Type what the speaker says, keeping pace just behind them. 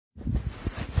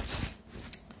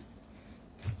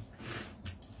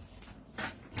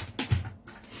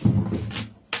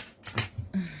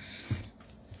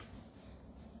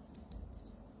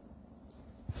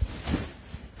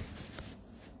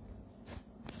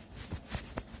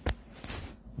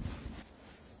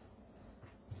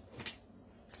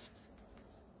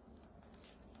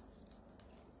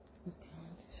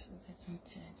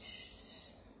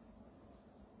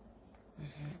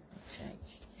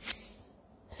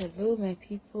Hello, my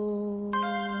people.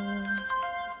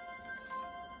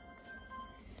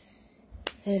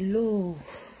 Hello.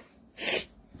 Okay.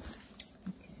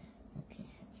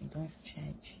 Don't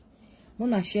change.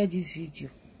 Mona share this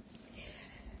video.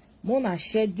 Mona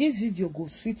share this video. Go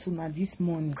sweet to na this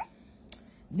morning.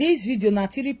 This video na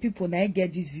 3 people na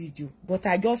get this video, but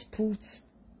I just put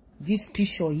this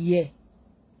picture here.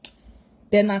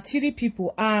 Then na 3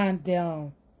 people and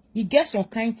you get some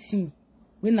kind thing.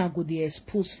 When I go the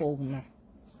expose for una,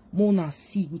 Mona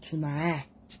see with una eye.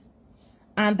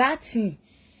 And that thing.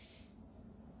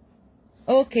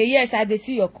 Okay, yes, I dey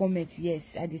see your comment.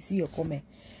 Yes, I dey see your comment.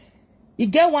 You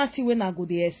get one thing when I go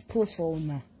the expose for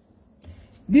una.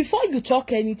 Before you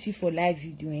talk anything for live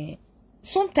video,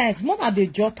 sometimes Mona dey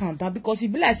jot am down because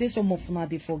it be like say some of una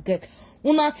they forget.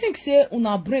 Una think say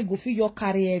una brain go fit your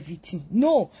carry everything.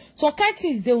 No, some kind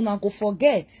things they una go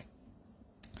forget.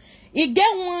 You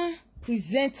get one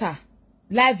presenter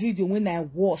live video when I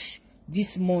watch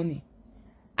this morning.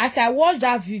 As I watch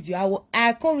that video,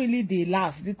 I can't really dey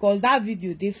laugh because that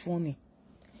video they funny.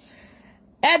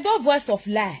 Edo voice of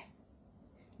lie.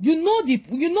 You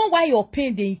know why your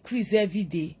pain they increase every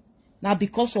day? Now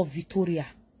because of Victoria.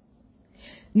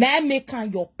 Now make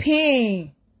your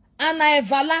pain and na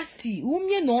everlasting.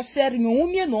 Umye no serve me,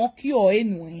 umye no cure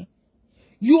anyway.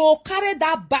 You carry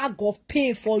that bag of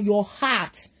pain for your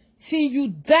heart. See you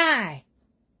die.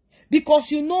 Because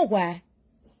you know why?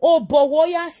 Oh,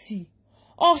 bowoya si.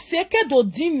 Oh, seke do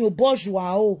dim yo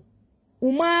bourgeois o.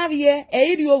 Umarie,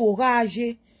 eirio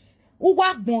orage.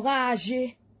 Uwak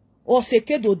morage. Oh,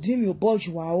 seke do dim yo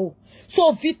bourgeois o.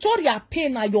 So, Victoria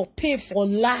pain na your pain for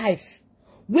life.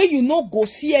 When you no go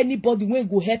see anybody when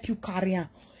go help you carry on.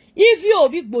 If you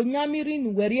ovik bo nyamiri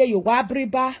nuwerie yo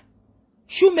wabriba.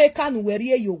 Shoemaker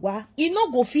nuwerie yo wa. He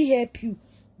no go fi help you.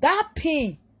 That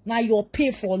pain. Now your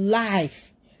pay for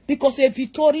life. Because a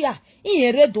Victoria,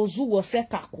 ere dozu wose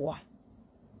kakwa.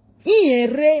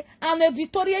 Ere, and a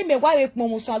Victoria me wa ek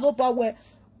momusalo pa we.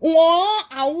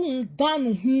 A un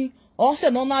danu hi. Or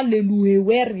se nona lelue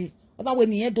weri. Oda we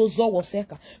niye dozo wose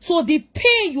ka. So the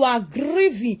pain you are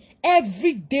grieving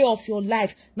every day of your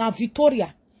life. Now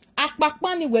Victoria.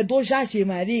 Akpakmani we doja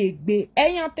jemare egbe.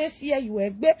 Eyante siye you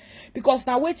egbe. Because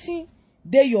now waiting.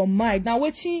 They your mind now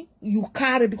waiting you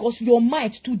carry because your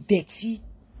mind too dirty.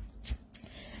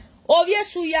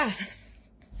 Obviously,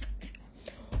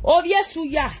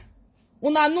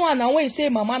 una no ana when say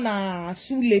mama na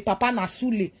sule, papa na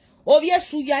sule.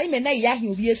 Obviously, imena ya hi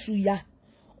obviously,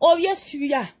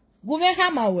 gume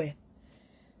hamawe.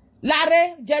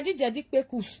 Lare jadi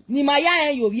pekus ni maya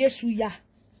en obviously.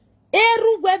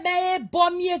 Erugwe me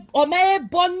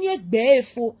bonye gbe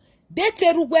efo.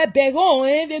 Deterugwe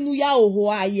begon venu ya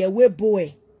oho aye we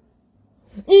boy.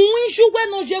 Unwi jouwe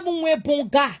no jebu mwe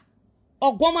bonga.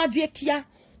 Ogwama die kia.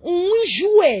 Unwi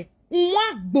jouwe.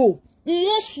 Unwagbo.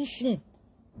 Unwo susun.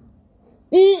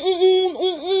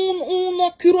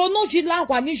 No kirono jila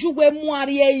wani jouwe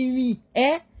muari e imi.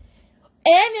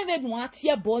 Neve nu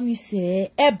atie boni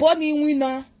se. Boni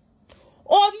wina.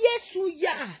 Ovye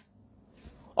suya.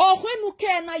 Ohwenu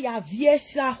ke na ya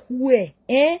viesa hue.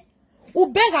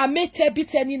 Ubega mete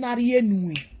biteni nariye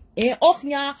nui.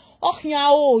 Oknya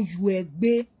o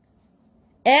juegbe.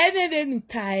 Neve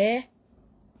nuta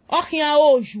oknya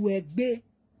o juegbe.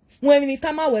 When ni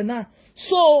tama wena.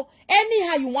 So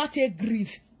anyhow you want to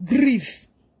grieve.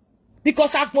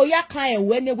 Because akmoya kan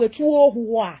wene we tu o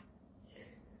huwa.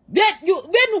 Then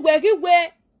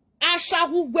we asha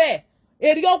we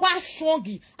eriyo wa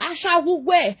strongi. Asha wo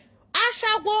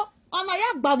ana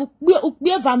ya gba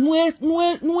ukbeva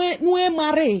nue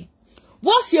mare.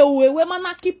 Vos ye we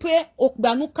mana kipe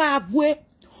okbanu ka agwe.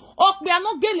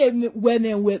 Okbanu gele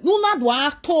wenewe. Nuna do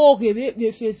ato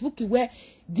the Facebook we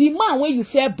the man when you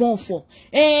fair born for.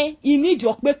 You need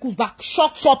your kpekus back.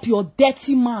 Shut up your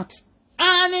dirty mouth.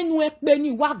 Ane nue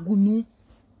kpeni wagunu.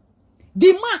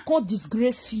 The man can't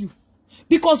disgrace you.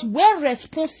 Because we're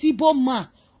responsible man.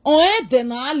 On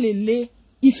dena lele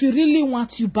if he really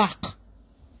wants you back.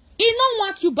 He don't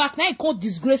want you back. Now he can't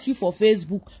disgrace you for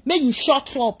Facebook. Make you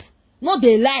shut up. Not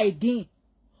they lie again.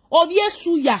 Or yes,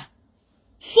 suya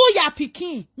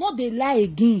picking. Not they lie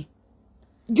again.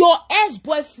 Your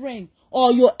ex-boyfriend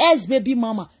or your ex-baby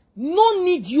mama no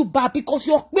need you back because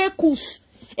your kpekus.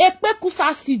 Ekpekus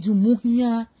acid you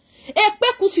muhia.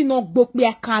 Ekpekus ino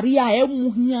gbokbe career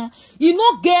muhia. You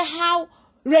no get how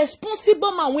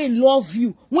responsible man when love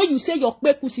you. When you say your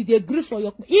kpekus, they agree for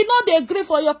your. You know they agree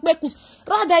for your kpekus.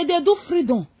 Rather they do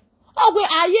freedom. Oh we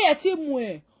aye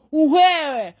timwe.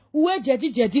 Uwe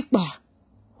jedi pa.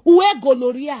 Uwe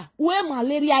goloria. Uwe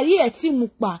malaria ye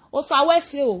timukpa. Osawe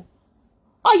se o.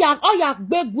 Oya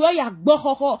gbegwe, oya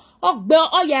gbohoho,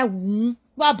 oya wun.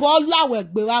 Wa bo lawe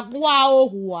gbe wa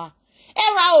ohua.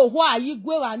 Era ohua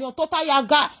yigwe wa ni otota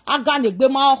aga negbe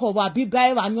ma oho wa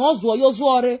biba wa ni ozo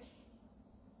yozuore.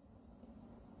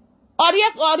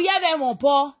 Orie ve mo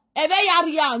bo, ebe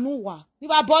yari anu wa. Ni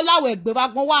wa bo lawe gbe wa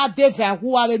gbon wa deve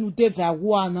hua we nu deve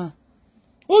hua na.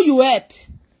 Who you help?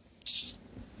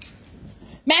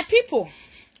 My people,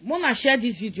 wanna share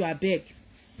this video, I beg.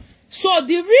 So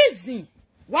the reason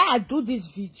why I do this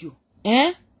video,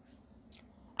 I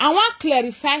want to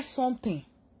clarify something.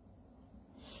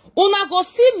 Una go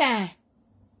see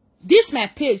my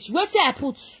page. Where I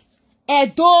put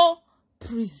Edo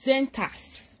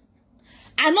presenters.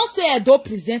 I not say Edo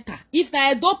presenter. If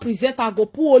na Edo presenter, I go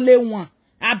put only one.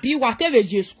 I be whatever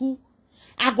J school.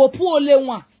 I go put only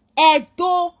one.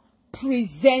 Edo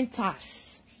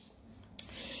presenters.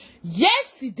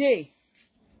 Yesterday,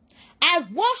 I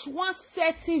watched one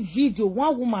certain video,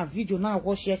 one woman video now I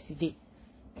watched yesterday.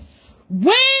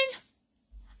 When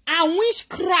I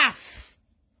witchcraft,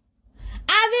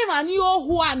 I never knew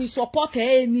who and support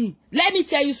any. Let me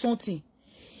tell you something.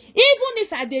 Even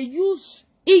if I they use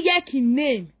Iyeki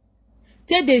name,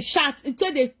 they chat,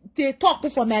 they talk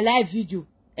for my live video,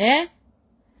 that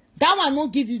one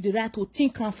not give you the right to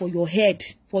think for your head.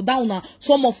 For that one,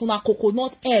 some of una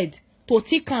coconut head to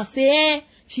think and say,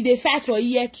 she dey fight for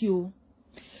EQ.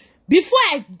 Before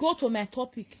I go to my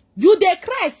topic, you dey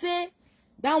cry say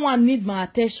that one need my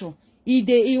attention.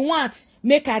 He want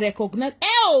make I recognize.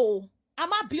 Oh,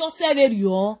 I'm a yourself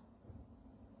yo.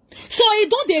 So he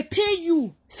don't dey pay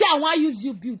you. Say I want use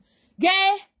you build.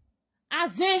 Gay,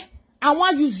 as I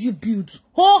want use you build.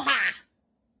 Ho ha.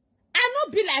 I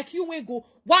not be like you when go.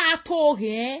 What I told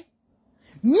here?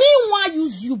 Me want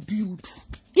use you build.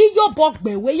 In your book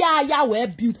be where ya we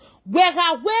build. Where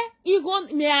you go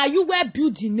me are you where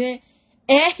building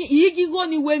you go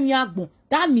ni we mi agbon.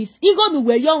 That means you go ni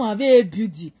we yon have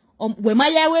building. We ma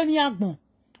ya we mi agbon.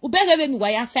 Ubere ni wa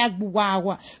ya fa gbuwa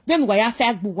wa. Then wa ya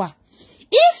fa gbuwa.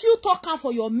 If you talk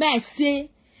for your man say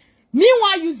me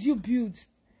want use you build.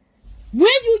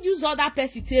 When you use other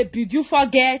person to build, you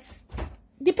forget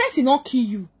the person not kill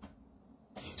you.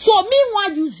 So me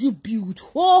want use you build.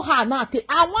 Oh ha now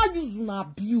I want use una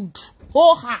build.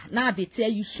 Oh ha now they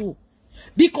tell you so.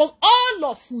 Because all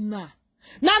of una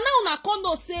now una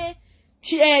can't say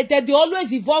that they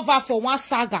always evolve her for one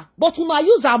saga. But una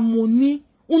use her money.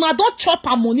 Una don't chop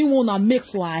her money when una make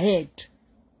for her head.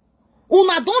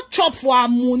 Una don't chop for her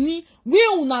money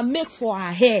where una make for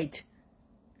her head.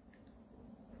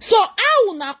 So how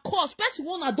una cost, especially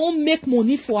when una don't make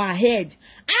money for her head,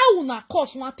 how una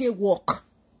cost want to work?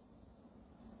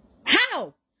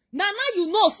 How? Now you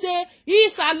know say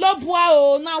it's a lobwa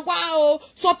oh na wow.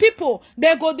 So people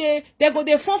they go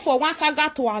they phone for one saga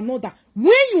to another.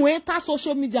 When you enter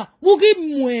social media, wugi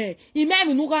mwe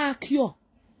imemi nuga akio.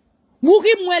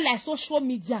 Wugi mwe like social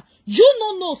media. You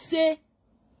no know say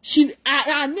she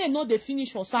her name not the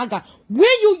finish for saga.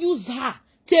 When you use her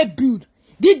to build,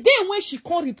 the day when she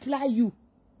can't reply you,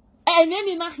 and then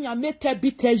in a make tell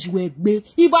you egbe,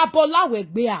 if a bola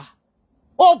wegbe a,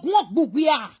 ogun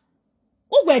bugbe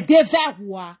Uwe deve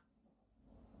wa.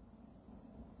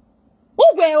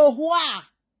 Uwe ohua.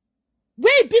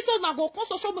 We be so na go kon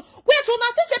social media. Wait, so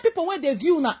na say people when they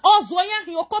view na ozo yan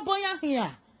hi okobo yan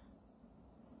here.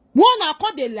 One na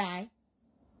call they lie.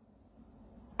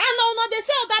 And now they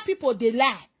say other people they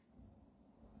lie.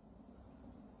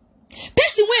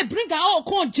 Person when bring her all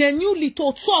come genuinely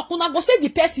to talk, una go say the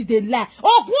person they lie.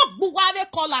 Oh, what buwa we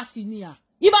call us in here.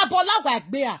 Iba bola wa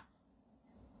egbe a.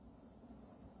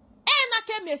 Na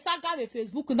ke me saga we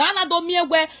Facebook na na do mie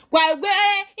we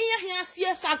iya hia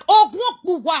sie saga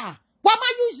ogun wa ma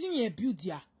using a build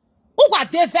ya who wa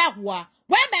develop wa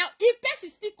when if person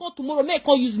still come tomorrow may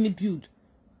can use me build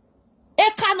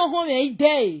e ka no ho e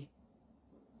day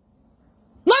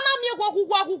na mie gwa ogun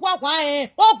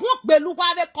pelu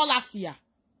wa we kolasia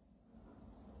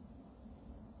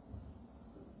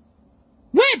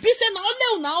we be say na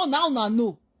only una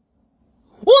no.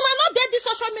 Una not there this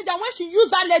social media when she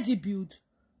use her lady build.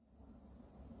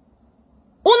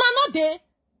 Una not there.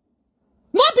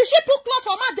 No be she put cloth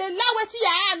for ma de la weti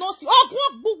ya no see. Oh go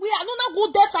bugwe anu na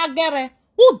go des agere.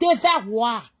 Who dey ver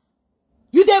wa?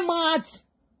 You dey mad.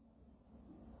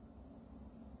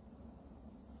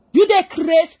 You dey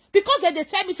crazy because they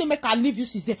tell me say make I leave you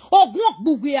sister. Oh go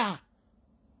bugwe a.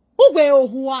 Who we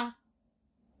ohua?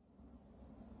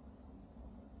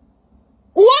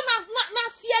 Na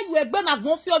see you egbe na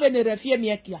gon fi obe ne refie mi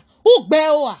ekia. Who gbe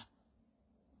o a?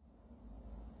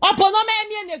 Opo no me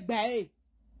mi ne gbe e.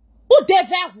 Who dey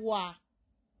ver wa? Una not there this social media when she use her lady build. Una not there. No be she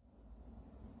put cloth for ma de la weti ya no see. Oh go bugwe anu na go des agere. Who dey ver wa? You dey mad. You dey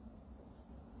crazy because they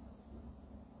tell me say make I leave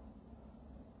you sister. Oh go bugwe a. Who we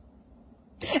ohua?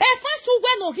 If I so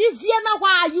when no give Vienna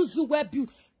why I use the web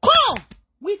build. Come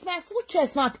with my full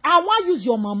chest now. I want use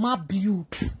your mama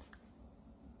build.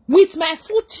 With my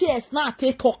full chest now,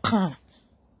 take talk. I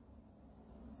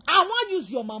want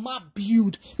use your mama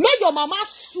build. Make your mama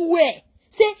swear.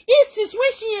 Say, if it's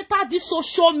when she enter the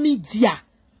social media,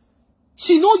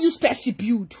 she no use Percy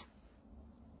build.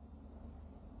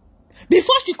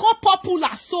 Before she come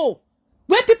popular, so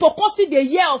when people come see the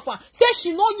year of her, say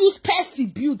she no use Percy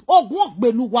build. Oh, go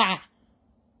beluwa.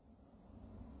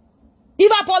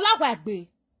 Iba bola wagbe.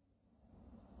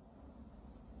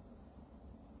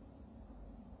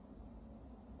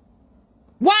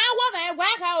 Why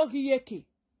ogiyeke?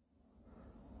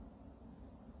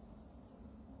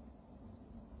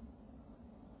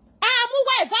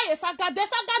 Why if I saga, the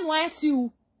saga no answer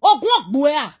you. Oh, go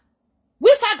boya.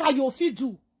 We saga you fit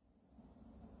do.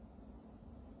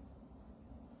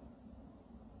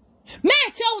 May I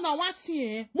tell you now one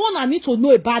thing, Mona need to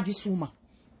know about this woman.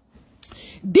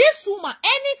 This woman,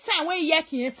 anytime when you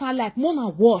can enter like Mona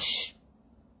wash,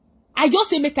 I just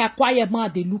say make her quiet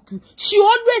man they look you. She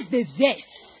always the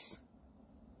verse.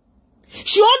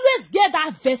 She always get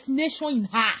that vaccination in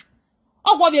her.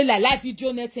 Oh, what we like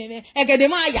video net and get the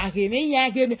man ya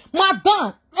game,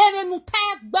 madam, and nu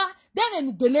tag ba, then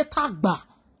nu gele tag ba.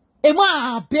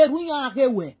 Ema beru ya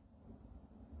rewe.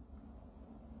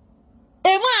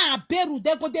 Ema beru,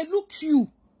 they go they look you.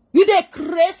 You they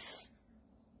craze.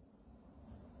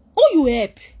 Who you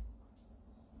help?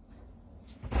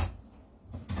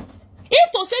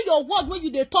 If to say your word when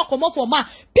you they talk come up for man,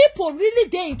 people really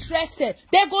they interested.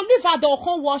 They go live at the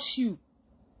come wash you.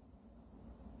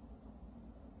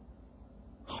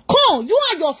 Come, you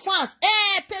and your fans.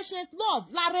 Patient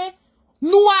love, Larry.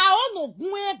 Nua no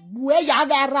gwe ya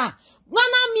vera.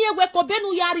 Nana mi we ko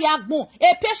benu yari agbon.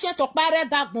 Patient okpare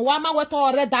dagbon. Ama we to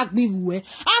ore dagbi vue.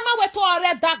 Ama we to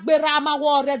ore dagbe rama we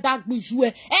ore dagbi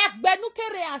jue. Benu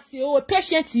kere ase o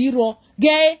patient hero.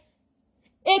 Gay.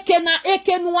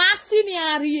 Ekenu asini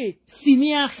arie.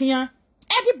 Sini ahia.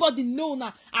 Everybody know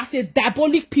na as a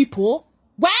diabolic people.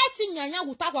 Why ti nyanya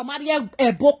utakwa marie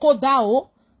boko dao?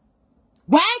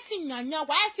 Why ti nyanya?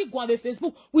 Why ti go on the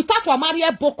Facebook? We talk to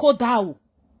Maria Boko Dao.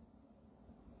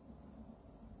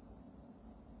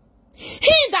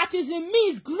 He that is in me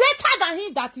is greater than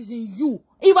he that is in you.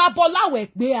 Iwa bola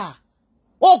wek bea.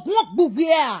 Ogwok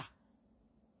bubea.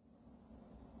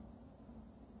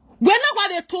 Whenever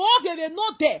they talk, they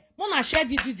know there. Mona share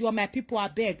this video, my people are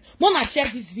beg. Mona share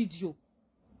this video.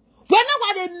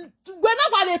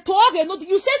 Whenever they talk,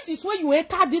 you say since when you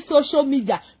enter this social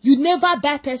media, you never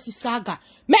buy Percy Saga.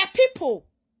 My people,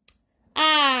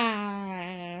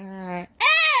 hey,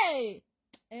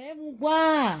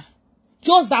 wow.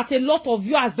 Just that a lot of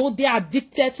you as though they are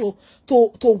addicted to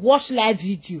watch live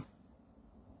video.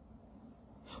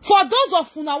 For those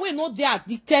of you now, we know they are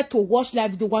addicted to watch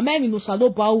live video. Una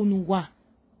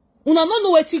no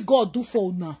know what God do for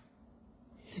una.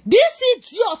 This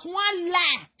idiot one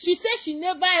lie. She said she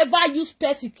never ever use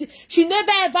Percy. She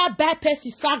never ever buy Percy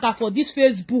Saga for this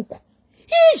Facebook.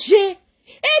 Ije,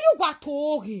 everyone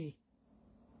told her.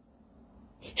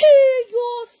 Hey,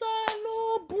 yo,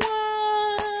 salobwan.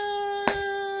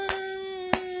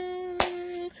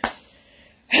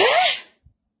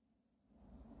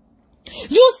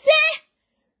 You say,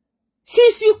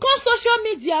 since you come social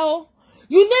media, oh,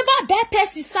 you never buy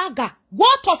Percy Saga.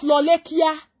 What of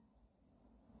Lolekia?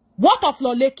 What of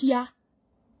Lolekia?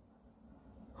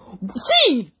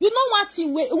 See, you know what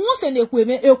thing we once and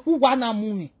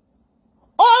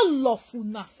all of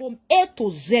una from A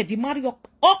to Z, the Mario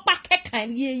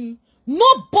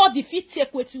nobody fit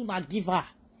take what you not give her.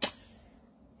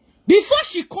 Before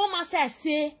she come and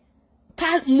say,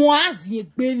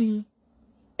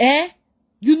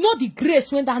 you know the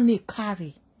grace when that name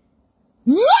carry.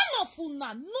 None of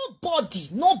una, nobody.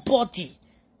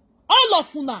 All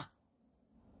of una.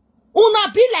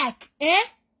 Una be like,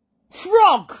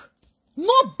 frog.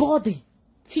 Nobody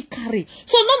fit carry.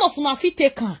 So none of una fit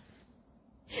take her.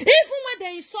 Even when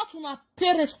they insult una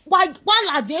parents, why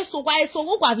are they so why so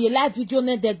who have a live video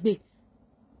ne degbe?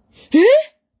 When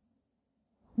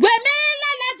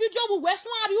live video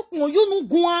we you no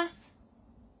go.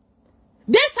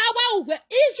 That's how we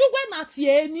issue when at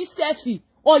ye ni selfie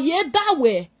or ye that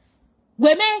way.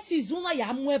 We met is una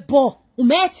ya mwebo.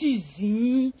 Met is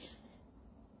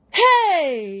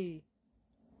hey.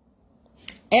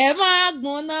 Emma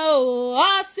gbona o,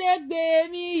 osegbe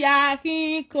mi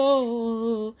yakiko.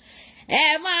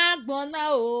 Emma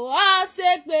gbona o,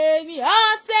 osegbe mi,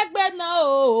 osegbe na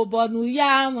o, bonu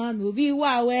ya manu bi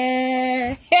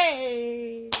wawe.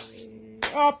 Hey.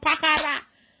 O pakara.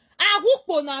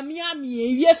 Agukpo na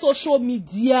miami ye social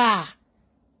media.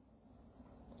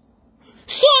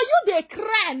 they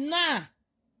cry now.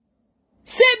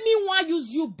 Say me want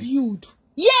use you build.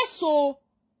 Yes, so.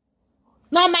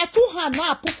 Now my 2 hands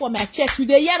now I put for my chest. You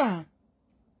the hear?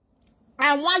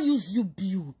 I want use you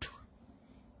build.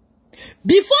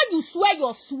 Before you swear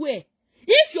your swear,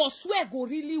 if your swear go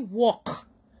really work,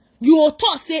 you will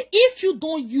talk say if you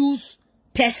don't use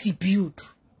Percy build.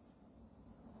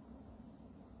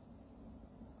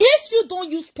 If you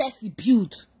don't use Percy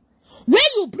build, when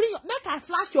you bring make I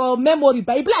flash your memory,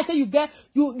 but it be like say you get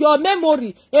your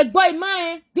memory. A boy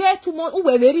man get 2 months who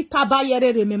were very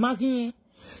tabayere remember.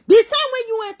 The time when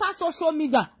you enter social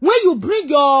media, when you bring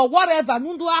your whatever,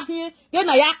 nundu ahie, then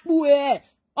na yakbu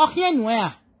ohie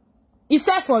nwa. It's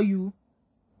set for you.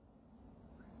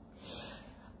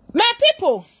 My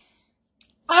people,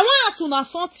 I want us to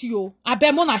something you. I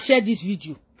bet mona share this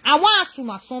video. I want us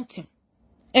to something.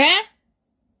 Eh?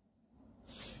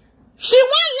 She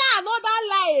won't lie another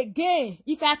lie again.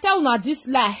 If I tell her this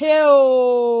lie, hell.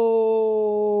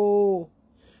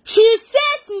 She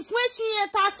says since when she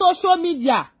enter social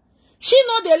media, she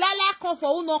know the lie come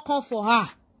for who not come for her.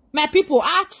 My people,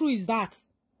 how true is that?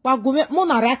 But go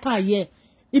mona right here.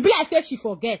 It be like say she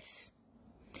forgets.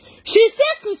 She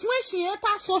says since when she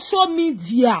enter social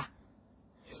media,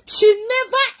 she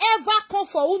never ever come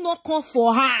for who not come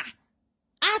for her.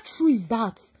 How true is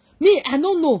that? Me, I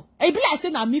don't know. It be like say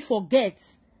na me forget.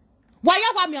 Why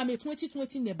ya me am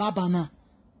 2020 ne baba na?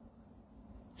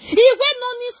 Iwe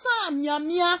no ni sa mia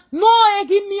no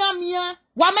egi mia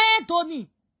wa me doni.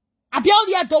 Abi o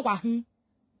ye do wa hin.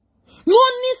 No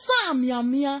ni sa mia no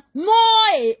mia.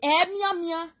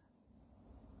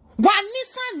 Wa ni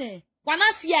sa ne wa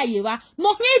na si aye wa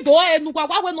no hin do enu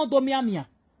wa we no do mia.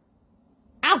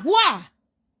 Agwa.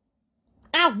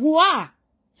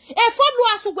 E follow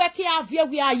us work here via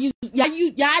we are you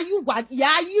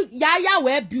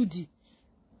we beauty.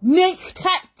 Ne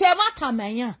tema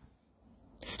kamanya.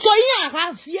 So you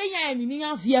have via ni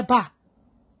via ba.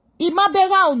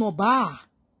 Imabera no ba.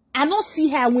 I don't see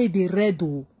her when they red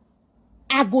oh.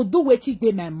 I go do what it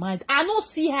in my mind. I don't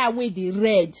see her when they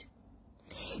red.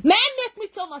 Now make me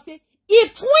tell myself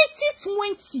if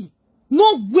 2020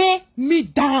 no weigh me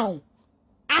down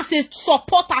as a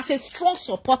supporter, as a strong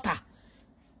supporter.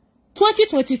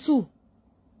 2022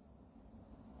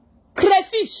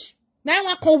 crayfish now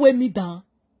one can weigh me down.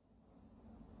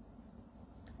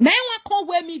 Now one can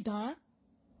weigh me down.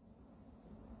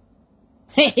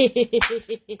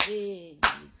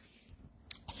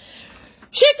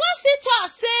 She goes to talk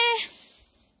say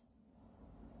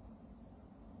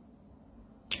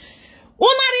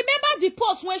una remember the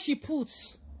post when she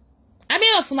puts. I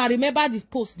mean if una remember the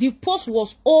post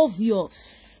was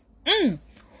obvious.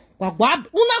 Una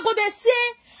go they say,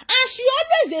 and she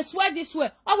always they swear this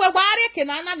way. Oh, we worry can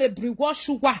I me briwash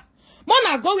sugar.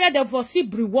 Mona go where they for see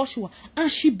briwash sugar,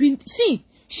 and she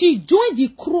joined the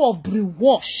crew of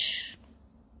briwash.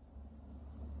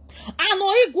 And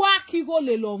igwa kigo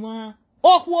le loma.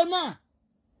 Okwona.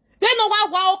 They know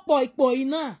wa boy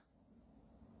na.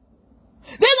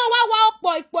 They know wa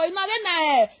boy na.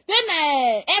 Then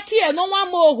eki no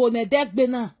one more ho ne deck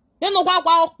bena. They know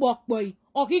wa boy.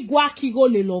 Ogigwa kigo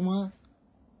le loma.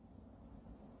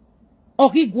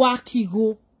 Ogigwa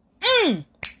kigo.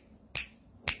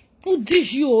 Who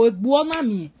did you egbuona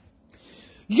me?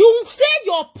 You say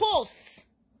your post.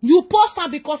 You post her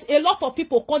because a lot of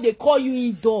people come they call you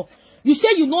indoor. You say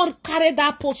you not carry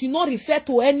that post, you not refer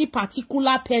to any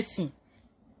particular person.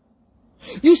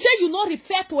 You say you not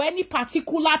refer to any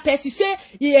particular person.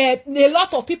 You say a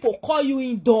lot of people call you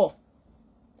indoor.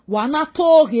 Wanna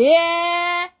talk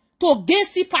to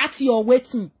Gacy party or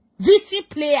waiting. VT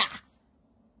player.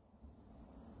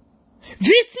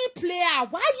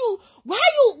 Why you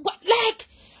like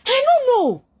I don't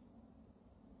know.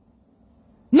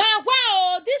 Now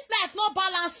wow, this life no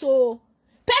balance so.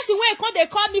 Person when they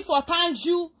call me for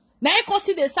Tanju. Now you can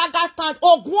see the saga stand.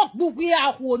 Oh, go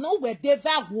who no where they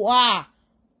va.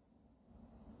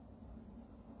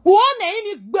 One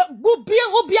any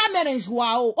ubia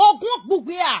merenjwa. Oh, go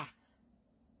buguia.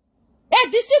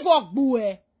 This is for bue.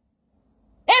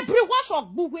 Every wash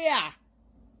of buguia.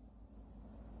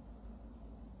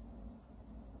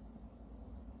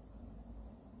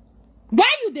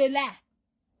 Why you dey lie?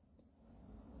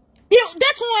 If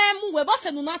that's why I'm we boss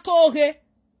no na toge.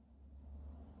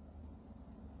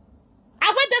 I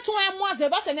went that why I'm was the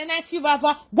boss and native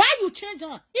ava. Why you change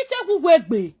on? It's a good work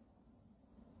be.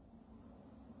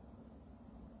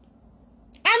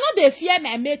 I know they fear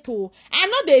my mate. I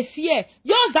know they fear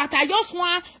yours that I just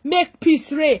want make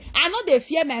peace ray. I know they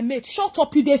fear my mate. Shut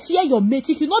up, you they fear your mate.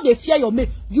 If you know they fear your mate,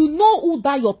 you know who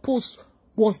that your post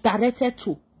was directed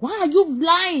to. Why are you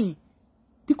lying?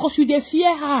 Because you they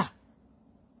fear her.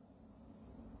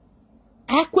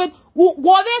 Akwe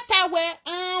wo ve ta we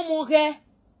amoge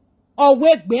o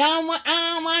we gbe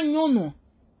an yono.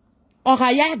 O ga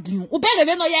ya giun. U bere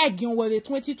ve no ya giun we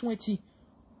 2020.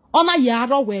 Ona ya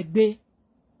ro we gbe.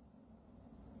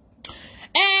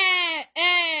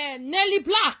 Nelly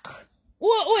Black.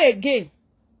 Who again?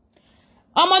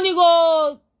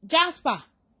 Amanigo Jasper.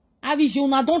 Aviji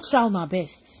una don't try una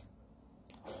best.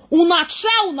 Una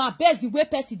try una best the way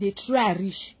person they try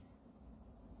reach.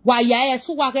 Wa ya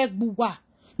esu wa rek buwa.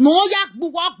 No yak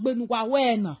buwa gbenuwa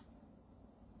wena.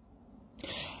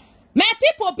 My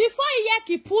people, before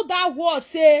you put that word,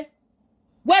 say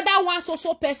whether one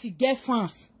so person get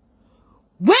fans.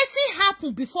 Wetin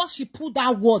happen before she put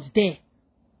that word there?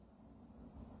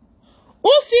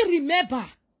 If you remember,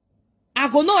 I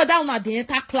go know whether una the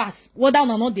enter class, whether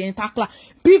una not the enter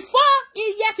class. Before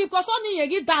because only you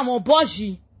get down or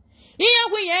boji. You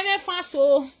fans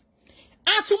so.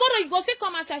 And tomorrow you go say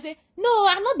come and say, no,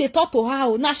 I not they talk to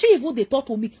her. Now she even they talk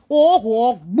to me.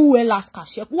 Oh, boo last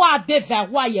cash. What they ver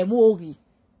why you mori?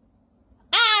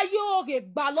 Ayo ge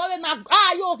balo na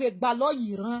ayo ge balo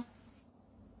yiran.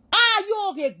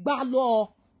 Ayo ge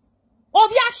balo.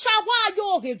 Ovia shawa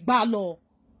ayo ge balo.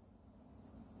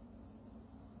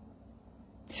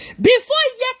 Before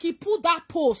Yeki put that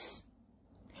post,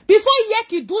 before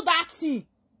Yeki do that thing,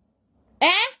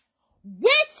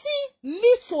 waiting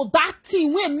little that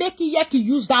thing when making Yeki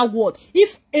use that word.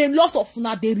 If a lot of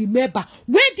una they remember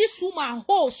when this woman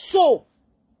hold so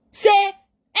say,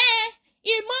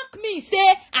 he mock me,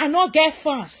 say I not get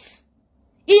fans.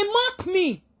 He mock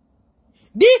me.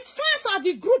 The fans are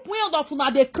the group when of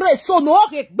una they create so no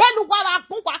okay. No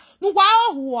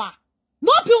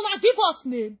be una give us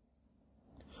name.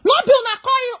 No be una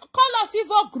call us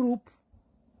evil group.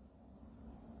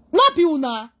 No be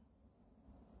una.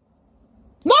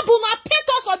 No be una paint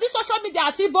us on this social media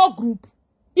as evil group.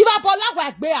 If I bola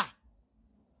wa gbea.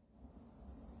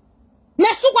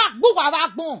 Nesu wa gbu wa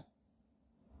gbon.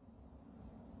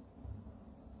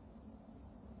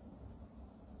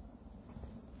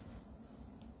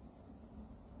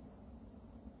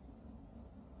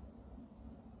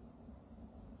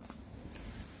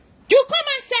 You come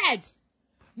and said,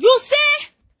 you say,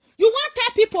 you want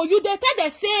tell people, you they tell they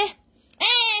say,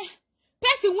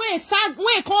 person when sad,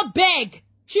 when come beg.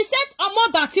 She said, more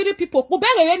than 3 people. More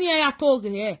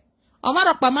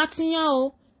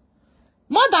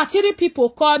than 3 people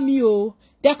call me, oh.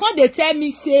 They come, they tell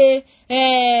me, say,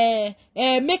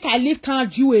 make I leave town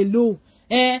you alone.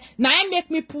 Now I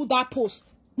make me pull that post.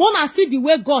 Mona see the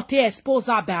way God they expose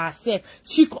her by herself.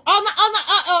 She salobana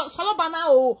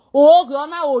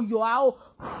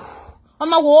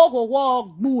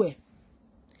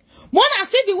Mona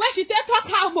see the way she take talk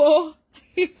how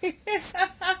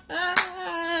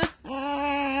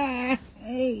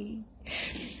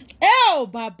Oh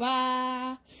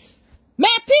Baba.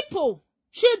 My people,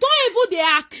 she don't even they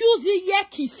accuse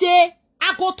Yeki say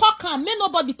I go talk am. May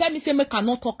nobody tell me say me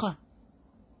cannot talk am.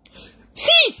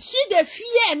 Since she dey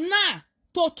fear now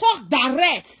to talk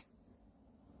direct,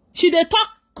 she dey talk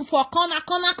for corner.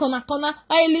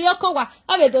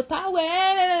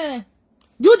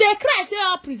 You dey cry say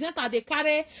our presenter dey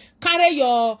carry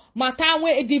your matter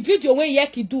when the video when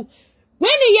Yeki do.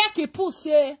 When Yeki put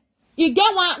say he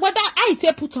get one whether I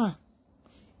take put on.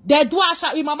 They do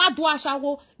asha, your mama do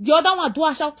asha, the other one do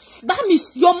asha. That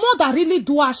means your mother really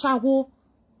do asha.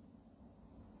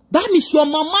 That means your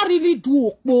mama really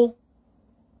do okpo.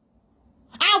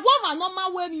 I want my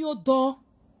normal when you do,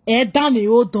 down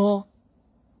your door.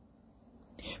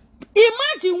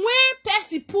 Imagine when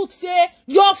Percy put say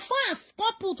your fans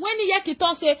come put when the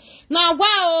Yeki say now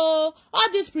wow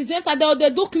all these presenters they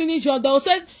do cleaning job they'll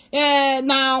say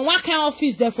now one kind of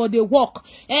office there for the work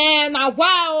now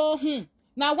wow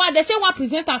now why they say one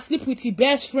presenter sleep with his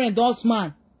best friend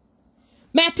man.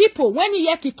 My people when the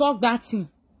Yeki talk that thing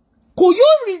could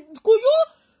you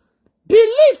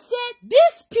believe say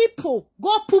these people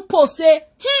go people say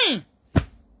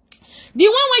the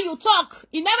one when you talk,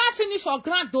 you never finish your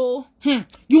grant though.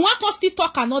 You want to still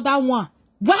talk another one.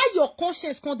 Why your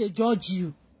conscience can't they judge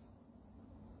you?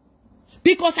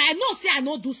 Because I know say I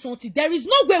know do something. There is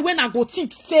no way when I go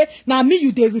think say now me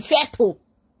you they refer to.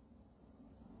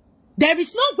 There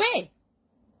is no way.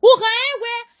 Who can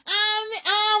way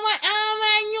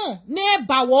ne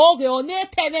bawoge or ne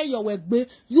tell your work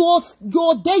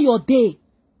your day.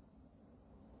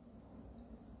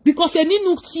 Because any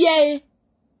nuktie.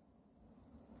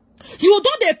 You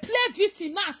don't they play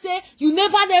victim now say you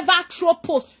never throw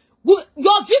post.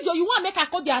 Your video, you want to make a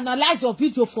call they analyze your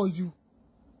video for you.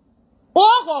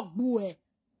 Oh boy.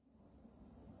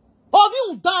 Oh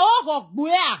you da oh boy.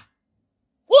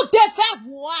 Who they say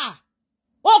boy?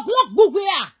 Ogun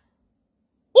gbugbe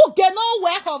who get no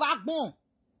work of agbon.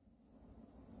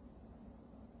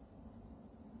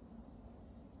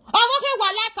 Omoke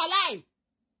wale talai.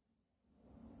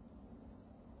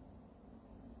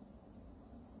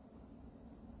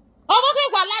 Omoke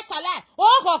wale talai.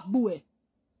 Ogok bue.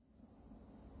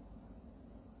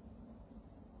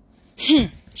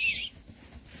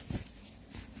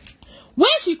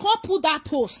 When she can't put that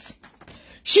post,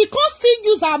 she can't still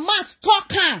use her mouth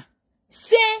talk her.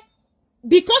 Say,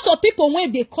 because of people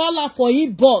when they call her for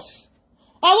him boss.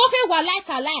 Omoke wale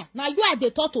talai. Now you are the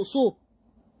thought so.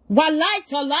 Walai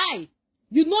to lie.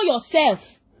 You know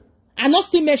yourself. And not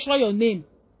still mention your name.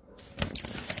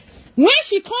 When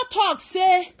she can't talk,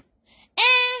 say,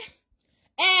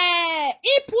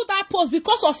 he put that post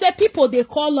because of say people they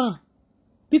call her.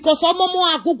 Because of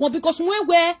momo agugo, because when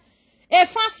we a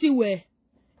fancy way,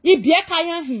 he be a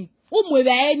kayan him. Umwe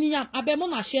any abe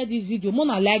mona share this video,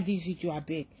 mona like this video,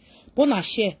 abe. Mona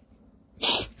share.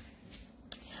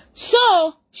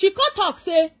 So she can't talk,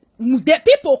 say, the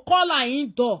people call her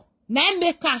indoor. Now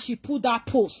make her she put that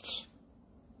post.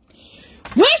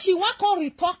 When she want to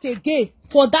retalk again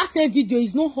for that same video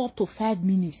is not up to 5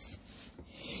 minutes.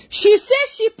 She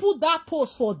says she put that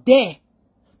post for there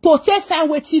to take find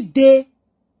wetin dey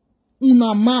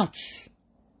una mouth.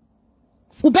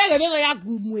 Ubere me no ya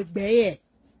gumu egbe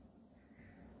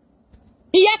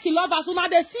iye ki lovers una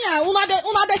dey see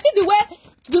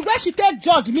the way she take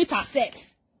judge meet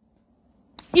herself.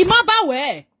 Imaba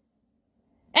we.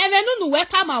 And then no we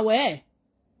come away.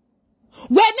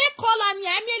 When they call on me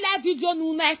live video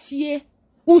no night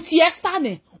utie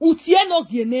stane utie no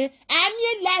gene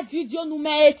ami live video no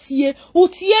maetie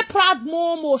utie proud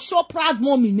mom or show proud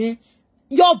mom ne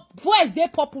your voice dey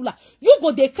popular you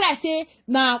go dey cry say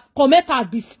na commenters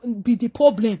be the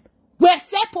problem we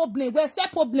say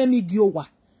problem igiowa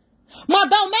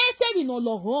madam me tell you no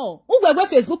logo u we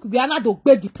Facebook we na do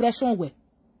gbe depression we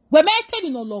me tell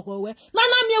you no logo we na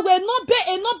me we no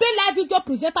be live video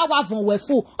presenter wa von we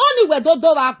fo only we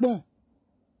do agbon.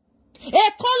 A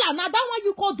caller, now that one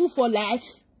you can do for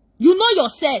life. You know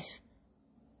yourself.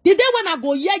 The day when I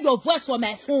go hear your voice from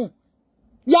my phone.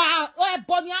 Yeah,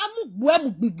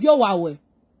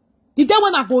 the day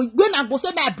when I go say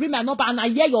I bring my number and I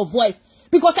hear your voice.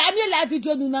 Because I mean live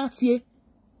video no not here.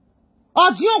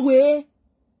 Audio way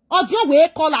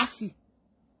call us.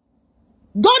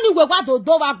 Don't you what do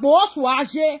boss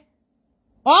was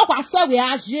or what say we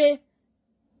age.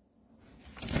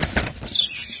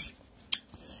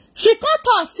 She can't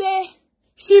talk say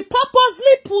she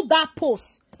purposely put that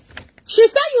post. She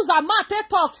fell use her mouth to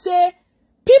talk say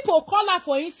people call her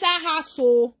for inside her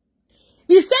so.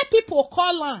 He said people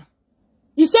call her.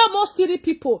 He said most 3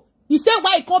 people. He said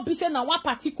why it can't be saying na one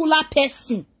particular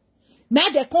person. Now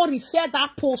they can't refer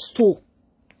that post to.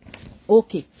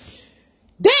 Okay.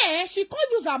 Then she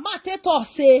can't use her mouth to talk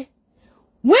say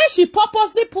when she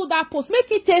purposely put that post,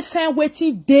 make it take fan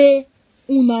waiting day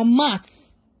on her mouth.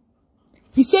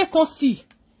 He said qu'on see.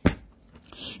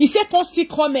 He said qu'on see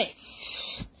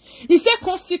comments. He said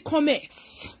qu'on see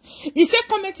comments. He said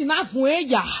comment in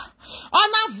avoueya.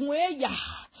 On avoueya.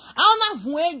 On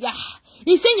avoueya.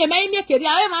 He said ye may make it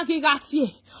a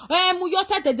magigati.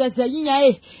 Muyote de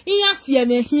deseya. Iya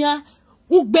sieme here.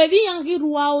 Ugbevi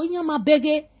yangiruao. Iya ma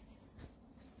bege.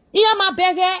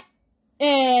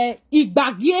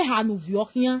 Igbagie hanuvio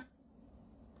here.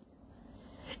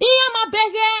 Iya ma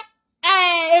bege.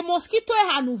 A mosquito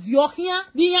hanu viohia,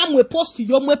 diya mwe post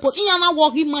yo mwe post. Iya na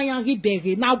wori mayan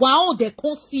ribere. Na wao de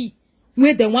konsi.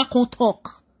 When they want to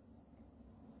talk.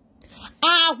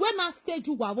 When I stage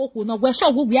you wako no we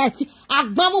sure we ati.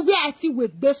 Agbamu we ati we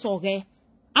gbe sore.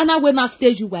 Ana when I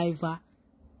stage you waiver.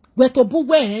 We to bu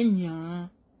we enya.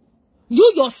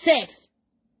 You yourself.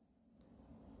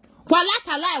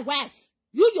 Walaka lie wife.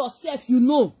 You yourself you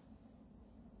know.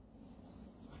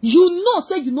 You know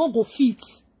say you no go fit.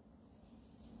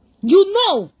 You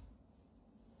know.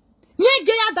 When you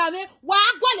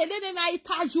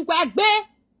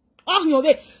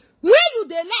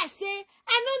the last say,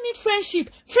 I don't need friendship.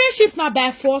 Friendship not by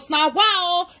force. Now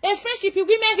wow, a friendship we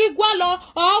make it gualo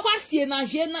or wasiye na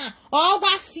jena or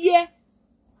wasiye.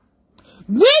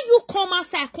 When you come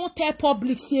outside, can't tell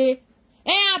public say,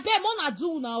 I bet mona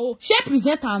do now. She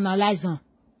present analyzer.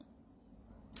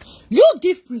 You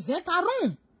give presenter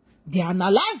room. The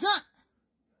analyzer.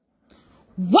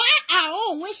 Why are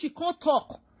all when she can't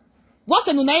talk? What's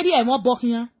an idea and what book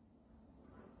here?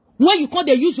 When you can't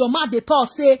they use your mouth, they talk,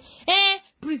 say,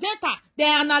 presenter, they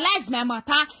analyze my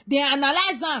matter, they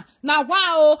analyze now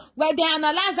wow, where they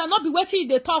analyze not be waiting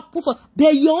they talk proof.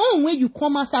 They your own when you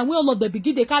come outside, when all of the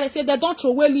begin they carry say they don't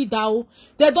throw away leader,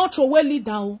 they don't throw away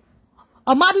leader.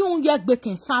 Amari un yek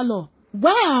beken salo.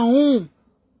 Where on?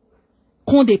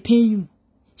 Can they pay you?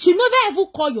 She never ever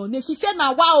call your name. She said,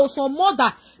 now wow, some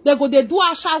mother, they go, they do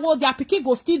a shower, their pikin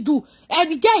go still do.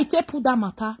 And the girl, it put that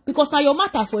matter. Because now your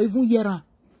matter for even year.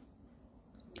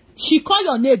 She call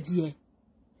your name, dear.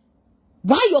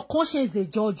 Why your conscience, they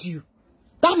judge you?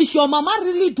 That means your mama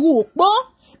really do,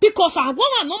 because I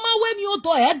want a normal when you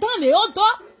do it, done the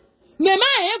other. Mema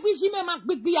egwi ji mema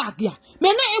gbigbi agia.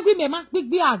 Mena egwi mema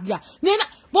gbigbi agia. Nena,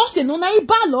 vose no na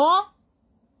ibalo.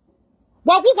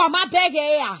 Wagu ma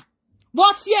bege ya.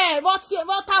 What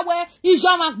awe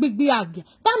ijama gbigbi agia.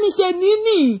 That means a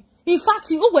nini. In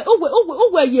fact,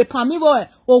 uwe ye pamiwo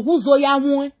oguzo ya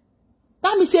won.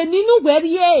 That means a ninu where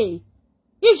ye.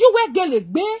 Is you we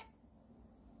gelegbe.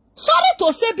 Sorry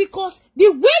to say, because the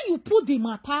way you put the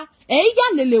matter,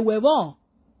 lelewewo.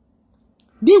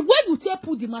 The way you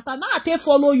put the matter, now I take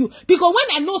follow you. Because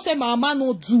when I know say my mama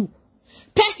no do,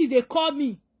 Percy they call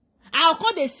me. I'll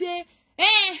call they say,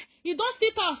 you don't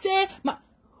still talk say, wait,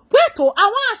 I want to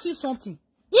ask you something.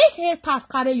 If haters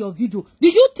carry your video, do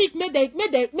you think may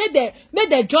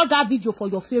they judge that video for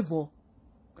your favor?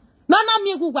 Nana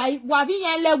mi gu wa vi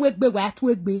yen le wegbe wa tu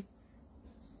egbe.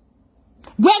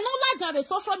 We no like the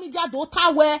social media do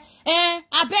ta where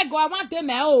I beg I want them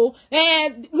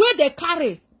where they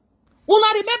carry. Una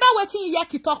remember wetin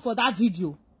Yeki talk for that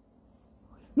video?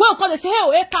 Well, because they say,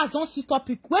 hey, haters don't see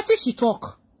topic. What did she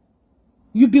talk?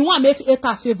 You be one make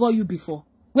haters favor you before.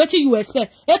 What did you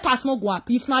expect? Haters no go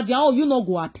happy. If not their own, you no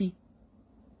go happy.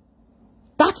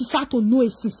 That is how to know a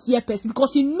sincere person,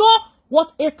 because you know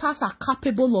what haters are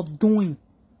capable of doing.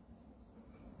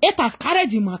 Haters carry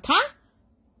the matter.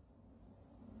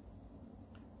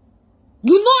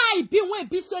 You know how it be when it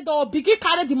be said they will begin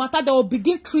carry the matter, they will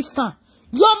begin Tristan.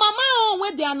 Your mama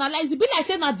when they analyze, it be like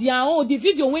saying that the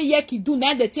video when Yeki do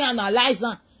now they analyze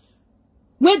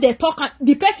when they talk,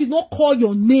 the person not call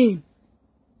your name.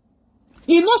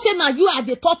 You know say now you are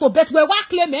the thought of bet we wa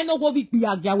claim no go be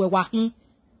agya we wa hin.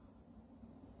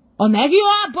 Onegi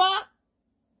o abo.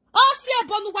 O si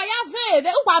ebo nu wa ya ve,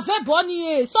 u wa ve bo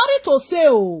ni. Sorry to say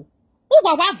o. U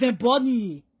wa ve bo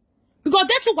ni. Because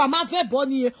that's what ma ve bo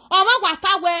ni. O ma wa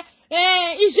ta we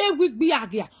ije wig bi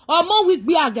agia. O mo wig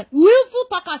bi agia. We fu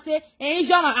talk say ije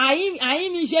na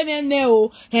ayin ije ne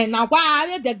o. Na wa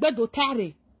are de gbe do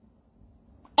tare.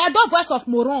 E do voice of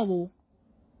moron o.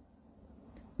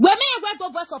 Where may I the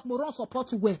voice of moron support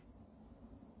to where?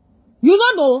 You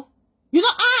don't know. You know,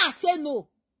 I say no.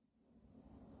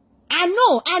 I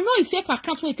know if fake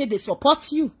account wait they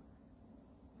support you.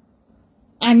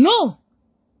 I know.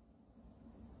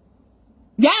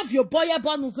 You have your boy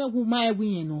born over woman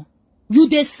you know. You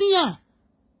dey see her.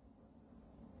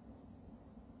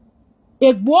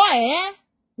 A boy,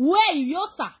 where you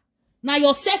sir? Now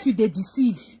yourself you dey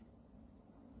deceive.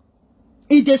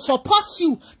 If they support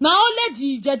you, now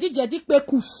only the jadi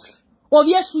pekus.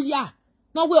 Ovie suya.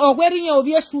 No we are wearing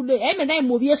ovie sule. Name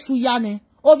ovie suya ne.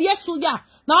 Ovie suya.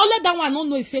 Now only that one don't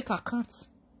know if fake account.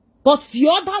 But the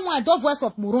other one, the voice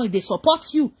of moron, they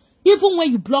support you. Even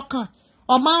when you block her.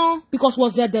 Or man, because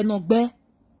was there no be.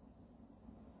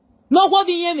 No go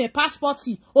viye me passport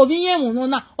si. O viye mo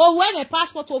na. O we me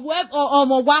passport of web or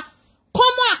mo wa.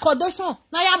 Common accommodation.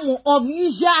 Na ya mo of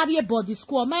usually body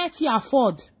school. Mighty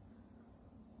afford.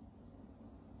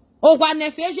 O wa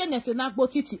nefeje nefe na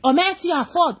gbotiti o me ti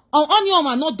afford on your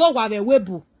man no do wa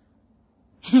webu.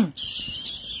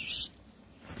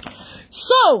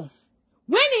 So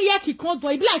when Yeki come do,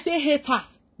 it be like say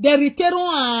haters they return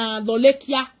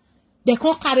lolekia they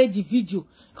can't carry the video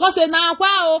because now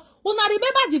wow una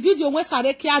remember the video when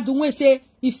Sarekia do when say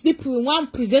he sleep with one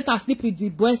presenter sleep with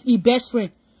his best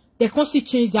friend, they can't see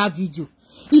change that video.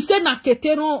 He said na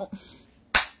keteron.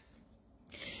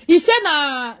 He said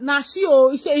na she oh,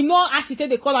 he said you know as he take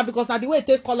the color because na the way he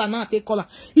take color now take color.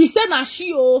 He said na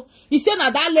she oh, he said na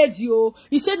that lady oh,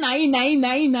 he said na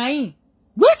in.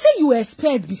 What did you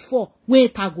expect before when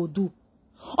it go do?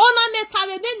 Oh na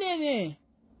metare ne.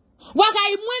 Waga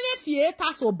imwene fie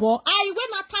ta so bo, ai we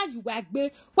na ta you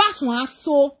agbe, was one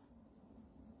so.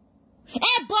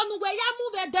 Bonu we ya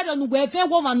move there no we ve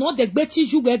woman no de gbe ti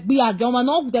ju we gbe agoma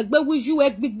no de gbe wi ju we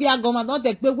gbe agoma no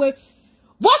de gbe we.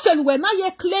 Vosen we na ye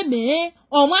claim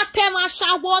on wa tema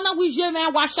shawo na we je me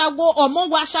wa shawo or mo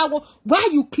wa shawo. Why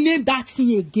you claim that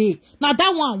thing again? Now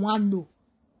that one know.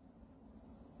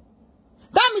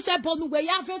 That me say bonu we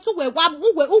ya fe to we wa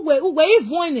uwe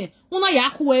even una ya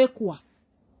ho ekwa.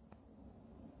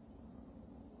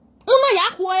 Una ya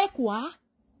ho ekwa.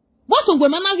 Vosen we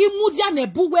mama gi mudia ne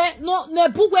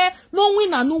buwe no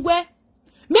win anu we.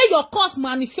 May your cause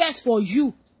manifest for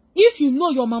you. If you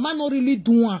know your mama not really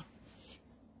doing.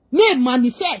 May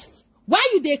manifest. Why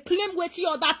you they claim what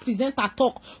your other presenter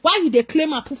talk? Why you they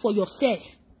claim and put for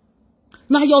yourself?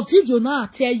 Now your video now I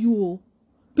tell you,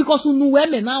 because you know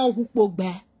where now who spoke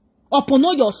back. Upon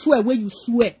all your swear where you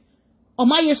swear. Or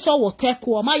my yes saw what teko,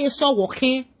 or my yes saw what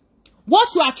came.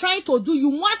 What you are trying to do, you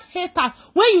want haters.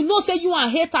 When you know say you are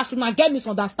haters, you not get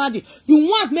misunderstanding. You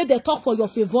want me they talk for your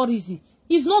favoritism.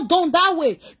 It's not done that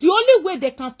way. The only way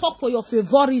they can talk for your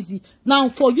favoritism now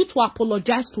for you to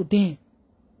apologize to them.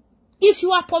 If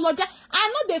you apologize, I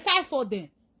know they fight for them.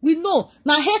 We know.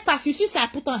 Now haters, you see say I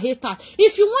put on haters.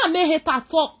 If you want me haters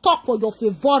talk for your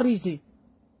favoritism,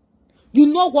 you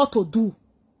know what to do.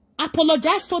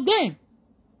 Apologize to them.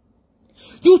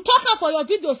 You talk for your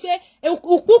video say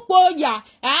ukukpo ya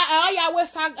ya we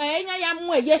saga ya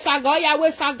mu ye saga ya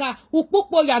we saga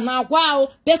ukukpo ya na wa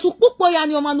o but ukukpo ya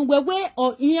ni o manu wewe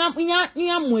or iya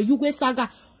mu you we saga.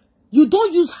 You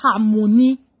don't use her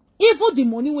money. Even the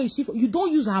money when you see you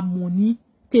don't use her money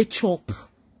to chop.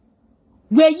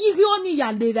 Where you only ya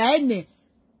lera ene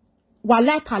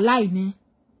wala kala ine.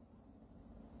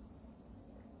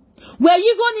 Where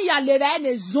you only ya lera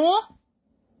ene zon.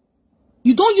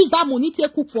 You don't use that money to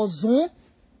cook for zone.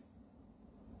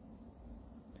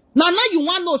 Now you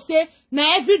want to say,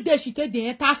 now every day she take the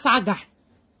entire saga.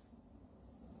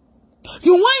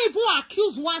 You want even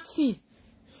accuse one thing.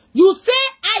 You say,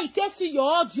 I can see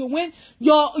your audio when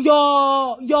your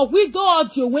widow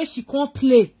audio when she can't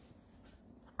play.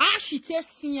 I she take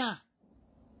singer.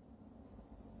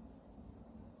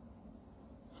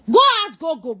 Go ask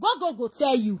Go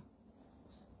tell you.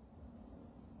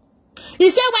 He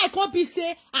said, why can't be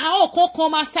say, I can't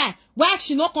come outside. Why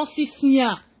she not can see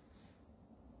singer?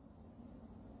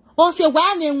 On say,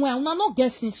 why name well, una not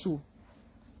guessing so.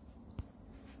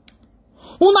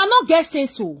 Una not guessing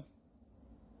so.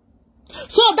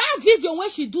 So that video when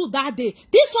she do that day,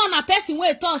 this one a person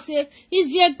where it say,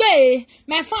 is your bay?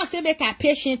 My friend say make a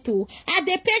patient too. Are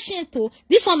the patient too?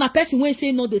 This one a person when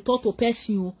say no, they talk to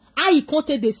person. I can't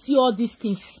they see all these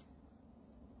things.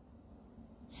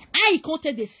 I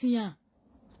can't they see her.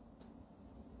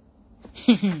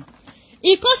 He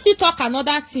can still talk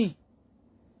another thing.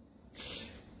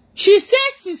 She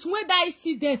says since when that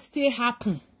incident still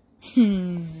happen.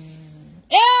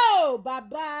 Oh,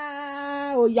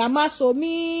 Baba, oh Yamasomi,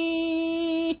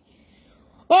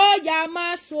 oh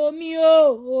Yamasomi,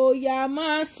 oh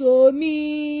Yamasomi.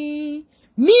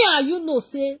 Me and you know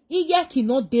say, Iya ki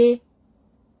no dey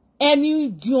any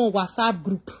on WhatsApp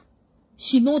group.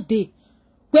 She no dey.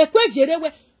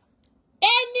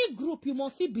 Any group you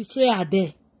must see betrayal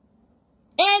there.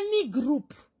 Any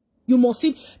group you must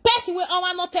see person where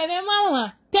I not tell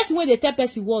them person where they tell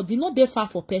person word, you know they far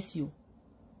for person.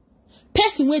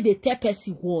 Person where they tell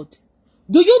person word.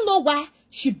 Do you know why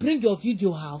she bring your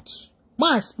video out?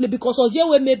 Man explain because of the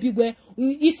way maybe where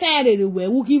inside everywhere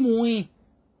who give me.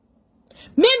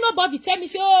 May nobody tell me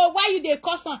say, oh, why you they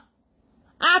cuss her?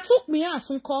 I took me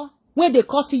as uncle when they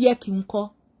cuss ye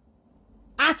uncle.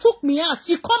 I took me out.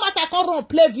 She come as I can run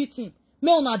play victim.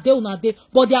 Me on a day,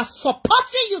 but they are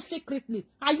supporting you secretly.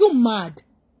 Are you mad?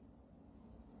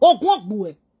 Oh, what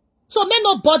boy? So may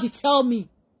nobody tell me.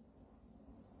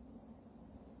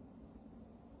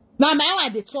 Now my why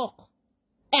they talk.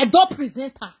 I don't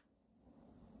present her.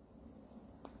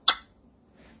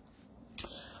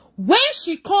 When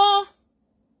she come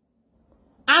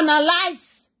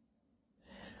analyze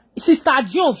Sister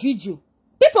John video.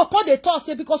 People call the talk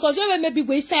say because of you maybe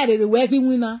we say the working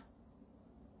winner.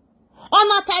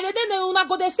 On a time then una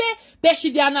go they say but she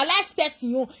dey analyze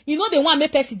person you know they want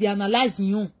make person dey analyze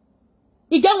you.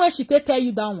 Again when she tell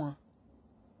you that one.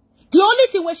 The only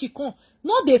thing when she come,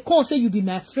 no they come say you be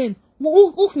my friend.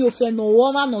 Who you friend no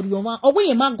woman or your man or when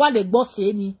your man go the boss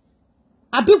say ni.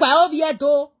 I be by over here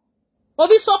though.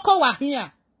 Ovi so call wa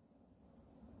here.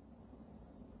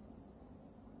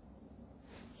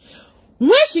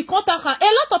 When she contact her, a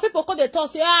lot of people call the talk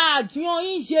say, ah, Dion,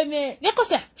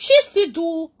 because she still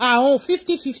do her own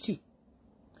 50-50.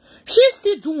 She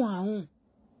still do her own.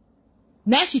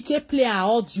 Now she take play her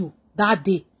audio that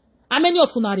day. How many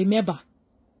of you now remember?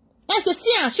 And say,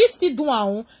 see, she still do her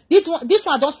own. This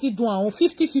one don't still do her own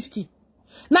 50-50.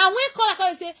 Now when call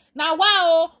her say, now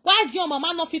why Dion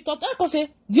mama not fit talk? I say,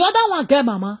 the other one get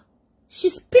mama.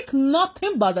 She speak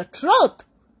nothing but the truth.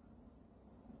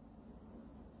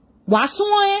 The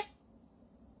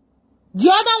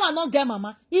other one not get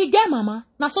mama. He get mama.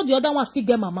 Now so the other one still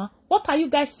get mama. What are you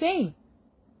guys saying?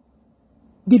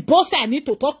 The boss I need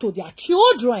to talk to their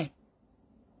children.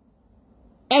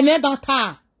 And then don't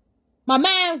tell. Mama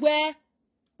where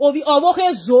ovi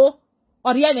ovoke zo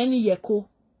or any yeko.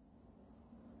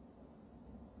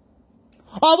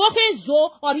 Ovoke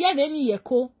zo or any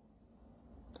yeko.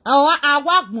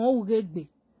 Awa gbon uregbe.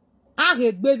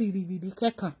 Aregbe riri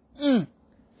kekan.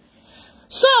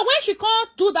 So when she can't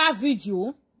do that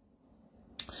video,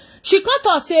 she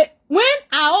can't say, when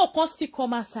I all can still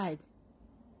come outside.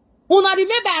 Una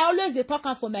remember I always they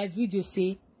talk for my video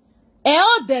say,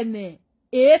 all dene,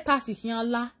 tasi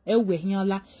hianla, we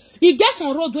hianla. It gets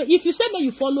on road where if you say me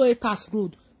you follow tas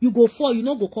road, you go fall, you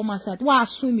no go come outside. Why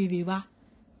assume me viva?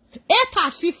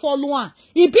 Tas fi follow one.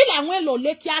 It be like when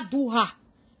Lolekia do her.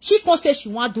 She can say she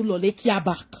want do Lolekia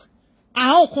back. I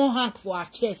all can hang for her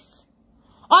chest.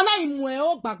 Ona imwe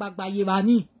o gbagba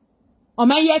yevani.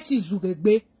 Oma yeti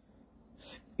zugegbe.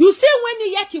 You see when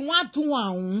the yeki want do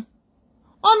one,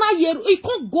 ona yeru, he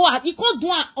can't go out, he can't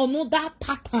do another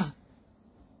pattern.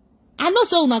 I know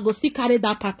so una go still carry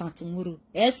that pattern tomorrow.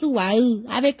 Esu wa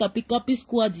have a copy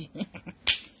squad.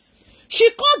 She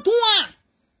can't do one.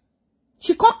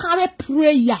 She can't carry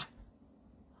prayer.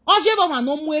 Oje ba ma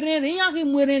no mwere re ya he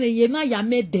mwere ye na ya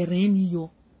me dereni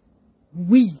yo.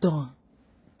 Wisdom.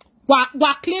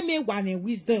 Wa claim wa me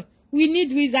wisdom. We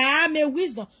need wisdom. I am a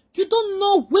wisdom. You don't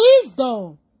know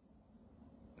wisdom.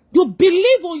 You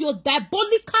believe on your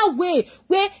diabolical way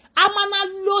where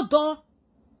amana lodo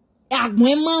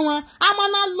agwemawa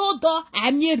amana lodo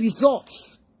amye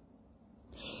results.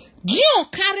 Dion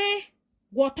carry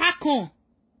water con.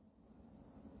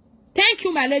 Thank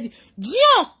you, my lady.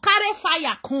 Dion carry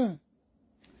fire con.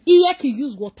 Iye ki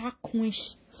use water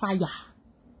quench fire.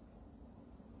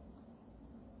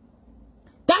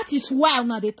 That is why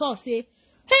when they talk say,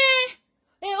 hey,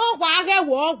 oh, why get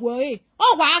work,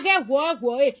 oh, why get work,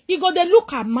 you go they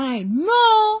look at mine.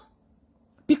 No,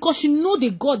 because she know the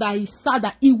God that is sad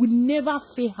that he will never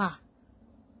fail her.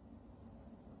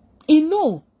 He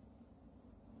know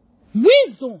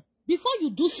wisdom before you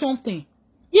do something.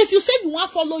 If you say you want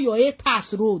to follow your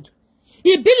haters road,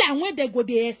 it be like when they go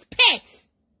they expect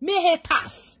me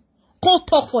haters come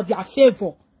talk for their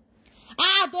favor.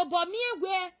 Ah, but me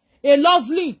where a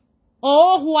lovely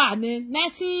or who are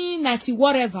 1990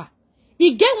 whatever.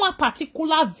 He get one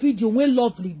particular video when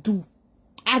Lovely do.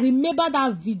 I remember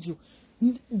that video.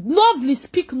 Lovely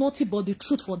speak nothing but the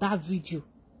truth for that video.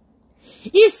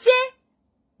 He say,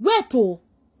 wait till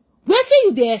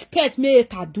you they expect me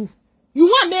to do. You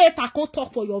want me to come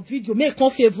talk for your video, make come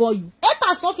favor you.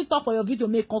 Haters not fit talk for your video,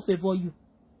 make come favor you.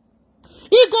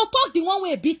 He go talk the one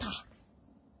way bitter.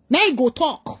 Now he go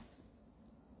talk.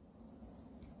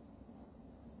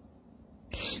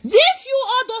 If you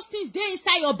all those things they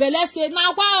inside your belly say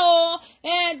now wow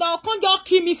and they'll come you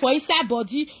kill me for inside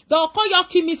body, they'll come you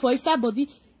kill me for inside body,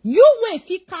 you will if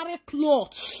you carry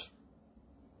clothes.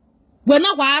 When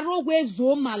I waro we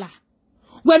zomala,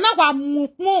 when I wa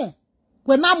mukmo,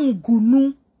 when I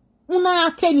mugunu,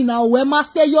 una akeni na wema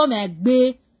say yo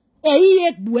megbe,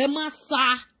 wema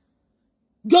sa,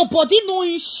 your body no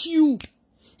issue.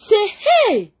 Say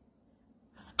hey.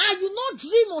 And you not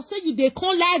dream or say you they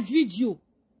call live video.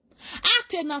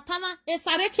 Ate natana e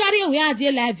sarekia we a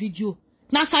dey live video.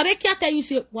 Na sarekia tell you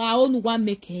say wa onu wa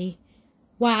make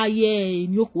wa ye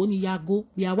nyoko ni yago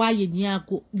we wa ye ni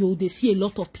yago you dey see a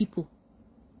lot of people.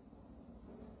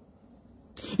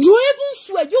 You even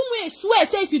swear, you may swear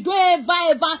say if you don't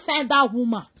ever find that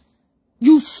woman,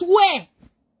 you swear.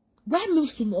 Why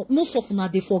most of una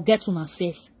they forget una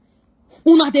self.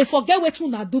 Una they forget what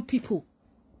una do people.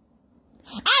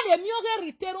 Ah, the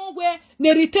mioge reteron where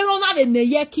ne reteron na the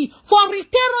neyeki for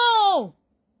reteron.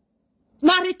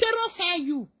 Na reteron fair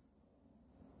you.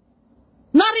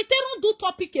 Na reteron do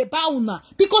topic about una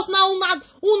because now una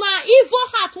evil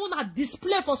heart una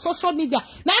display for social media.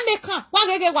 Na make wa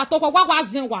gege wa talk wa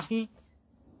zen wa hin.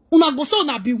 Una go so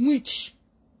na be witch.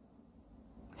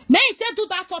 Na ite do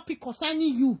that topic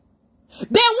concerning you.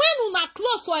 Then when una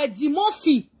close for a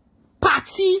Dimorphy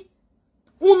party.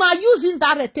 Una using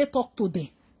that rete talk to them.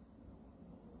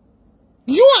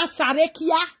 You and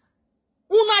Sarekia.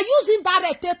 Una using that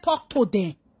rete talk to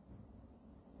them.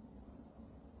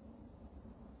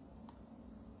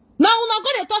 Now una go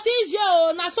to talk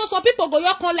say na so some people go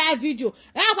your call live video.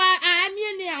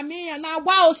 I mean now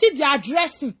wow see the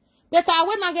addressing. But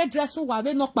when I get dressing wa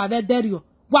we not pa ve derio.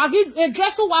 Wa gi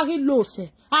dressing wa gi low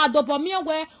say. Ah do me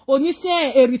we oni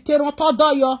say eriteron to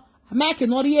do yo. Make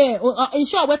no here. In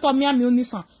short, we told me I'm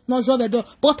unisan. No job do.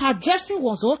 But her dressing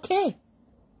was okay.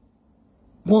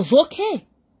 Was okay.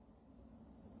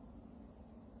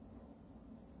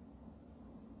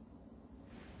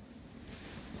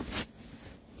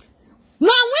 Now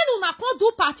when una can't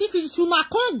do party finish, una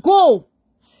can't go.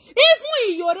 Even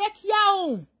in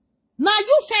Yorekia, now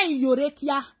you find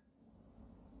Yorekia.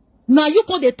 Now you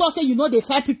can they talk say you know they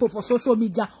find people for social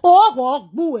media. Oh,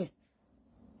 boy.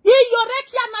 In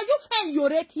Yorekia, now you find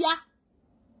Yorekia.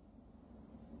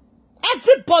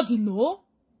 Everybody know.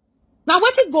 Now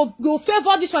what you go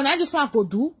favor this one and this one go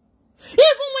do?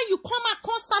 Even when you come out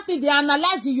constantly, they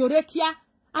analyze your rekia.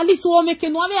 At least we make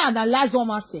no analyze what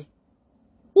man say.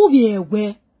 Who vient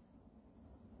where?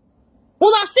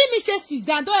 When I see me say sis,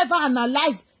 I don't ever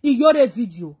analyze your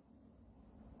video.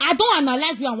 I don't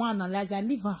analyze what I want to analyze. I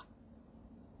leave her.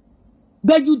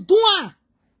 But you do it.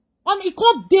 On it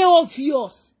come day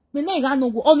obvious. Me na I no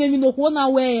go. Oh me no go na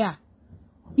where.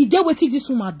 He get what this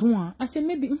woman doing. I say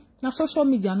maybe na social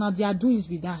media now they are doing is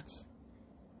with that.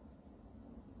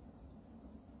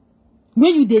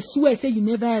 When you they swear say you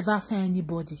never ever find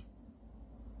anybody.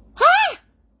 Huh?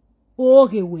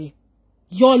 Okay way.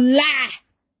 Your lie.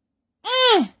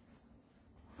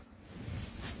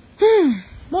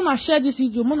 Mama share this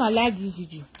video. Mama like this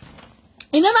video.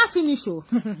 It never finish. Oh.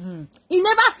 It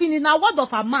never finish. Now word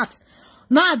of a mouth.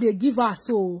 Now they give us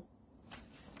so.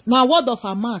 Now word of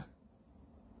a man.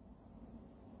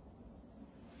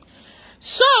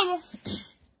 So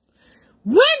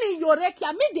when in your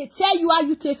rekia, me they tell you how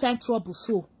you take find trouble.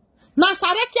 So now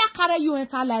sarekia carry you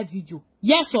enter live video.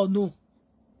 Yes or no?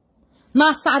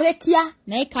 Now sarekia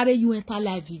na carry you enter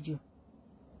live video.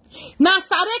 Now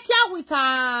sarekia with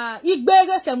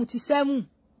Igbere 77.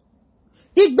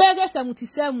 Igbere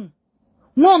 77.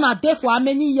 No na there for how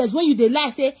many years? When you dey lie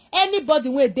say anybody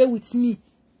wey dey with me,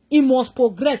 he must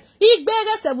progress.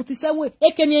 Igbere 77.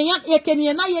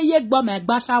 Ekeniyan na ye gba me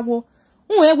gba shawo.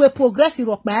 We progress in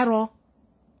rock barrel.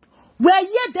 Where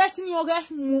ye destiny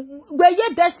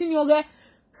oge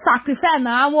sacrifice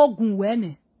na awon gun we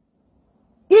ne.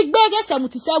 Igbere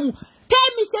 77. Tell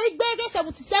me say Igbere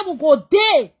 77 go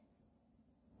day.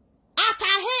 At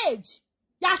her age.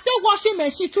 Ya say washing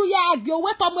machine 2 years ago.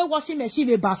 Wait on me washing machine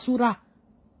with basura.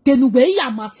 Tenube ya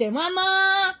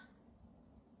masemana.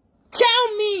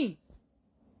 Tell me.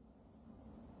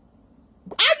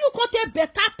 Are you got a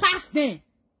better past then?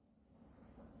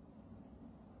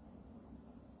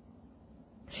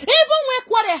 Even when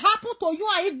what happened to you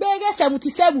and Igbere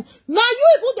 77, now you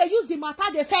even they use the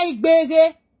matter they say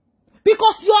Igbere.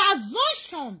 Because your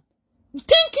assumption,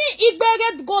 thinking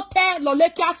Igbere go tell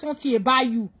Lolekia something about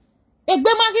you.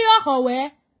 Egbe magiyo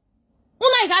howe.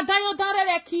 Una iga danyo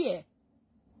danre here.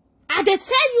 I they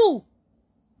tell you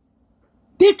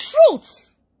the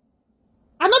truth.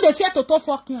 I know they fear to talk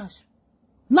fucking us.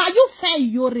 Now you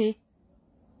find yore.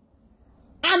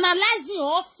 Analyzing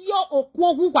osio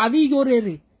okwogu wavi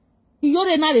yore.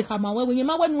 Yore na de kama when you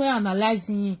ma when we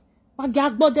analyzing. Wa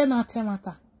gagbo de na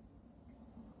temata.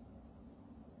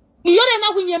 Yore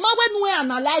na when you ma when we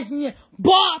analyzing.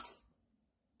 But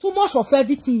too much of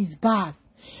everything is bad.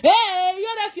 Hey,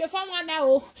 yore if you found one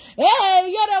now.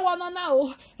 Hey, yore one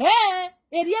now. Hey,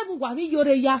 eriye wavi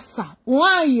yore yasa.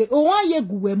 Oanye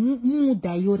guwe mu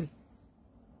da yore.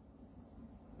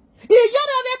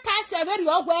 Yore ve pass very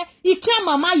well. Ikia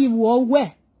mama you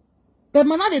we. The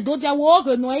mana de do dia wo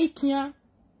no ikia.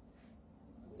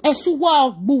 Esuwa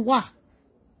ogbuwa.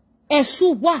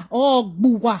 Esuwa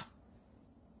ogbuwa.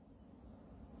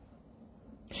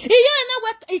 Iye na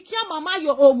we ikia mama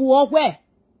yo owu we.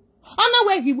 Ana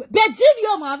we gi be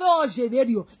video ma ve o je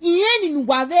video. Iye ni nu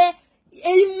wa ve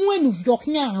emu enu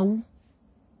vyokia awu.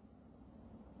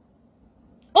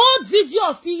 Old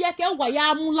video fi ye ke wa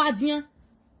ya mu ladian.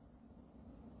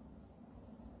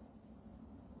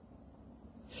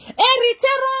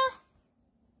 Eriteron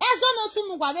ezo no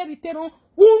sunu gwa eriteron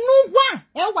unugwa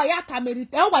ewa ya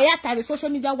ta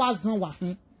social media wazan wa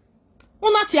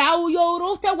una ti awu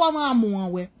yoro te wa ma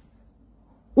mu we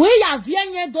ya vie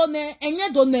enye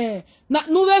done na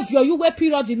nu we vio you we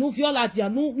period nu viola dia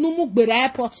nu mu gbere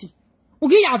airport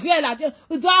ugi ya vie la do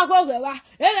agwo we wa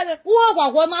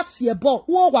wo gwa na tie bo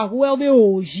wo gwa we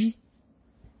oji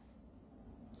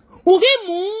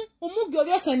umu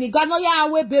gyovye Senegal no ya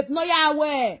we babe no ya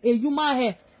we eyuma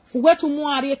he uwe tu mu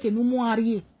ari eke nu mu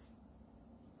ari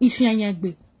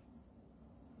ifianyagbe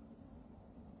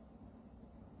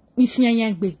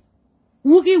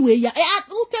ugi we ya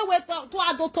ute we to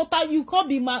ado total you can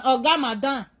be my oga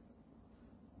madam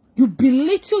you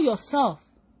belittle yourself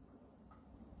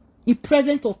in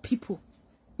presence of people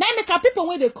now make people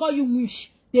when they call you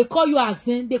wish they call you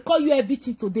azen they call you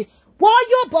everything today. Boy,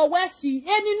 you but we see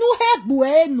any new head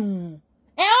bueno.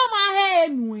 My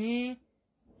head no.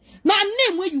 Now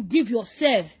name where you give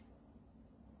yourself.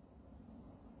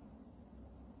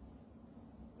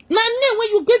 Now name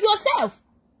where you give yourself.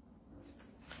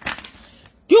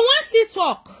 You want to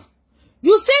talk.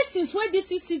 You say since when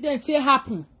this incident say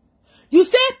happen. You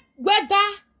say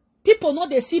whether people know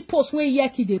they see post when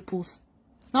yeki they post.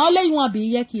 Now only you want to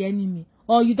be yeki enemy.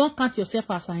 Or you don't count yourself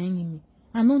as an enemy.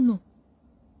 I don't know.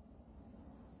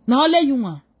 Now let you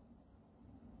want.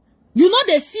 You know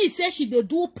they see say she dey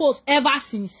do post ever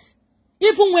since.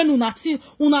 Even when una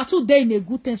two day in a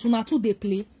good things, una two they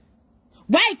play.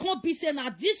 Why it can't be say na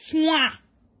this one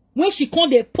when she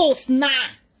can't dey post now?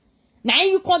 Now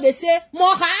you can't dey say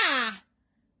moha.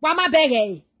 Wama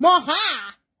bege moha.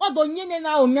 Odo nyene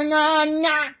na o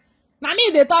nya. Na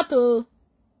me dey talk to.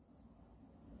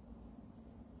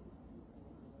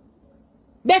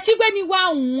 Beti gbe ni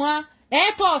wa nwa.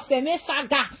 Eto seme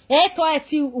saga, eto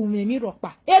eti umemi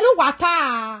ropa. Eru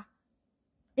wata.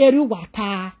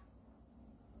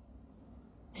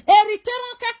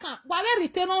 Eriteron keka, wale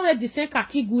riteron re disen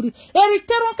kategori.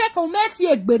 Eriteron keka umeti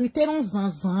egbe riteron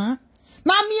zanzan.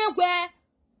 Na miye we,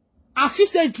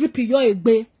 afise dripi yo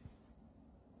egbe.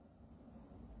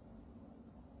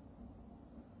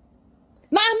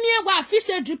 Na miye we,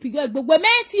 afise dripi yo egbe. We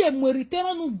meti emwe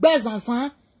riteron nu gbe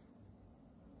zanzan.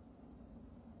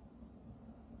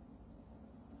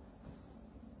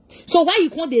 So why you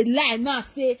can't dey lie now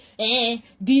say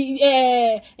the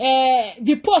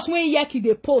post when Yeki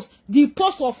they post, the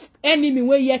post of enemy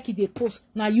when Yeki they post,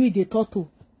 now you the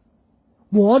total.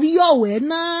 Warrior we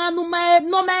na no me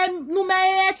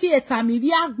eti etami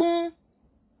vi agbon.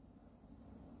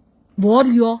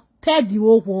 Warrior tell the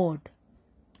whole world.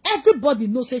 Everybody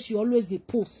knows say she always they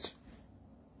post.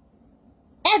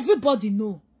 Everybody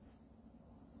know.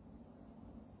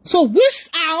 So which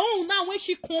our own now when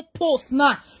she can't post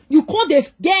now, you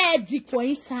can't get dick for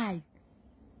inside.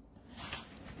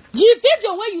 The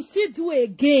video where you still do it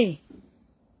again.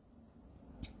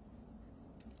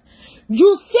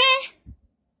 You say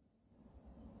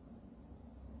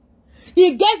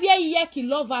you get where Yeki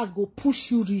lovers go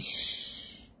push you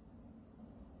rich.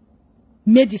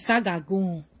 Make the saga go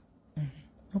on.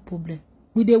 No problem.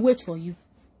 We dey wait for you.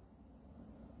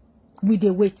 We dey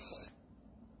wait.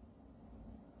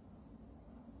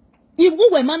 If we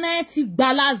were manati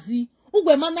balazi, we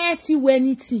were manati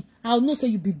anything, I'll know say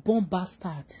you be born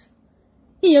bastard.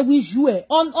 Here we jouer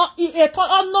on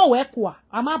nowhere kwa.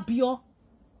 Ama bio.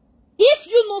 If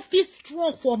you no feel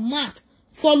strong for math,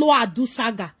 follow Adu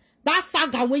saga. That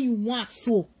saga when you want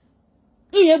so.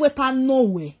 Here we pan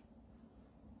nowhere.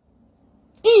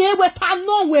 Here we pan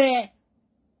nowhere.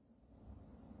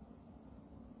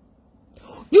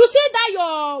 You say that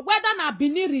your whether na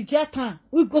bini reject her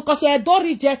because you don't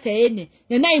reject any.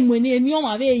 You na imweni eni on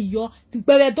ave yo.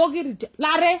 But don't reject.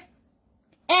 Lare.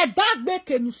 That be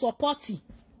que nous supporti.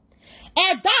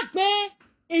 That be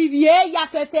evie ya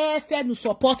fe nous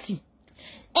supporti.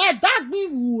 That be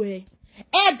we.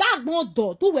 That mon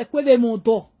do. Tu we kwebe mon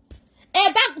do.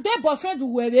 That de boyfriend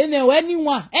we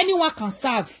anyone can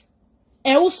serve.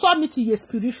 Who submit to your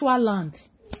spiritual land.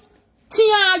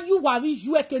 Tia you wa we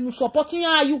you ke nous support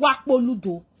tia you wa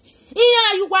poludo.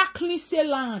 Iya you wa clean say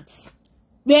land.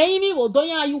 We imi odo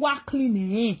ya you wa clean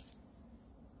eh.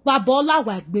 Ba bola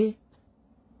wa gbe.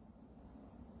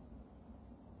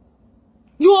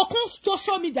 You on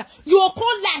social media. You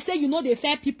on lie say you know the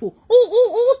fair people.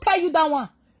 Who tell you that one?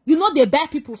 You know the bad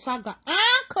people saga.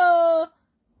 Uncle.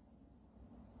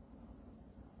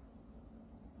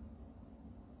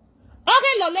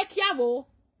 Okay, Lolekiavo.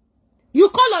 You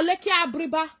call Lolekia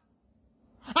Abriba.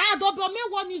 I don't me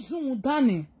one is zoom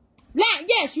done.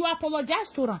 Yes, you apologize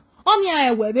to her. On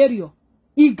your way,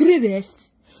 agree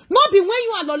rest. Not be when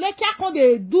you are Lolekia con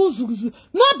de do zuzu.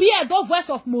 Not be a dog voice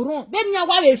of Moron. Then you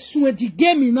are soon the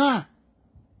game in now.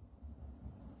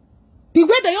 The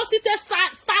way they used to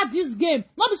start this game,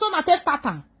 not be so na test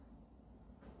starter.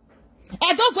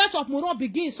 A dog voice of Moron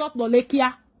begins up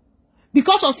Lolekia.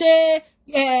 Because of say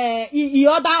he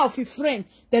order of his friend,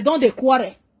 they don't they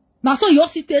quarrel. Now so you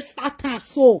see test starter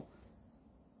so.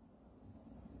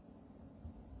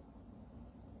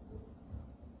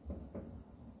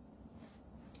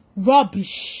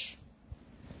 Rubbish.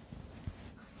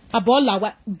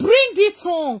 Abola, bring it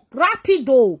on,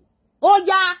 rapido. Oh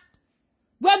yeah.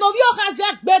 When of you has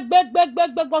that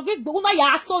beg, una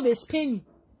ya so the Spain.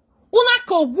 Una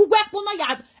ko gugwe una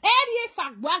ya eri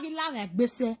fagbagi la like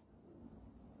bese.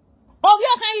 Oh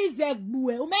you can is a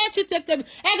bue. O me to take them.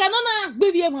 E ga no na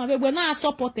gbe bi e mo we na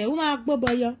support e una gbo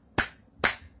boyo.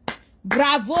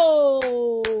 Bravo.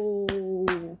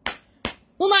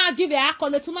 Una give e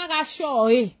accolade una ga show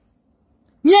eh.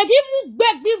 Nyegi mu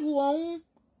beg bi vu on.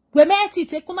 We me ti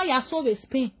take una ya so the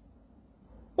Spain.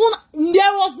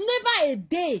 There was never a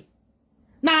day.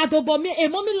 Na adobo me a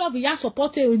mommy love ya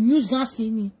support a nuisance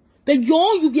in. But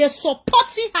you be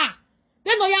supporting her.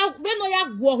 Then no ya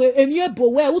go a new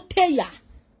boy who tell ya.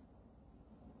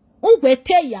 Who will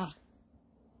tell ya?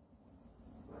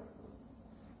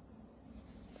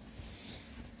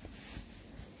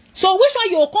 So which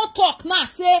one you can't talk now?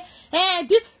 Say,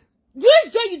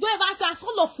 Which day you don't ever say as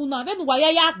all of una then why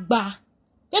ya gba.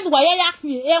 Then why ya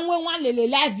me enwe one lele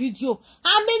live video.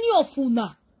 How many of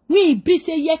una we be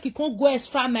say ye ki can go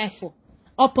extra mile for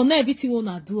upon everything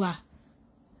una do ah.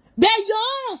 They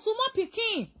young sumo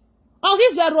pikin. Or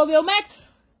is a rovio met.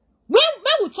 When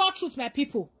we talk truth, my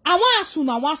people, I want ask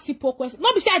una one simple question.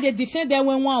 Not be say they defend them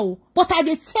when one, but I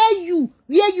dey tell you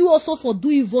where you also for do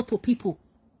evil to people.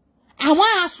 I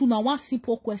want ask una one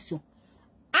simple question.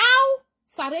 How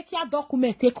Sarekia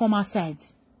document take come aside?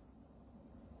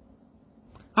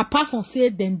 Apart from say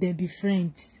them they be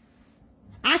friends.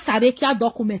 How Sarekia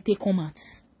document take come out?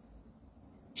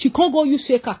 She can't go use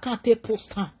fake account take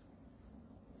post her.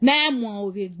 Na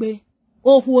mo ovegbe.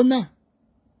 Oh na.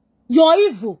 You're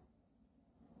evil.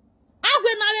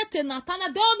 Agwe na lete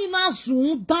natana de oni na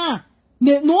zoom down.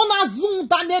 No na zoom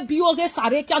down ne bi oge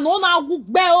Sarekia no na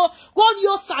gugbe o. Go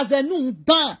yo sazenu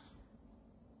down.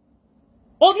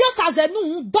 Ovio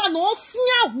sazenu down no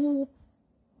fia wu.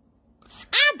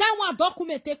 Ah, that one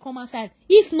document take come aside.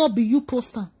 If not be you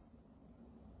poster.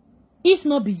 If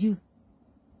not be you.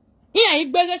 Iya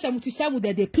igbege 77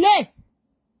 they play.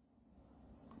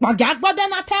 Magagba de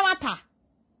na tewata.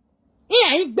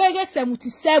 Iya igbege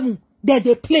 77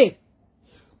 they play.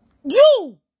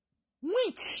 You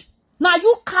which now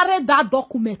you carry that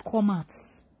document come out.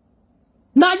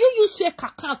 Now you use fake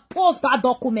account post that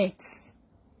document.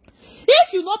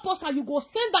 If you not post and you go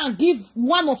send and give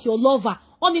one of your lover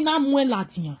on in amwe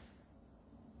ladian.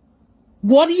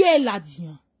 Warrior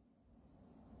ladian.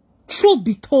 Truth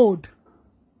be told.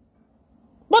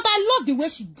 But I love the way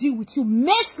she deal with you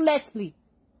mercilessly.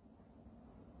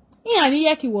 He and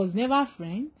Iyeki was never a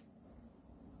friend.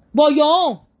 But your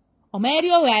own.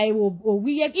 Omerio I will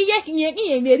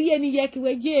Iyeki meri any Iyeki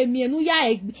we Jamie no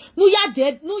ya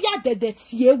dead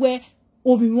see where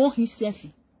over himself.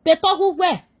 But talk who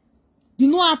where. You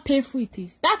know how painful it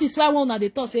is. That is why one of the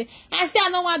thought say, I say I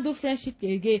don't want to do friendship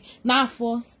again. Now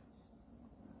force.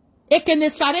 Ekene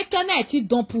Sarekia na eti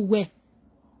dump we.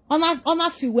 Ona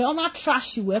fi we, ona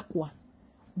trash we kwa.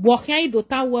 Bokan do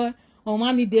ta we,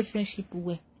 ona need the friendship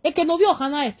we. Ekene obi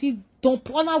okana eti dump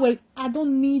ona we. I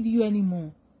don't need you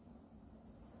anymore.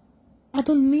 I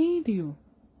don't need you.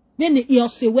 Then you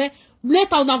say we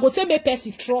later una go say me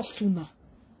person trust una.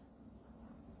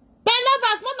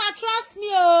 Belovers, mama trust me,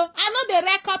 oh. I know the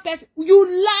record person. You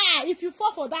lie if you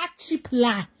fall for that cheap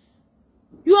lie.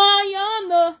 You are young,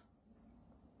 no.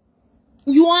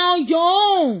 You are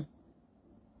young.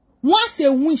 Once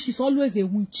a winch is always a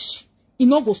winch. It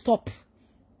no go stop.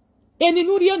 Eni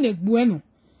nurio negbueno.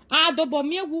 Adobo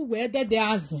me wu wede de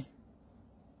aze.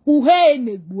 Uhe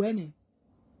negbuene.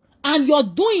 And your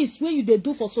doings when you they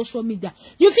do for social media.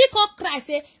 You feel come cry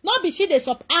say, not be she they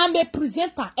stop. I'm a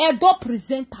presenter, a dog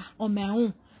presenter on my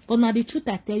own. But now the truth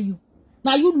I tell you.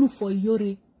 Now you look for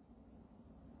Yore.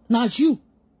 Now you.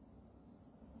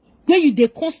 When you they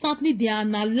constantly they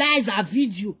analyze a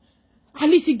video. At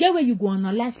least you get where you go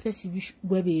analyze person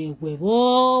where we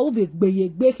oh be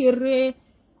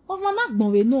oh mama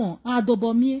no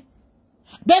adobo me.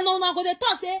 Then no na go they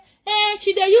talk say,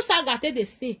 she they use agate they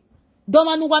stay.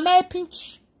 Domanu wa me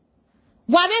pinch.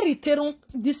 Wa me reteron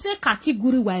the same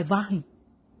category wa evahin.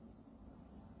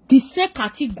 The same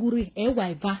category e wa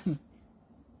evahin.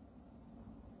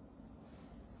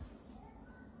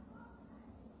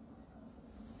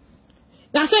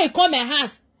 That's why you come my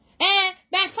house.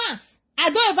 My fans. I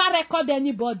don't ever record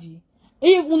anybody.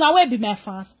 If una will be my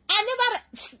fans. I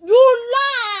never. You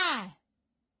lie.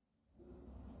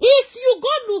 If you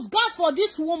go lose God for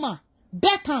this woman,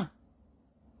 better.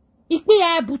 If we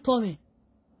are able to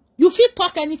you feel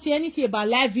talk anything about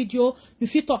live video. You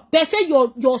feel talk. They say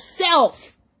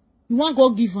yourself. You want go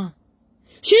give her.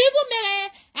 She even me.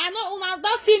 I know una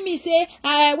don't see me say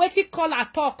wait to call her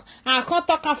talk. I can't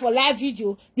talk her for live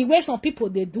video. The way some people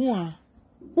they do her.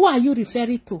 Who are you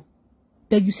referring to?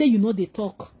 That you say you know they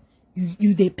talk.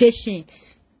 You they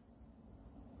patient.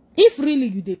 If really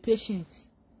you they patient,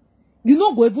 you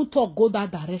not go even talk go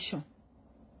that direction.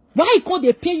 Why can't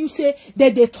they pay you say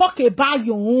that they talk about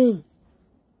your own?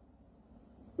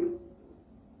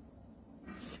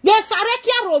 The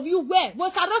Sarekia review where?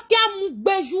 Was Sarekia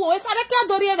mugbeju? Sarekia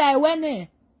dori that wene.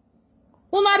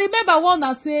 Una remember one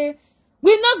that say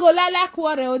we not go like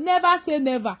quarrel. Never say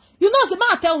never. You know, say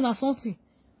ma tell una something.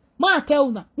 Ma tell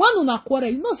una when una quarrel.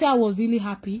 You know, say I was really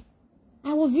happy.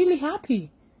 I was really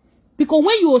happy because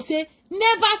when you say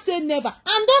never say never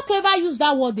and don't ever use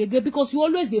that word again because you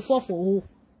always dey fall for who.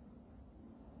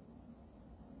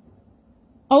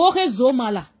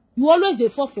 You always dey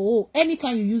fall for oh.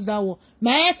 Anytime you use that word.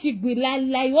 My ethic be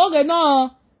like okay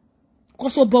no.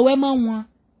 Cause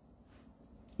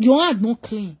you hand no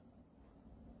clean.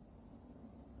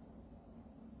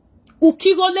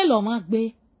 Ukigole lo ma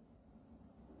gbe.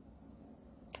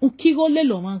 Ukigole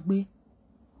lo ma gbe.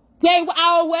 Gbe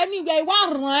awe ni gbe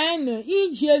wa ran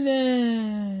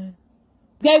ijene.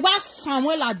 Gbe wa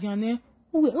Samuel adiane.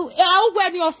 Awe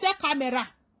ni o se camera.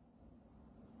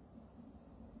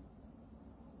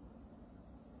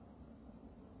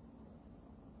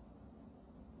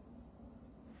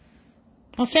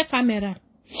 On fait caméra.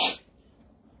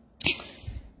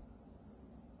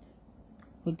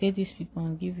 We get these people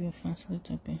and give you fans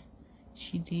little bit.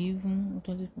 She did even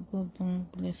all these people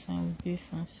don't bless her with great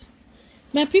fans.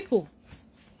 My people,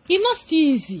 it's not still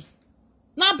easy.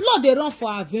 Now blood they run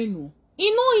for avenue.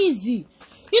 It's not easy.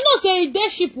 You know, say the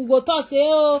ship will go to say,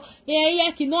 oh,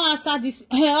 yeah, can no answer this.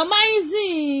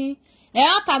 Amazing.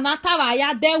 Atanata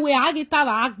ya de we agita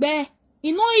wa agbe.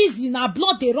 It's not easy. Now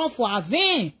blood they run for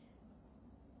avenue.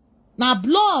 Now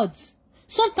blood.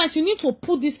 Sometimes you need to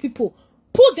put these people,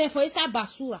 put them for inside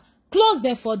basura, close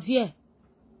them for there.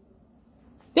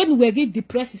 Then we get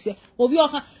depressed. You say,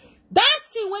 that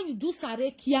thing when you do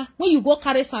sarekia, when you go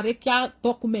carry sarekia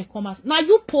document commerce, now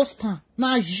you post her,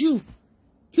 now you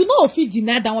know if you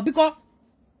deny that one because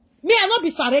me I not be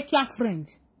sarekia friend.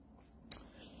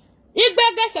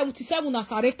 Igbege 77 na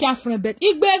sarekia friend, but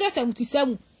Igbege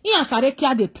 77 in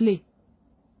sarekia they play.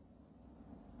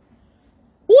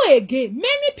 Who again?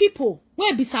 Many people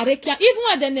when be sarekia, even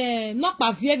when they not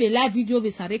pa view a live video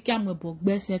with sarekia me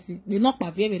bogbe selfie, they not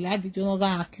pa view a live video no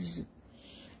ga accuse.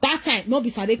 That time no be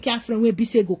sarekia friend we be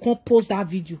say go come post that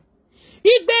video.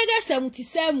 Igbege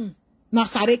 77 na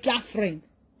sarekia friend.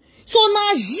 So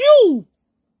now you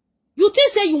think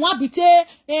say you want be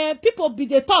people be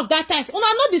the talk that time. Una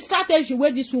know the strategy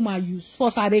where this woman use for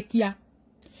sarekia.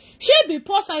 She be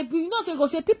post you know say go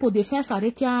say people defend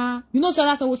sarekia. You know say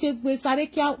that will say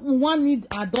sarekia one need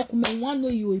a document, one know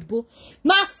you Oyibo.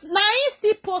 Na in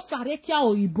still post sarekia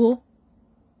Oyibo.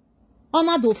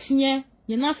 Ona do fien,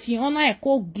 you na fien, ona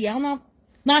eko gi, ona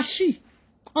na she.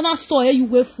 Ona store you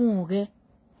we fun re.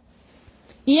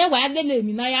 Iye wa dele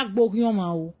mi na ya gbogyan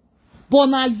ma o. But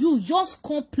now you just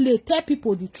complain, tell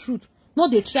people the truth. No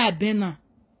they try Bena.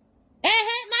 Na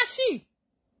she.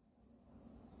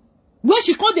 When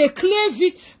she call they claim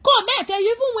it, come I tell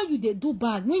you, even when you they do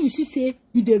bad, when you see say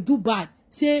you they do bad,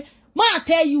 say, man I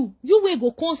tell you, you will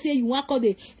go come say you want call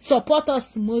they support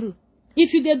us tomorrow.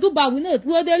 If you they do bad, we know it,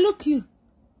 where they look you.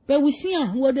 But we see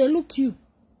where they look you.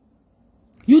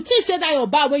 You think say that you're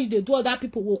bad when you they do other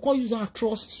people will come use and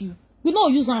trust you. We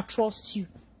don't use and trust you.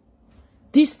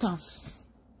 Distance.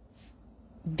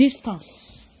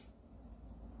 Distance.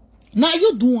 Now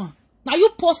you do one. Now you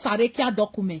post sarekia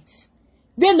documents.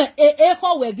 Then the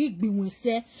echo will give me when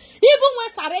say, even when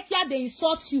sarekia they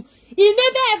insult you,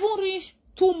 it never even reach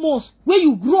 2 months where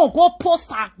you grow, go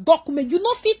post a document. You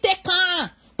know fit take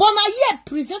can. But now yet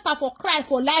presenter for cry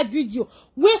for live video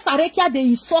where sarekia they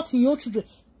insult in your children.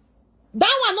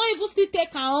 That one not even still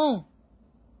take on.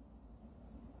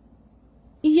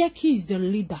 Iyeki is the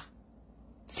leader.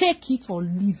 Take it or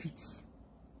leave it.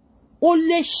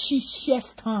 Only she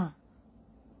shares time.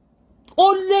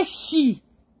 Only she.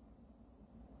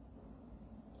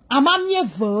 Amamye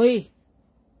voe.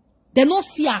 They don't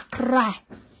see her cry.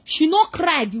 She not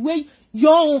cry the way you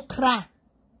own cry.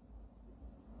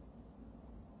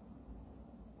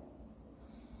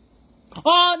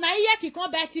 Oh, na Iyeki come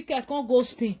buy ticket, come go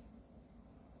Spain.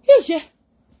 Ije.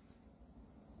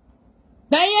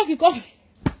 Na Iyeki come.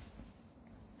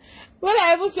 When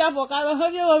I even see her for camera, how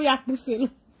do you want me to pursue?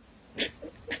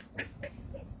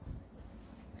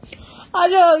 I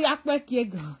don't know what you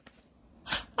go.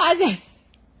 I say,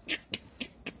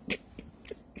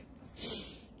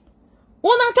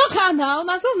 una talk now,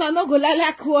 una so na no go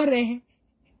like quarry.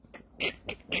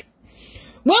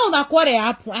 When una quarry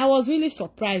happen, I was really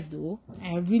surprised though. I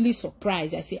am really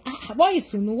surprised. I say, what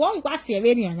is sunu? What you say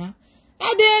very na?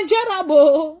 I dey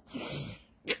enjoyable.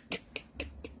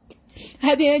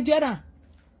 I dey enjoy that.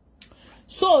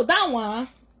 So that one,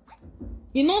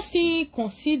 you know, see,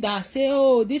 consider, say,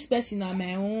 oh, this person are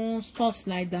my own, stuff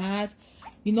like that.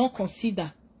 You know,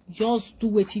 consider. Just do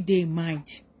what you dey in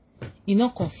mind. You know,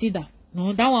 consider.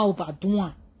 No, that one overdo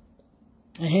one.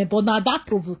 But now that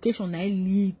provocation I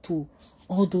lead to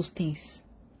all those things.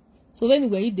 So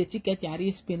anyway, if the ticket you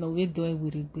are Spain or we do it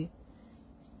with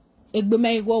Egbe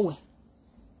me go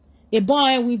e bon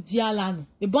e wi diala no.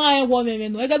 E bon e wo me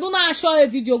no. E do na share a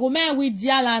video go me wi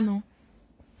diala no.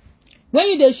 When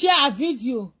you dey share a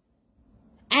video,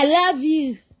 I love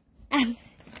you. I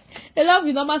love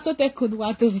you no ma so take could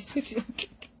want to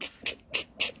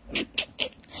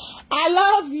I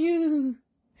love you.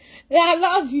 I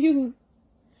love you.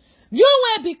 You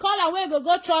will be called away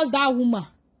go trust that woman.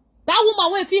 That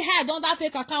woman when he had on that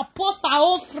fake account post her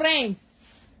own friend.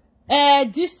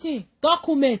 This thing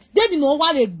document. They be know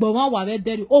what they go on what they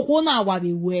do. Oh, na what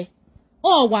they wear.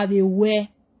 Oh, what they wear.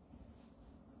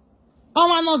 Oh,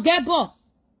 man, no get bo.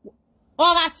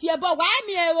 Or at your bo. Why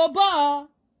me a bo?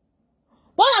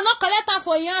 But I not collect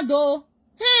for you though.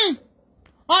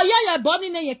 Oh yeah, your body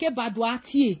ne yeke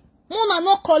badwati. Mona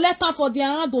no collect for the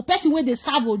ando. Person when they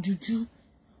serve o juju.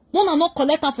 Mona no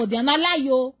collect for the na lie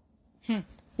yo.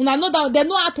 Una know that they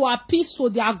know how to appeal to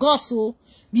their gods. So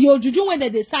the ojuju when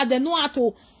they serve, they know how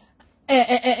to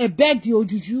beg the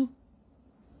ojuju.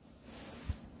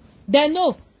 They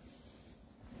know.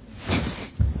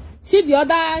 See the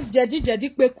other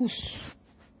Jedi Pekus.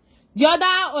 The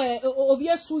other Ovie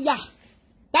Suya.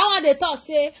 That one they thought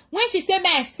say, when she say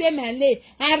my statement late,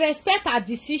 I respect her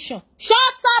decision. Shut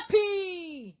up!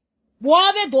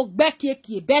 Whatever dog better.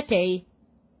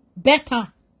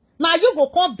 Better. Now you go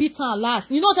come beat her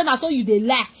last. You know say that's how you they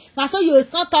lie. That's how you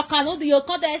can't talk and you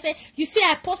can't say, you see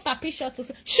I post a picture to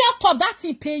say, shut up, that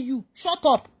thing pay you. Shut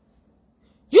up.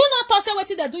 You not talk say what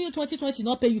they do you 2020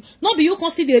 not pay you. Not be you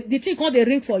can see the thing called the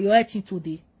ring for your head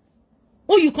today.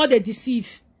 Or you call the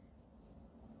deceive.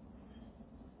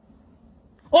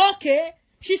 Okay,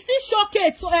 she still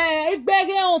showcase for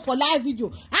live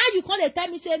video. How you can't tell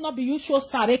me say not be you show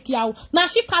Sarekia. Now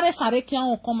she carry Sarekia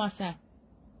on come and say.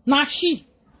 Now she.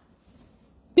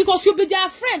 Because you be their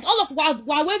friend. All of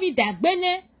why we that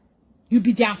bene, you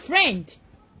be their friend.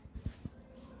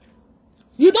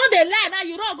 You don't they lie now,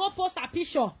 you don't go post a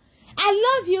picture.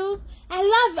 I love you. I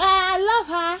love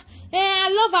her. I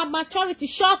love her maturity.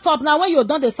 Shut up. Now when you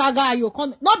done the saga, you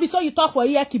can't not before you talk for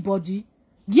yucky body.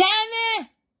 Diane.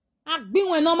 I've been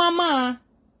when no mama.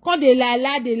 Quand de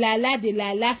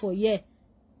la for ye.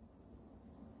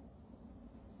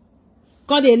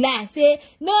 Quand de la say,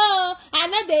 no, I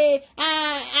know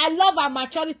I love her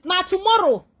maturity. Now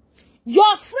tomorrow,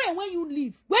 your friend when you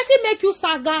leave, when he make you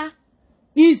saga,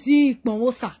 easy,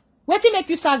 kponwosa. When he make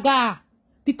you saga,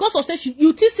 because of say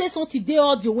you think say something they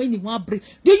all the when you want break.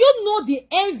 Do you know the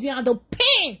envy and the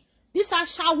pain this a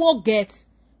shower get,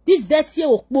 this dirty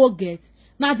okpo get?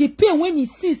 Now the pain when you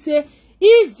see say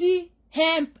easy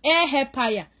hair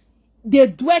fire, the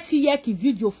dirty yeki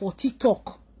video for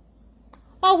TikTok.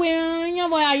 Oh well, you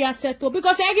know I settle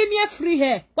because I give me a free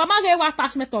hair. But my get what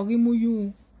attachment or remove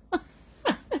you.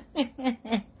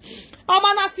 Oh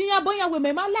man, I see you boy with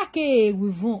me man like a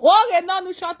with you. Oh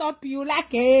no, shut up you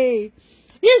like a.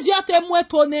 Is your temwe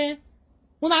tone?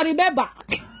 Una remember?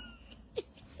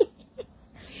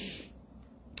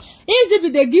 Easy be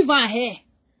the give her hair.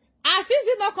 As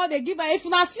easy not call the give her. If you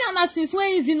not see her since when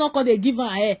easy not call the give her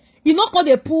hair, you not call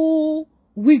the pull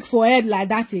wig for head like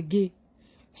that again.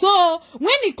 So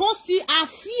when he can't see her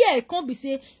fear, it can't be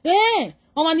say, hey,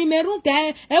 now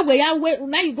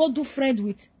you go do friend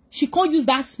with. She can't use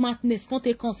that smartness. Can't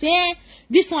take on say,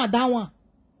 this one, that one.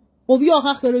 Of your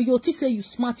you say you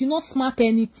smart. You not smart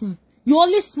anything. You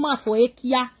only smart for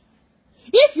Ekia.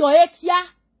 If your Ekia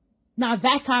na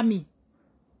vitamin,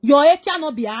 your Ekia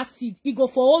not be acid. It go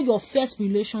for all your first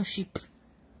relationship.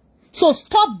 So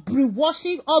stop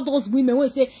brainwashing all those women when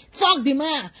say fuck the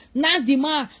man, knock the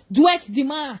man, duet the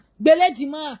man, bele the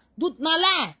man, do na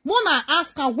lie. Mona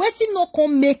ask her wetin no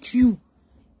come make you.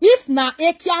 If na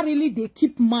Ekia really they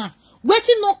keep man,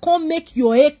 wetin no come make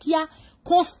your Ekia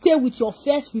come stay with your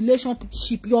first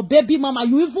relationship, your baby mama,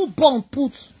 you even born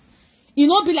put. You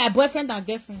not be like boyfriend and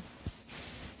girlfriend.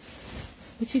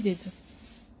 What they do?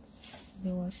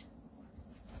 They wash.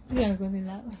 You are going to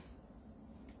laugh.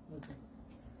 Okay.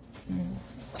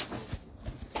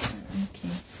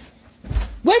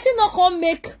 Wetin no come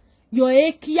make your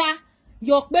Ekia,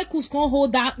 your Pekus can't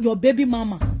hold that your baby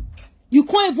mama. You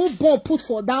can't even born put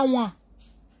for that one.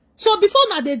 So before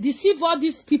now they deceive all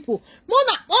these people.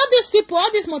 All these people,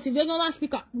 all these motivational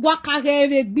speakers,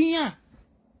 wakare.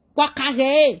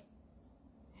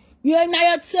 You now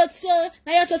your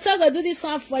tutor go do this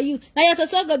one for you. Now your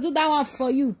tutor go do that one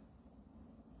for you.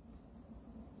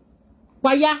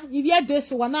 But yeah, if you do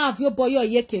so, one of your boy or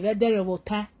ye kere there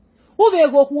water. Who will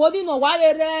go holding no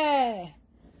wire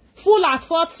full at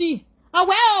 40.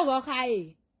 Aware of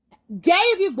high.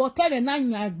 Gave you whatever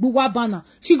nanya buwa banner.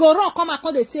 She go run come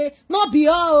and they say, no be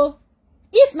all.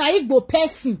 If na Igbo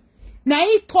person, na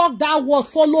he talk that word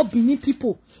follow beneath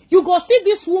people. You go see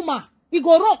this woman. You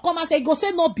go run come and say, go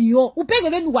say no be all. Upege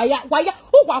venu waya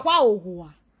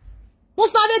ohuwa. Mo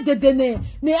save de ne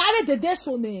ale de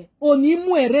so ne oni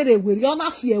mu erere weri ona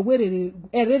fie weri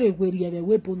erere weri ebe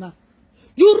webona.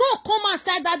 You run come and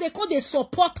say that they come they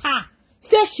support her.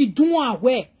 Say she do her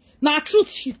well. Na truth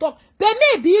she talk. But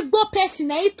maybe Igbo person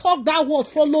na he talk that word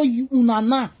follow you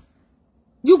unana.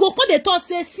 You go call the talk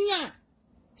say,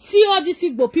 see all these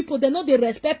Igbo people, they know they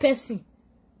respect person.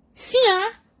 See,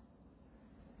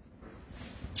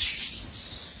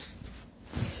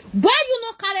 why you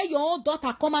not carry your own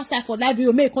daughter come outside for life?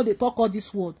 You make all they talk all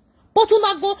this word. But you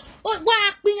not go,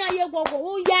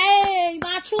 oh yeah,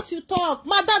 na truth you talk.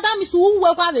 Madam, that means who we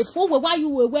the phone where you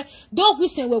were dog we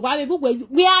say where are you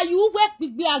where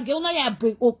big girl na ya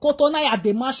be okoto na ya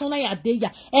de mansion na ya de ya.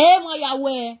 Ma ya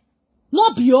where?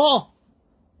 No be all.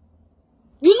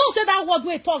 You know say that word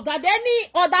we talk that any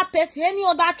other person, any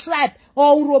other tribe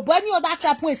or Urobo, any other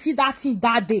tribe when see that thing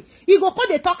that day, you go call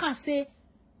the talk and say,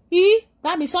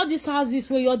 that means all these houses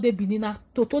where you're the Benina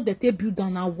Toto de te build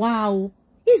down now. Wow.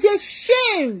 It's a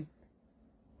shame.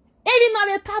 Any na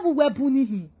the table we buni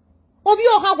him. Of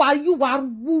you how you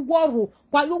waro,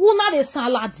 but you not a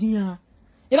saladian.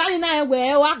 If I didn't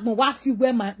wear what you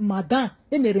wear my madam,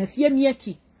 then the refie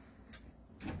mieki.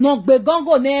 No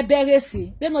begongo ne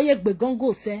beresi. They no ye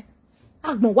begongo se.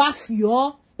 Agmo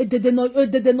wafio. E de no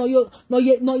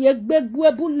ye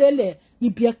begwebulele.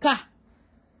 Ibieka.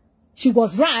 She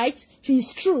was right. She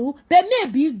is true. There may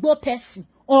be Igbo person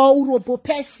or Urobo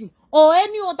person or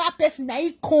any other person that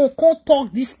he can't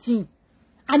talk this thing.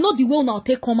 I know the way now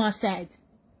take come outside.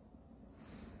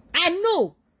 I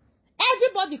know.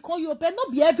 Everybody call you, but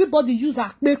not be everybody use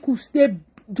a stay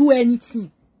do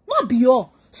anything. Not be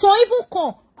all. So even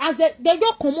come as they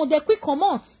don't come on, they quick come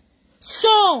out.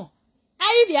 So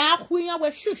I really queen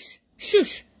we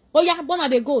shush. Oh yeah, bona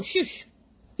they go, shush.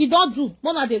 You don't do,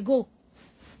 bona they go.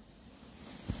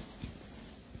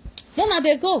 Bona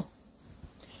they go.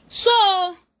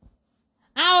 So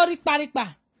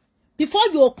ripa. Before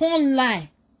you can't lie,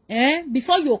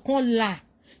 before you can't lie,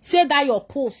 say that your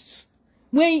post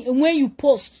when you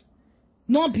post.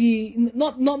 Not be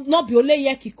only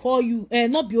yeki call you,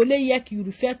 not be only yeki you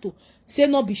refer to. Say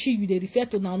not be she you they refer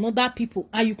to now other people,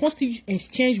 and you can still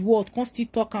exchange word, can still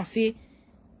talk and say.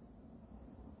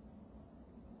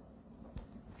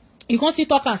 You can still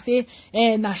talk and say,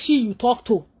 na she you talk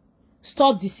to.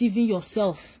 Stop deceiving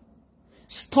yourself.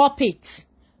 Stop it.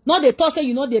 Not they talk say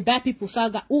you know they buy people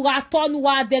saga. Ura ton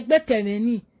wa degbe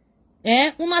teneni.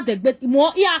 Una degbe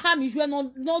mo iya ha mi jwe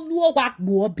no luo wa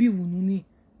gbo obi ununi.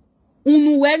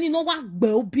 Unuweni no wa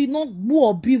gbe obi no gbo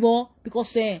obi ro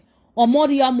because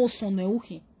omori ya mo sonne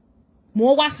uhi.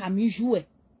 Mo wa ha mi jwe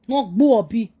no gbo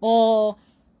obi or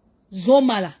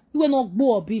zomala. You no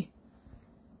gbo obi.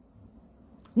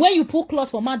 When you put cloth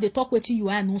for man, they talk with you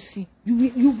and no see. You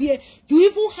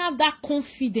even have that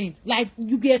confidence, like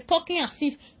you get talking as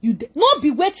if you not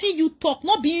be waiting you talk,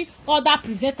 not be other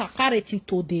presenter carrying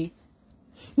today.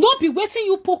 Not be waiting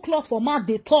you put cloth for man,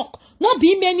 they talk. Not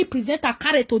be many presenter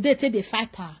carry today till they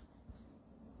fight her.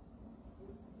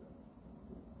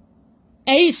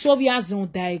 Imagine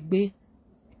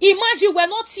we're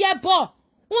not here, boy.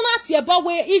 Una ti eba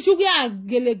we ijuge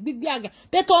agele gbigbi aga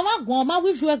but ona gon ma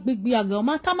wi ju gbigbi aga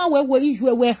ma ta ma we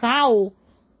iju we ha o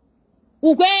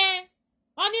ugwe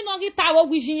oni no gi ta we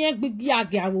wi jiyen gbigbi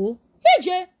aga wo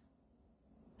eje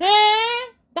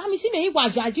da mi si me igwa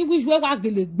jaji wi ju we wa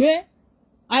gele gbe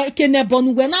ai kene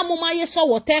bonu we na mo ma ye so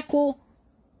wo teko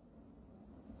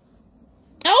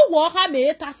wo ha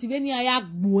me ta si we ni aya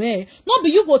gbo no be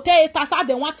you go tell it as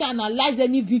they want to analyze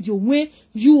any video when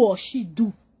you or she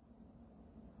do.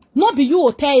 Not be you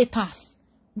will tell haters.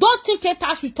 Don't think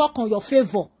haters will talk on your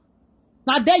favor.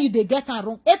 Now there you they get it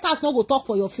wrong. Haters not go talk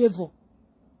for your favor.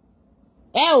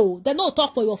 They not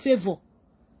talk for your favor.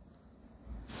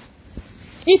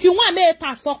 If you want me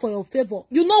haters talk for your favor,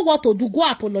 you know what to do.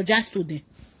 Go apologize to them.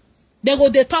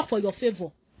 They talk for your favor.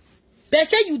 They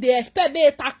say you they expect me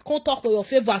haters can't talk for your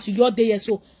favor as you there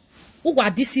so. Who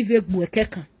are deceive boy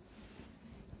kekan?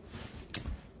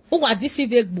 Who are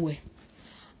deceive boy?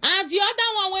 And the other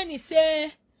one when he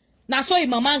say, na so your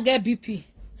mama get BP,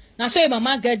 na so your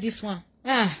mama get this one.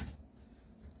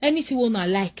 Anything you not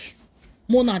like,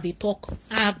 mona they talk.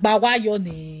 Agbawa your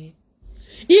name.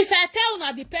 If I tell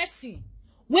na the person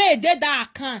where they that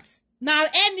account, na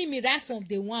enemy right from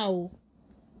the one. Oh,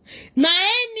 na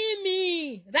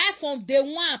enemy right from the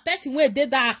one person where they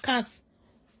that account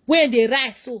when they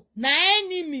write so na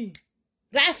enemy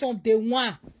right from the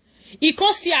one. He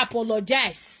can't still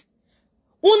apologize.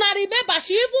 Una remember,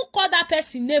 she even called that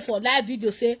person name for live video,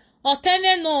 say,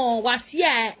 Otene no, was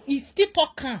here, he's still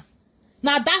talking.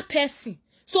 Now that person.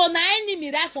 So, na enemy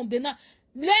right from the now.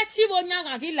 Let's see what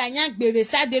nyang like nyang bebe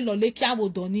side de lo leki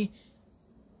avodoni.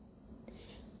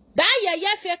 That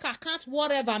ye fake account,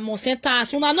 whatever, Monsenta,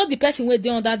 so now not the person where they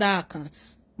under that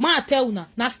account. Ma tell una,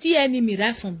 na still enemy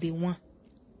right from the one.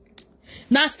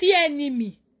 Na still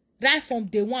enemy right from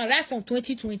the one, right from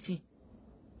 2020.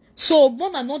 So,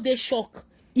 mona no dey shock.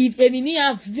 if emini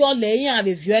a viole yin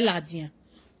ave viola dia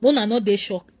mona no dey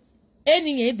shock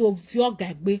any yen do viol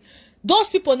gagbe those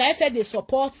people na fe dey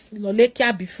support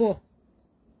Lolekia before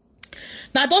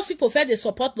now those people fe dey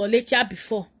support Lolekia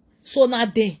before so now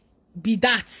they be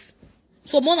that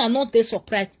so mona not dey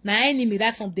surprised na enemy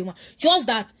right from the one just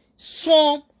that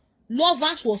some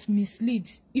lovers was misled.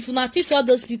 If you not see all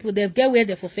those people, they get where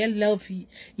they fulfill love.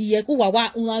 Na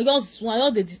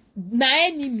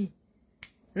enemy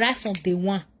right from the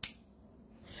one.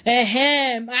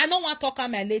 I don't want to talk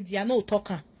my lady. I know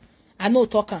talker.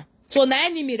 So na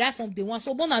enemy right from the one.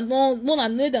 So mona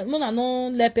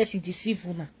no let person deceive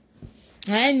you na.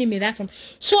 Na enemy right from.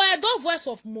 So I don't voice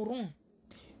of Moron.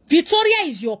 Victoria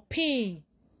is your pain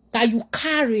that you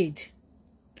carried.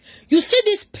 You see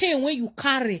this pain when you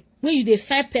carry. When you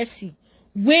define person,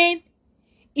 when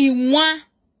in one,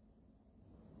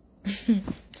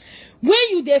 when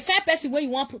you define person, when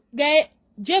you want to get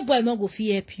J-boy not go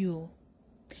fi help you.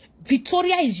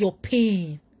 Victoria is your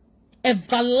pain,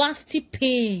 everlasting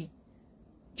pain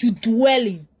you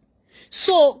dwelling.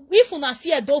 So if you not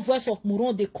see a dove voice of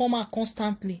Moron, they come out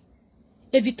constantly.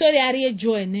 E Victoria re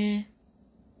joy ne.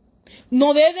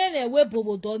 No veve we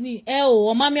bobo doni.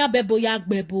 O mami abebo ya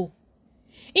gbebo.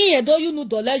 In do you know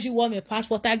dollars you want my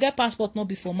passport? I get passport not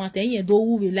before matter. In do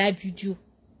who will live video.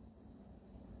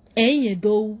 In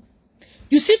do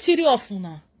you see three of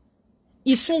una.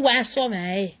 Isun wa so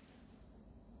my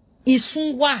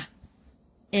Isun wa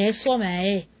so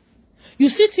my you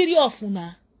see three of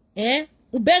una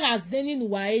ubega zeni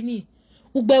nu wa eni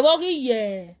ugbewori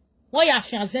ye wo ya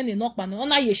fianze ni nokpa no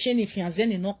na ye she ni fianze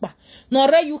ni nokpa no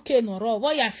re UK no ro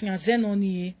wo ya fianze no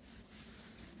ni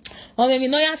o me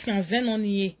no ya fianze no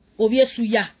ni ovie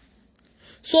suya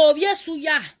so ovie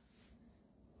suya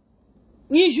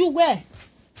we you where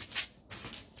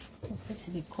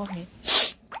they call me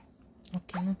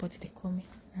okay nobody they call me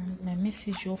my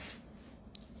message off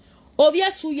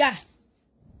ovie suya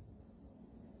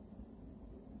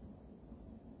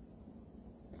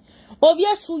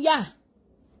ovie suya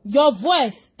your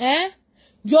voice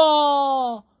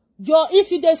your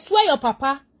if you dey swear your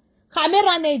papa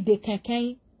camera ne de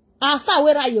kenken asa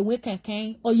wera ye we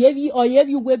kenken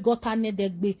oyevi we gota ne de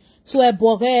gbe so e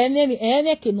bore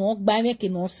ene ke no gba ene ke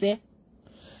no se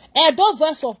do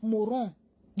voice of Moron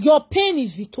your pain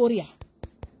is Victoria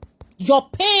your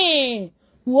pain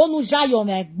wonu ja yo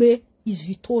me gbe is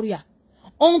Victoria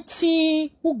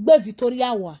onti ugbe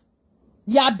Victoria wa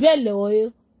ya bele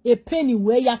o a penny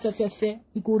where ya fe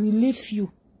it go relieve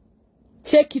you.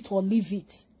 Take it or leave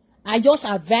it. I just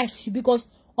advise you because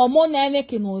omo na ene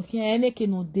ke no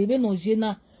debe no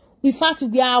jena. In fact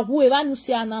we are who ever nu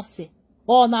se anase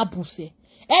or na buse.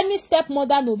 Any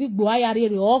stepmother no vi gbo ayare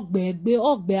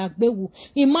ogbe agbewu.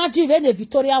 Imagine when the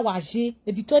Victoria waje,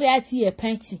 a Victoria ti e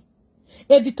painting.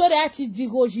 A Victoria ti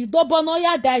digoji do bono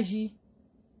ya daji.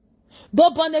 Do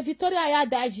bono Victoria ya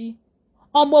daji.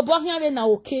 Omo bo hian na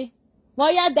okay.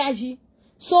 Daji.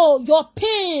 So your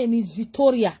pain is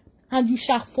Victoria, and you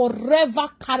shall forever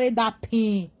carry that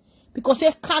pain because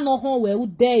it cannot hold where you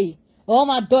day. Oh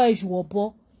my doge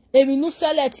wobo. Emi nu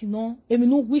select no, emi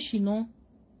nu wish no.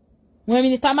 When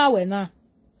mi tama we na.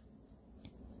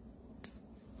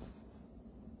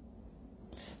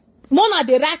 Mona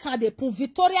the right hand they put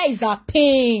Victoria is a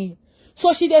pain.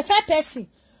 So she the fair person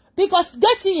because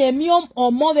getting a million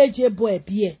or more boy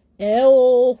be.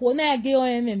 When I get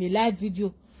on me live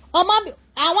video. I want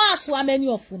to how many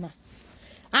of una.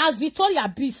 As Victoria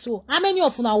be so, how many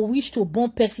of una wish to born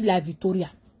person like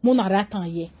Victoria? Mona ratan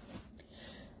ye.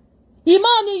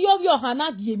 Imani yo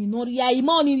hana gie minoria,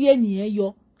 imani ye ni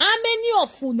yo. How many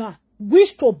of una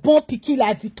wish to born picky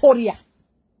like Victoria?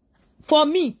 For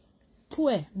me,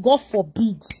 God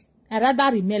forbid. I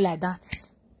rather remain like that.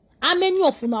 How many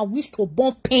of una wish to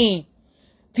born pain?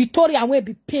 Victoria will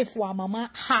be paid for her mama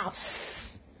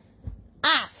house.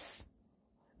 As.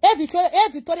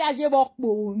 Victoria je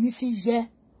okpo nisi je.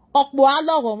 Okpo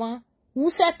aloro ma. Ou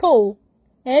se to.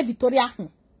 Victoria hun.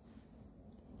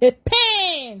 A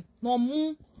pain. No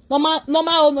mu. No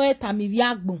ma ono etamivi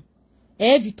agbon.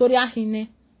 Victoria hine.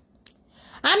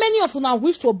 How many of una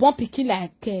wish to born pikin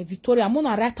like Victoria?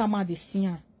 Mona right ama de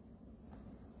sian.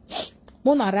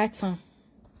 Mona right am.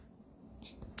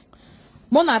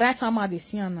 Mona right hand de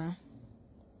siana.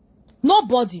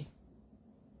 Nobody.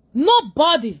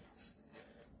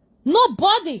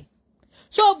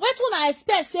 So what when I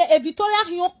expect say a Victoria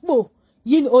Hyokpo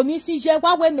yin onisi je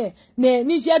wa when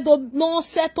ne je do no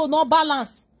settle no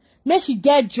balance. Make she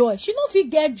get joy. She no fit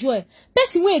get joy.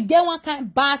 Person wey get one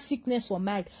kind bad sickness for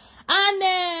mind.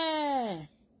 And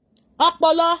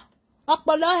Okpolo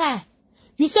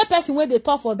You say person when they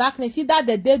talk for darkness,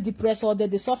 either they depressed or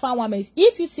they suffer one means.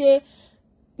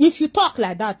 If you talk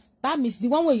like that, that means the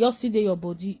one way you still your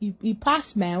body, it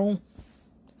pass my own.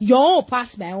 Your own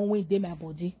pass my own way, they my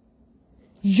body.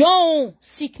 Your own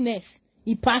sickness,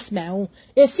 it pass my own.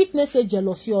 A sickness is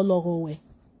jealousy all over way.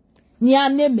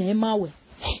 Niane me ma way.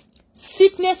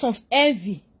 Sickness of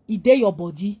envy, it dey your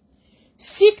body.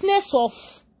 Sickness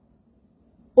of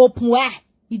open air,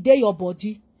 it dey your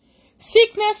body.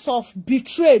 Sickness of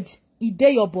betrayed, it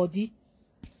dey your body.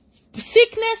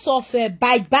 Sickness of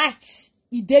bite,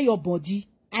 it dey your body.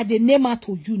 I dey name her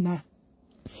to you now.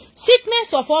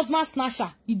 Sickness of husband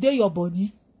snatcher, it dey your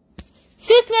body.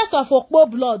 Sickness of okpo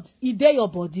blood, it dey your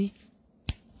body.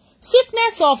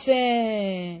 Sickness of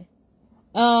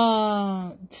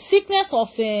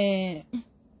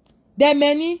there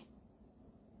many.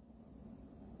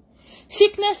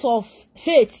 Sickness of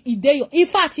hate, it dey your. In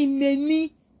fact, in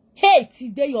many hate,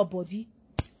 it dey your body.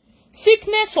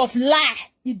 Sickness of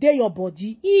lie, it dey your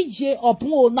body. EJ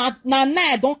open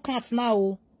na don't count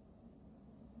now.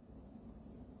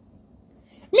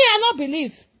 Me, I not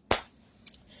believe.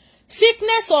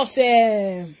 Sickness of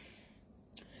there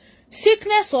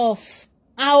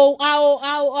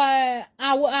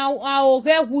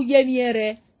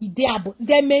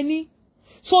many.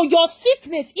 So your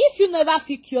sickness, if you never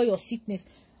fit cure your sickness,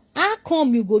 how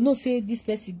come you go no say this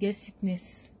person gets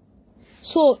sickness?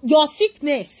 So your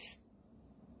sickness,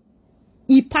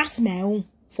 it pass my own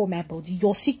for my body.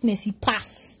 Your sickness, it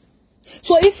pass.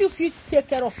 So if you feel take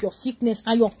care of your sickness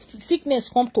and your sickness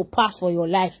come to pass for your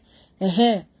life,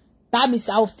 that means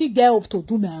I will still get up to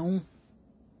do my own.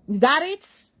 You got it?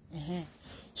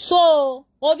 So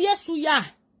obviously, yeah,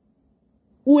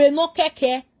 we no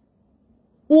keke,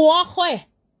 we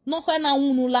no na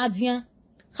unu ladian,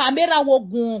 kamera wo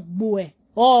gun boe,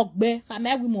 ogbe,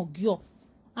 kamera we mo gyo,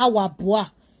 awa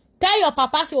boa. Tell your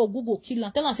papa say Google kill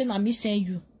and tell him say na me send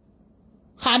you.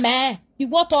 Kame, you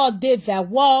got all day ver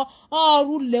war,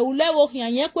 rule wo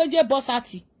hian kweje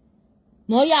bossati.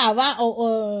 No ya va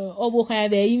obo kan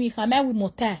ve imi kame we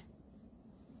motel.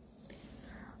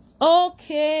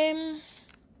 Okay.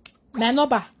 My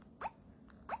number.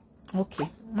 Okay.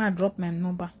 I drop my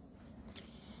number.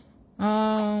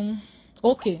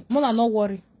 Okay. Mona, no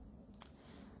worry.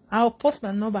 I'll post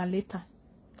my number later.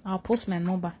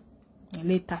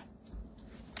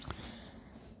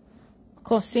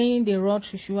 Cause saying the road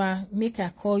Shishua, make I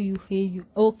call you, hey you.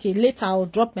 Okay, later I'll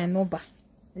drop my number.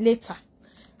 Later.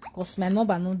 Cause my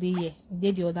number no dey here.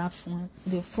 Dey the other phone.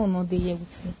 The phone no dey here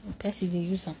with me. The person they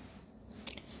use them.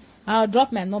 I'll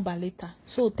drop my number later.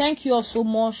 So thank you all so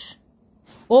much.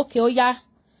 Okay, oh yeah.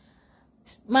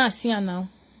 Ma see now.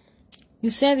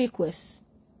 You send request.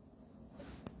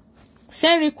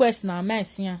 Send request now, ma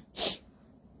see.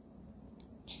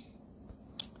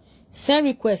 Send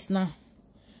request now.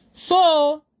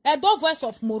 So, Edo Voice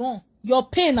of Moron, your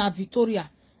pain at Victoria,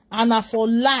 and for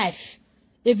life,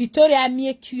 a Victoria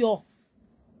me cure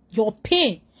your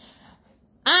pain.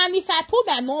 And if I put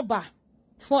my number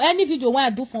for any video when I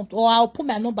do from, or I'll put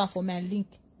my number for my link.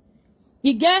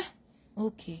 You get?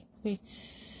 Okay, wait.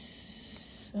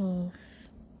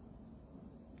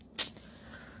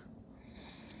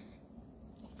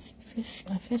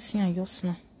 I first see I just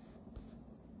now.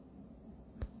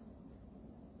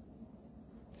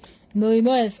 No, you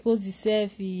know, expose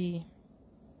yourself. No,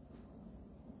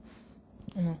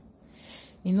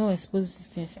 you know, expose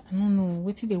yourself. I don't know.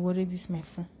 What did they worry this my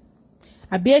phone?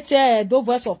 I bet the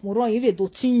Voice of Moron if do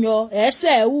tinyo.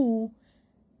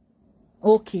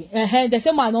 Okay. They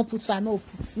say man no put, I no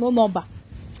put no number.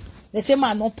 They say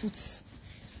man no put.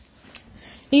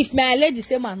 If my lady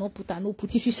say man no put, I no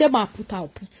put. If you say man put, I'll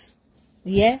put.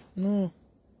 Yeah, no.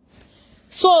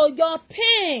 So your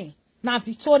pain na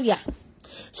Victoria.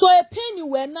 So a pain you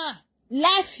were na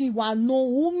life you want no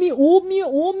umi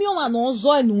wan no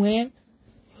zo nu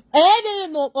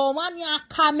no o mani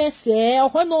akame se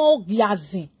o no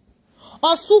giazin.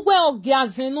 O sugwe o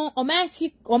giazin no o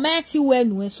mati we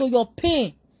nu so your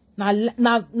pain na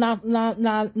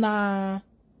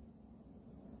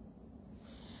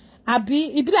abi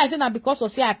it be like say na because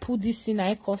of say I put this in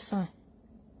I cause.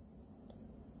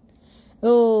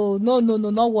 Oh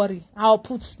no worry. I'll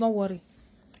put no worry.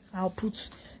 I'll put.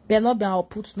 I'll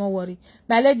put, no worry.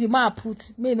 My lady, ma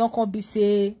put. May not come be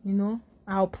say, you know,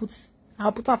 I'll put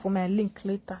her for my link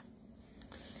later.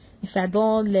 If I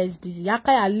don't less busy.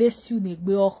 Yaka ya list you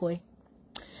negbe ohoe.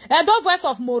 Edo Voice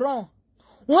of Moron.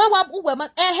 What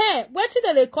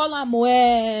did they call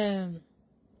him?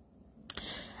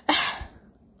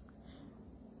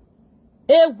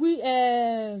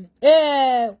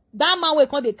 That man will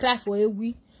call they cry for a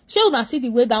we. She will not see the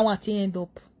way that one end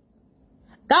up.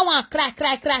 That one cry,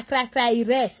 he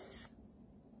rests.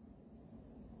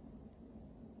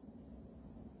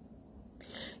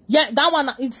 Yeah, that one,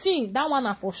 that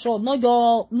one for sure.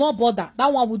 No bother.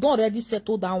 That one, we don't already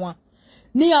settle that one.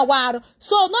 Near war.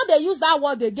 So, no, they use that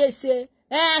word again, say,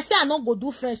 say I not go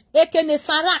do French. Ekene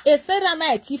Sara, Esera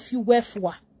na if you wear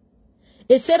for.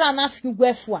 Esera na if you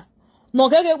wear for. No,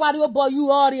 get worry about you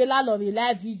or a lot of a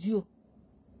live video.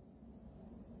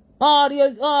 Or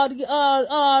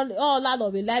lot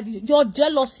of a live video. Your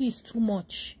jealousy is too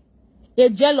much. A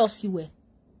jealousy way.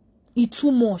 It's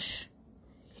too much.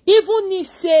 Even if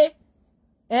say,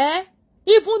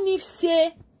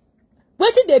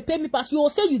 what did they pay me pass? You will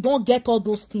say you don't get all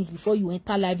those things before you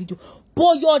enter live video.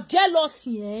 But your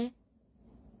jealousy,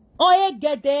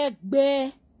 get there,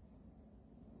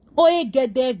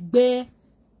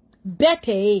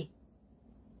 better,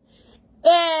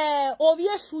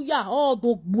 ovie suya, all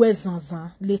do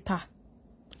buezanzan, later,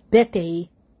 better,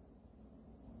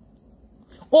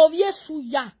 ovie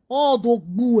suya, all do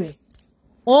bue.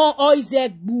 Or is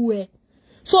it bue?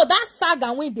 So that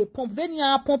saga when they pump, when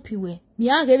you pump you, me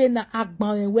angere na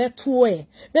agbanwe we tuwe.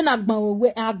 Then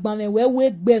agbanwe we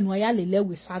gbe no ya lele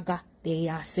we saga de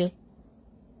ya se.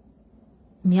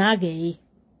 Me angere.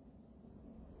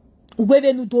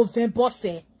 Ugwe nu do ven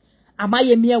bosse.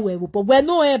 Amaye mi we but we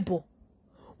no ebo.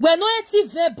 We no eti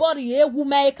ven bori e wu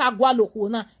me ka gwa loko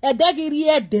na. E degiri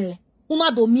e de. Una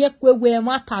do mi ekwe we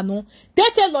mata no.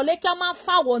 Dete lole kia ma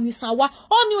fa wo ni san wa.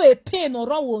 Oni e pain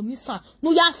oro wo ni san.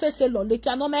 Nu ya fese lole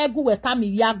kia no me egu weta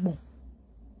mi yagbon.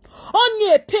 Oni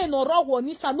e pain oro wo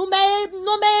ni san. Nu me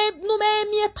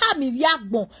mi eta mi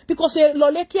yagbon. Because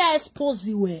lole kia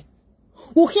expose we.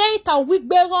 U here ita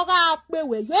wigbe roga akpe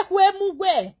we. Yo ekwe mu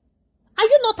we. Are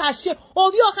you not ashamed?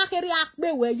 Of your kakere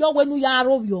akpe we. Yo we nu ya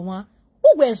rov yo wa.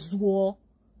 Uwe zuo.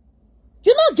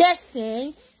 You don't get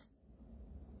sense.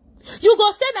 You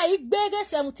go say that you beg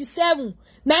 77.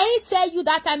 Now he tell you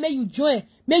that time may you join,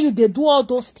 may you they do all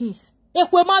those things.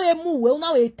 If we ma move, we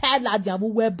now we tired la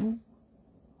diabu webu.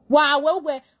 Wa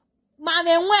we man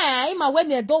ima when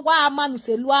they do wa manu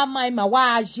se lua ma ima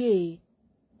wa aje.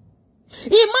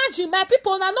 Imagine my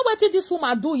people now know what this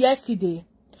woman do yesterday.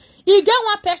 He get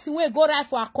one person we go right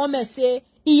for a comment say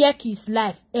he his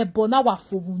life. E bona wa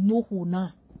fovu no ho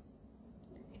na.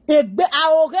 Egbe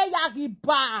aore ya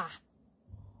riba.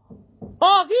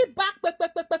 Oh, he back,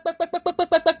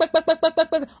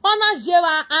 on a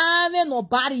jeva ane no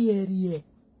barriere.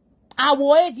 I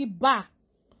will give back.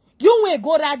 You will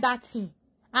go right that thing.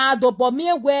 I do but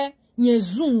me where you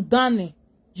zoom done.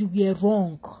 You were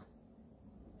wrong.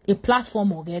 A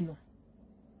platform again.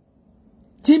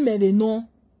 Timele no,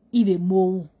 even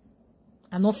more.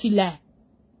 I don't feel like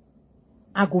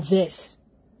I go verse.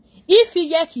 If he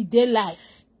yet he day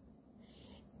life,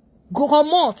 go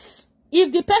come out. If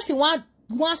the person want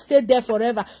stay there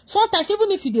forever, sometimes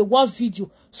even if you dey watch video,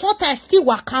 sometimes still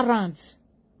walk around.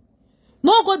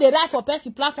 No go dey write for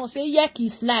person platform say yek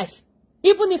his life.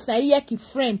 Even if na yek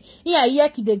friend,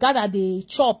 yek dey gather dey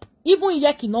chop. Even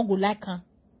yek no go like am.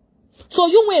 So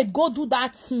you wait go do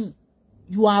that thing.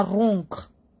 You are wrong.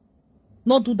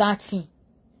 Not do that thing.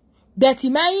 But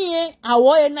imagine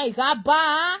awo na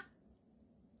igaba.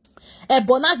 E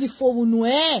bona gi fowu nu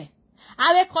e.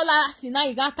 Ale kola sina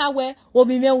igata we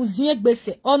obime uzin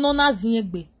egbese ono na zin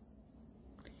egbe.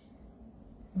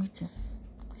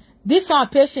 This one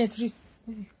patient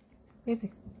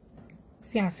baby.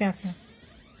 See.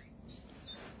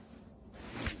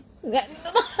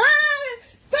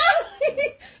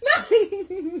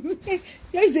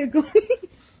 There you go.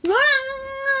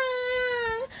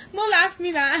 No laugh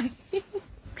me now.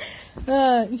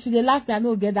 If you laugh me, I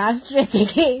no get that straight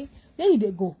again. There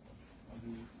you go.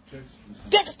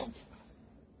 Get it up.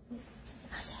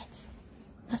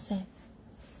 That's it.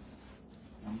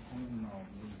 I'm coming now.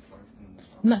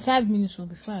 Maybe 5 minutes. 5 minutes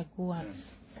before I go out.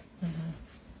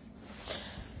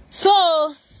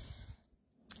 So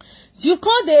you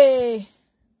call the.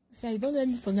 Say don't let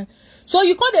me forget. So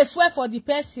you call the swear for the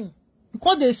person. You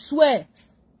call the swear.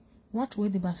 What way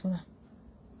the basura? I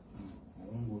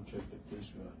won't go check the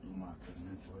place where I do my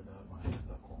payment for that my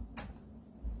letter come.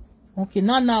 Okay,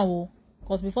 not now.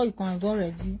 Because before you can go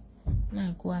ready, now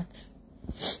I go out.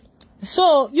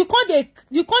 So you call the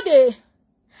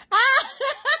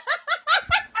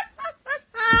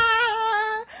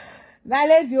my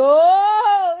lady,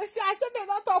 oh, see, I said they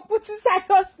not talk put inside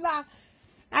us now.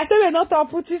 I said they not talk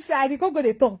put inside. You can't go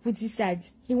they talk put inside.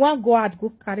 You want go out,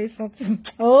 go carry something.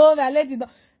 Oh, my lady,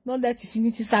 don't let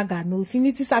Infinity Saga know.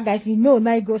 Infinity Saga, if you know,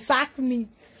 now you go sack me.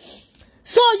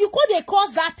 So you call they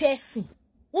cause that person.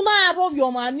 Una rob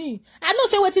your money. I know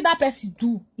say what did that person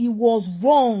do. It was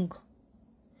wrong.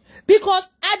 Because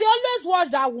I dey always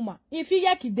watch that woman. If he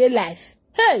yek dey life.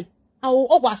 Hey, I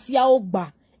will see how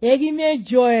ba. Give me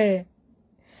joy.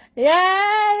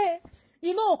 Yeah.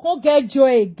 You know, can't get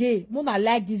joy again. Mona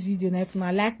like this video now if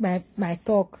I like my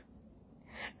talk.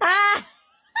 Ah.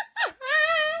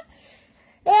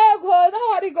 Hey, go,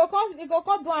 don't worry, go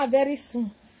come do it very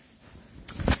soon.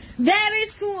 Very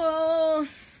soon. Oh.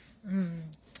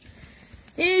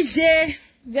 EJ,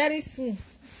 very soon.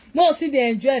 No, see they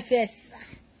enjoy first.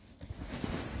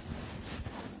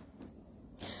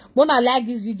 Mona like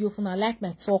this video if I like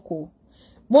my talk. Oh.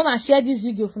 Mona share this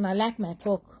video if I like my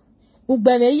talk.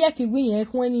 Because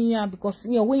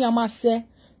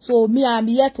so me, I'm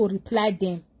here to reply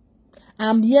them.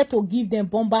 I'm here to give them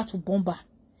bomba to bomba.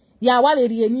 Ya wa le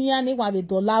rienia ni wa le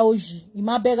dollar oji.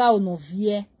 Ima bega ono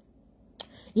vie.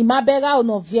 Ima bega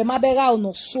ono vie. Ima bega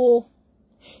ono so.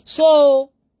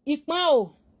 So,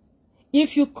 ikmao.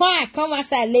 If you come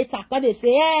outside later, because they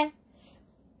say, eh,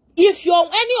 if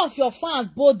any of your fans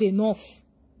bold enough,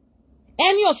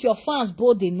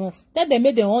 then they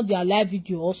made them on their live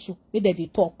video also, make they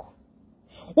talk.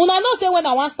 Una know say when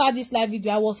I want to start this live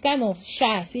video, I was kind of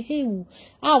shy. I say, hey,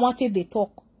 I wanted they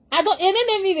talk. I don't, and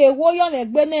then me they go on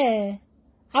egbene.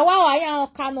 I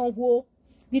cannot go.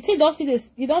 The thing don't see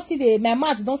this, you don't see the, my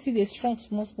mouth don't see the strong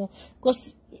small,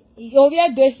 because over here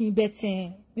doing him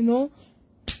better, you know.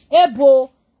 Hey, bro,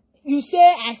 you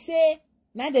say, I say,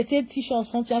 now they take t-shirt or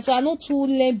something, so I know too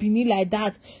lame beneath like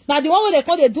that. Now the one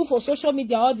where they do for social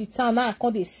media all the time, now I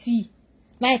can't they see.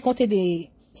 Now I can't they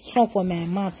strong for my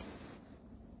mouth.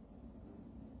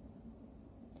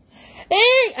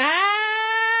 Hey,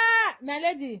 my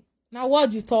lady, now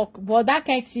what you talk, but that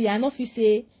can't see. I know if you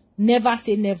say never,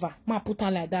 ma put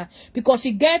on like that, because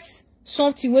it gets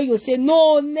something where you say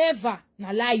no, never,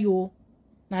 na lie yo,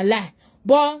 na lie.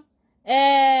 But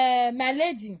my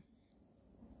lady,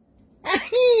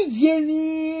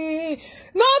 Jamie,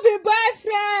 no be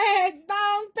boyfriend,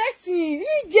 down person,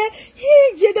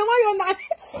 he the one you're not.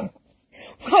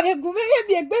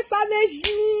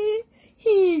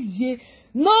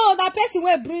 No, that person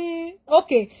will bring.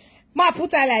 Okay, ma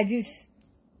put her like this.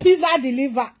 Pizza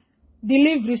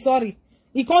delivery. Sorry,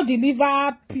 he can't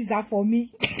deliver pizza for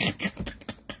me.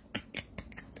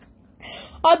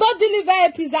 Or don't deliver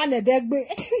a pizza in the degbe.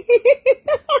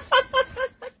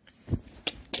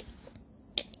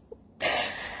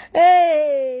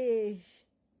 Hey.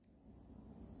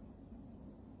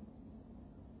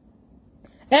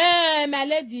 Hey, my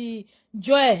lady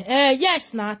Joy.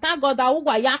 Yes, now thank God that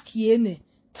uwa yaki ene.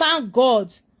 Thank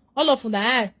God. All of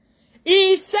that.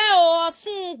 He say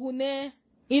osungune.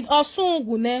 It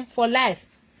osungune for life.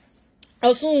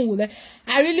 Osungune.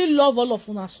 I really love all of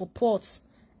una support.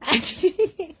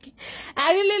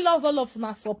 I really love all of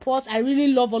una support. I really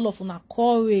love all of una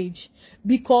courage,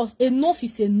 because enough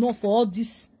is enough for all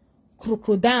this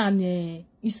crocodile and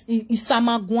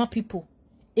Isamagwan people.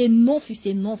 Enough is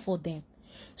enough for them.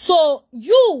 So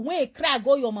you when cry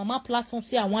go your mama platform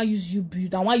say I want to use you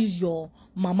build, I want to use your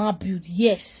mama build.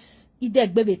 Yes, it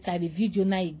baby type video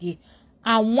na again.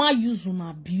 I want to use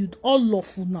una build all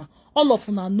of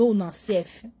una know una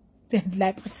self.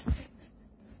 Like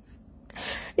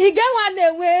he get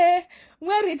one way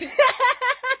where it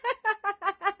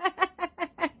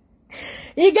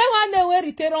he get one where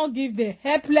it don't give the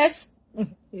helpless.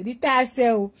 Rita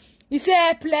say he say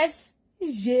helpless. He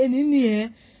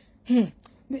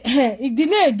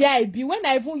didn't guy be when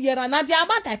I even hear and the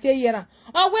amount I tell you.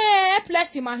 Oh we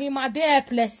helpless ma him ma de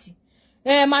helpless.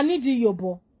 Ma need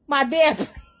yobo ma de.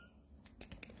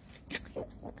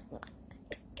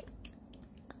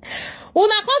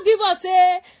 Una can't give us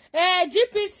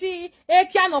GPC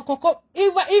Kiano Coco.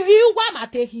 You want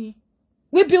matehi.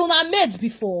 We be una made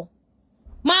before.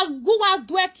 Ma guwa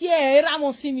dwek ye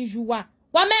Ramon Simi Jua.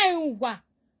 Wa me uwa.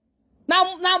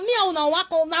 Now me una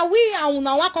wako na we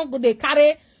una wako go de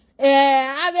carry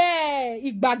ave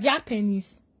igbagia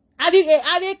penis.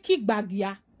 Ave kick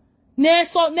bagia. Ne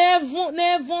so ne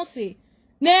vonse.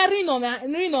 Ne rino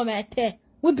me te.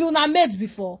 We be una made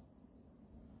before.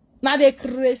 Now they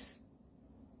craze.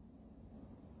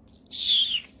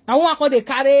 I want to de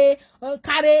carry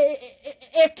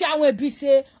we be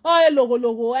say oh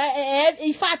logo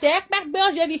in fact expect be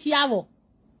je vi hiavo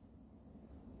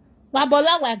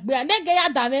babola wa gbe ne ge ya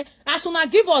dame as una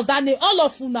give us that name all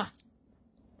of una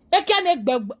eke ne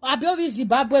gbe abi ovi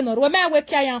Zimbabwe no we me we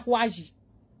kia yan hwaji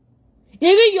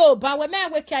iri Yoruba we me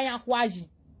we kia yan hwaji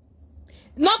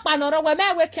no pa no we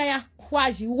me we kia yan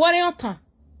hwaji worry on time.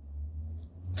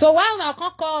 So why una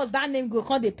can't call us that name go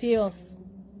come they pay us.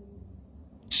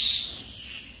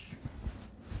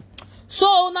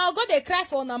 So now go they cry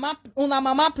for una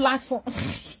mama platform.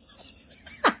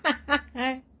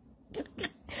 Una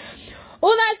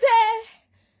say,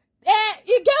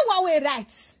 you get one way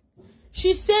right.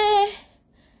 She say,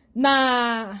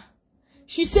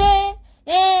 she say,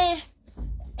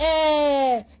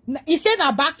 he said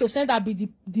that back to send that be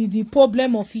the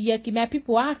problem of Iyeki. My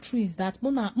people are true is that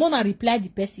Mona reply the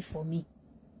person for me.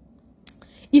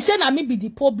 He said that me be the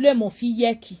problem of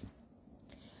Iyeki.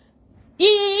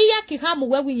 Iyeki ham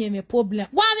where we have a problem.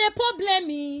 What a problem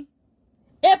me?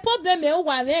 A problem me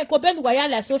one ko ben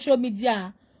waya social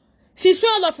media. Since we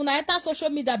all of una enter social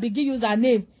media begin use her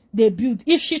name, they build.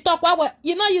 If she talk, what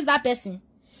you not use that person.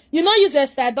 You not use a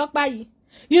side dog by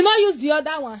you not use the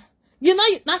other one. You know,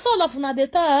 that's all of una they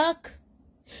talk.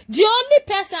 The only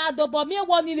person I do but me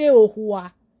one in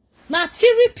the now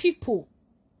 3 people.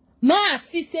 Now I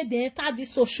see say they enter the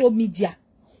social media.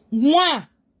 One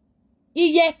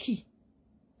Iyeki.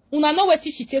 Una know what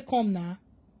she take come now.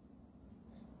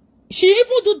 She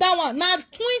even do that one. Now 20.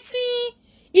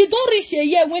 It don't reach a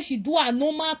year when she do a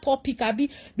normal topic.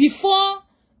 Before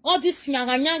all this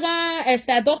nyaga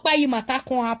Esther Dokpa yi matter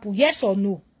can happen. Yes or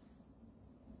no?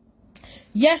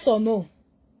 Yes or no?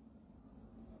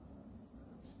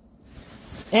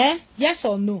 Yes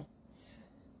or no?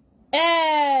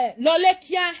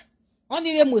 Lolekia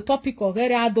only them with topic or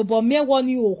very adobo me one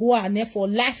you who are ne for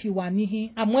life you want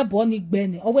nihi amwe boni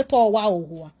gbene owe to wa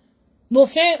ohuwa no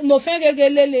fe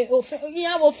regelele o fe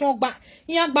yan wo fon gba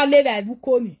yan gba le la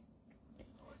buko ni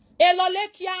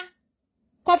Lolekia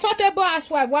comfortable as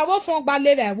well wa wo fon gba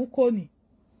le la buko ni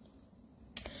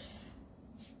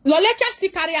Lolekia still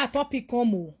carry a topic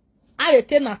come o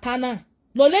arete natana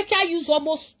Lolekia use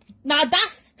almost now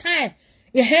that time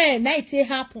now it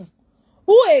happen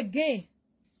who again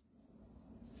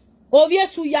Ovie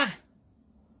suya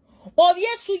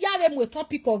them with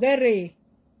topic ogere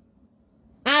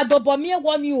adobomie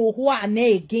woni ohu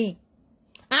ane again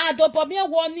adobomie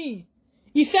woni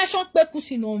ifetion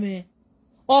pekusi no me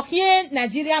ohie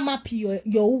Nigeria map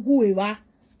yo ugu ewa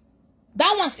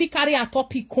that one still carry a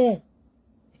topic on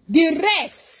the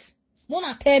rest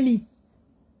mona tell me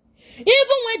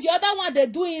even when the other one they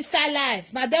do inside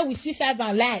life now then we see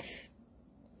further life.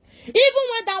 Even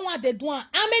when that one they do,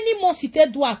 how many months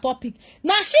it do a topic?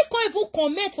 Now she can't even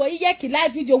comment for Iyeki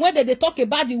live video when they talk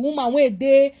about the woman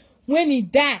when he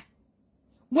died.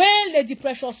 When Lady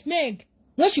Precious Meg,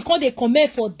 when she can't they comment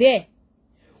for there.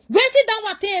 When did that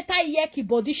one enter Iyeki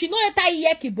body? She no enter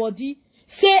Iyeki body.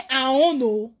 Say I don't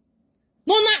know.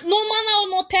 No man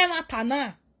no tell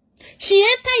Natana. She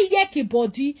enter Iyeki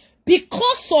body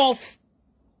because of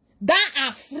that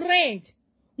her friend.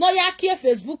 No yaki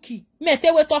Facebooki.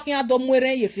 Mete we talking about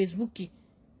mwere ye Facebooki.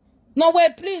 No way,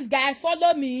 please guys,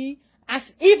 follow me.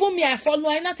 As even me I follow.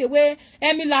 I not away.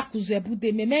 Emila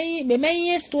kuzebude. Me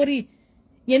ye story.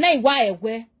 Ye na iwa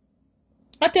ewe.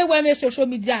 Ate we me social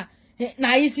media.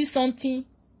 Na easy something.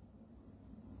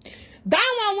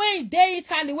 That one when they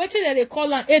Italy, waiting they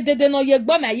call on. They no ye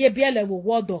gba me ye biele wo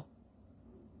wodo.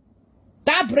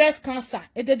 That breast cancer.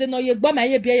 They no ye gba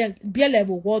me ye biele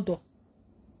wo wodo.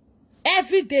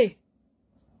 Every day.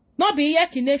 Not be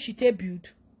Iyeki name she take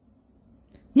build.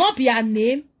 Not be her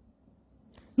name.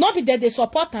 Not be that they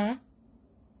support her.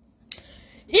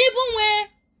 Even when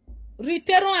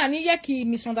Ritero and Iyeki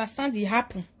misunderstanding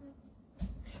happen.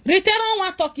 Ritero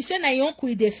want talk, he say na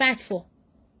yonku they fight for.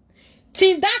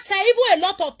 Till that time, even a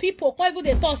lot of people come even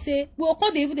they talk say, we will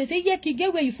come they say, Iyeki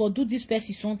get where you for do this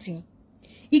person something.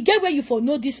 You get where you for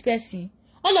know this person.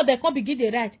 All of them come begin the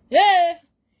right. Hey,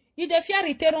 you dey fear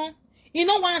Ritero. You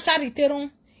no want answer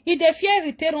Ritero. You dey fear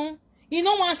Ritero. You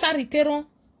no want answer Ritero.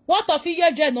 What of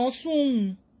Iyeje no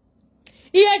soon?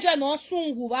 Iyeje no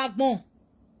soon wu agbon.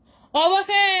 Owo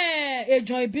ke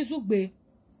ejon ibizugbe.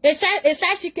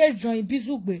 Esa shike ejon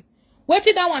ibizugbe.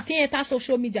 Wetin that one thing enter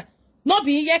social media. No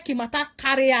be Iyeki matter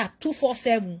carry her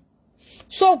 247.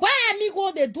 So why me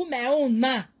go dey do my own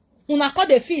now? Una call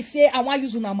the feel say I want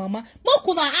use una mama. Mo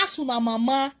kuna ask una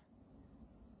mama.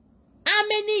 How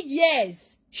many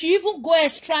years? She even go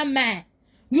extra man.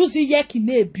 Use Iyeki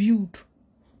na build.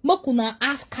 Mokuna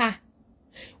ask her.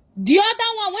 The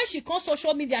other one when she come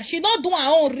social media, she not do her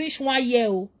own reach 1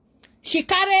 year. She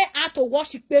carry her to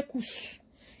wash pekus.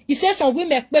 He says some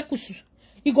women pekus.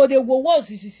 He go the wo.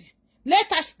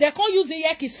 Later they can't use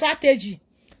Iyeki strategy.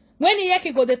 When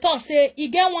Iyeki go the talk say he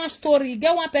get one story, he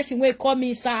get one person where call me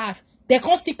inside house. They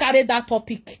can't still carry that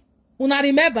topic. Una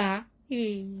remember?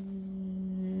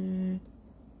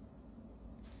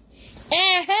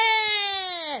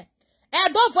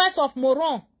 The voice of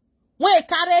Moron when he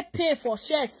carry pain for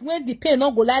chest when the pain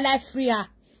not go like free her.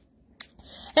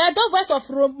 The voice of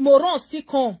Moron still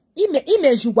come.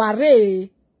 Image you are. We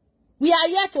are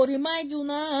here to remind you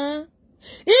now.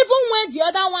 Even when the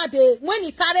other one, when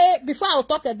he carry, before I'll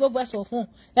talk a dove voice of home,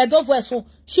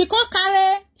 she can't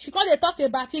they talk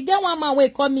about it. Get one man way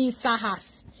call me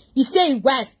Sahas. He say his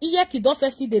wife, Iyeki don't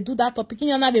first see they do that topic.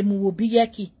 You know, will be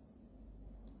Yeki.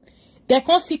 They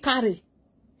can't still carry.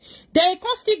 They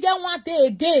can't still get one day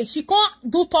again. She can't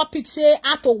do topic say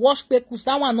how to wash pekus.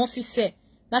 That one no see say.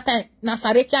 That time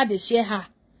Nasarekia they share her.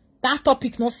 That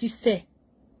topic no see say.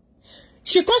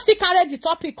 She can't still carry the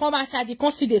topic come outside. He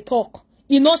can't see they talk.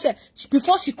 You know say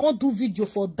before she can't do video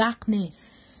for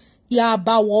darkness. Ya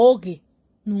ba woge.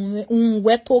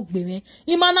 We talk be.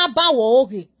 Imana ba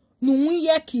woge. Nou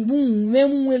Yeki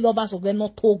we lovers of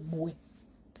not talk boy.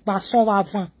 Ba son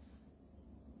avant.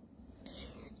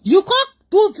 You can't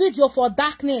do video for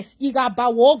darkness. You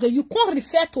can't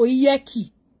refer to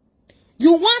Iyeki.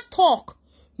 You want talk.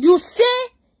 You say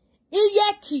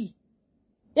Iyeki.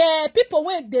 People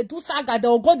when they do saga,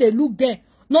 they'll go they look there.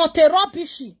 No te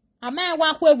rubbishy. A man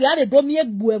walk where we are the domiek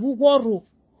buevu woro.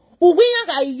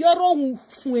 Uwiyaga yoro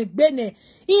fuegbene.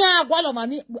 Iya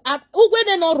gwalomani.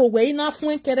 Ugwede no rowe ina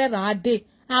fuen kerera ade.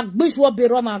 Agbijwo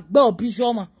beroma agbe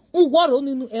bijoma. Uworo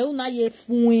ninu euna ye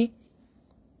fuen.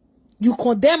 You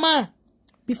condemn her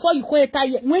before you call it.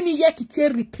 When you hear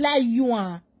Kite reply, you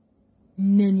are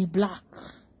Nenny Black.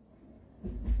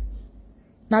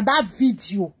 Now that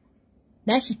video,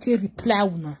 now she take reply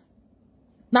una.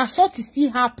 Now something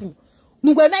still happen.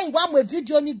 Nu when I want my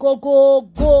video ni go.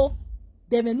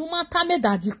 They may no matter me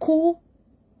daddy cool.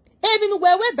 Even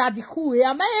where daddy cool.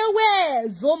 Am I aware?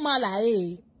 Zoma la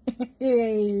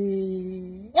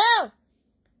Yo.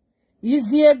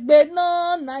 Izi egbe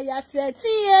no na ya seti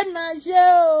na je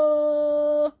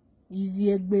o. Izi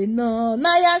egbe no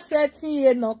na ya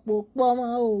seti no popo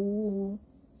ma o.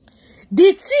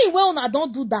 The thing when una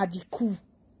don't do that the cool.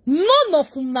 None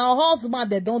of them now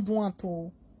husband they don't do it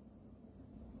all.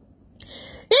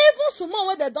 Even someone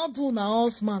when they don't do na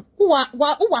husband. Who are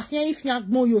here if you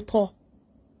agbon yo to.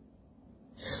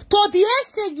 To the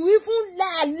extent you even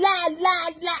la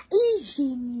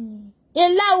ihini. Et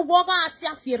là où on va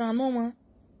assia fiera non man.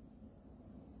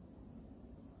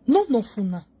 Non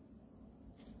funa.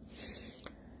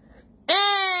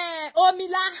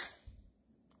 Omila.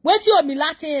 What you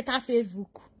Omila te ta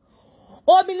Facebook?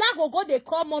 Omila go they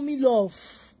call mommy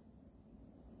love.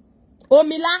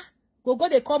 Omila go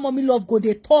they call mommy love, go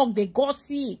they talk, they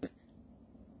gossip.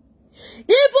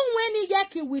 Even when he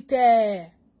yeki with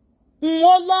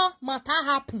Nwola matter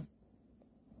happen.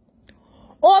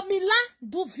 Omila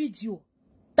do video.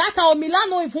 That Omila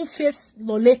no even face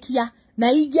Lolekia. Na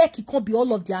Iyeki can be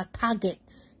all of their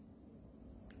targets.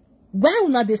 Why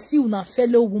una they see una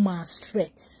fellow woman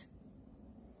straight?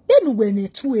 Anyway, ne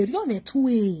two-way.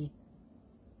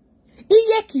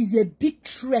 Iyeki is a big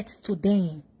threat to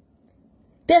them.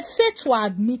 They fail to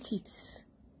admit it.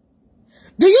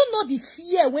 Do you know the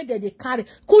fear when they carry?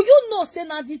 Could you know say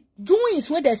now the doings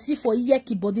when they see for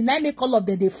Iyeki, but the name make all of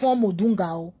them they form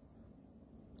Odunga?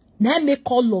 Now make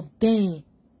all of them.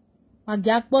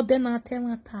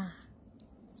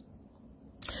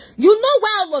 You know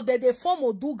why all of them they form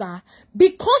Oduga?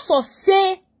 Because of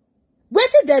say,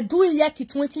 what did they do in Yeki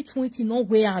 2020 no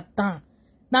way are done.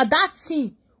 Now that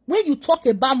thing, when you talk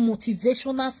about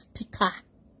motivational speaker,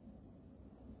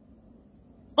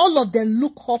 all of them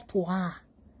look up to her.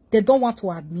 They don't want to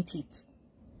admit it.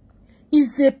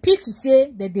 It's a pity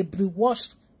say that they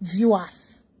brainwash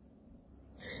viewers.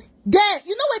 Then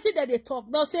you know what that they talk?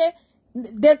 They'll say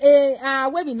that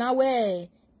when we now wear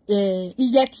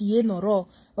Iyeki noro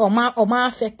or ma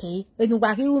affecte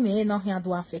enubaki ume no here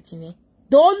do affect me.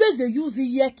 They always they use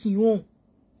Iyeki on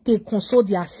they console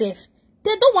themselves.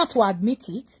 They don't want to admit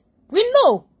it. We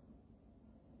know.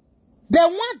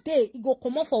 Then one day it go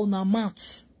come off for una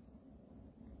mouth.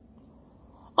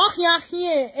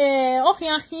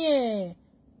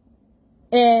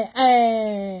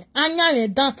 Anya le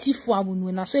dan ti fo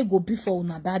awunu na so e go be for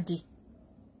una that day.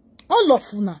 All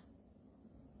of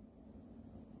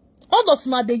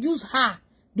una they use her,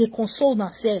 they console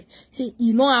herself. Say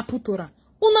you know happen to her.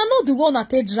 Una no the one that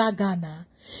take drag her na.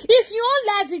 If you want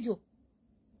live video,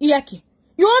 Iyeki.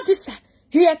 You want this side,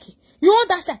 Iyeki. You want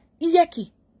that side,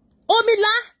 Iyeki.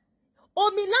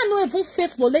 Omila no even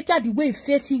face Lolekia the way he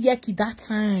face Iyeki that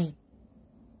time.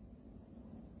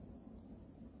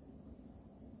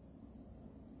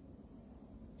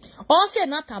 Also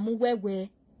not amu wewe.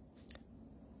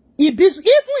 Even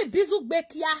Ibizu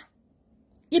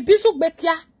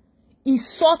Bekia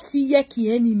insult Iyeki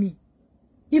enemy.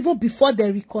 Even before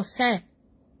they reconcile.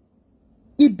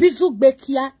 Ibizu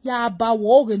Bekia ya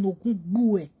abawo no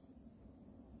gugbuwe.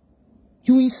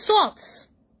 You insult.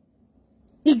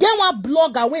 He get one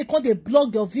blogger where he called they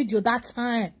blog your video that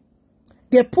time.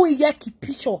 They put Iyeki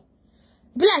picture.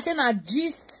 Be like say na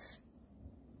gist.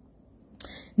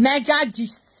 Niger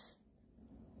gist.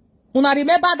 Una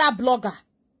remember that blogger?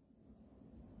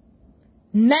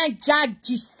 Niger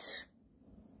gist.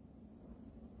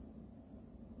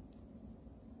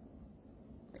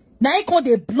 Now he called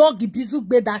the blog the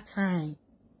Bizugbe that time.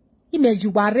 Image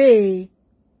you were.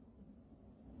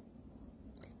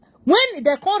 When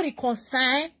they can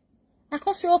reconcile, I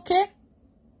can say okay.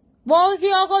 Well,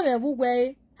 here I go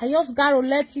everywhere. I just gotta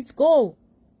let it go.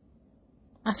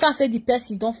 As I say the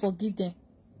person don't forgive them.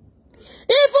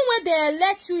 Even when they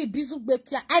elect you in Bizugbe,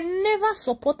 I never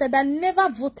supported, I never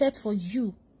voted for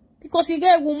you. Because you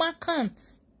get a woman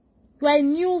can't. You are a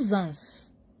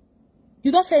nuisance.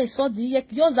 You don't feel so the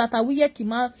yours that are we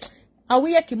kima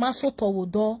so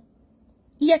towodo.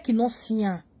 Iyeki no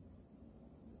siya.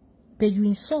 But you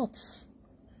insult.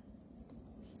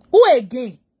 Who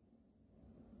again?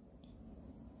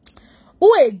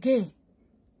 Who again?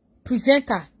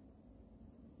 Presenter.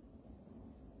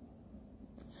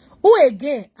 Who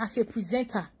again as a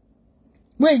presenter?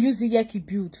 When you use Iyeki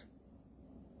build.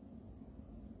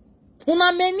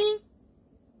 Una many.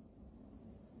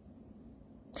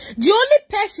 The only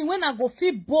person when I go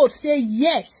feel bold say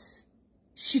yes,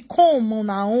 she come on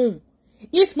her own.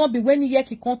 If not be when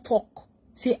Iyeki can't talk,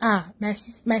 say my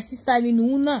sister in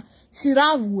una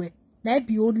siravwe na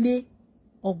be only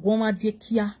ogwoma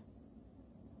dekia.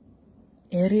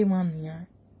 Ere mania.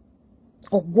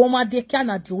 Ogwoma dekia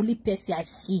na the only person I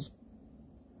see.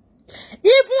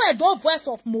 Even a dog voice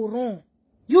of Moron,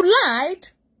 you lied.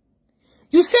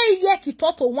 You say Iyeki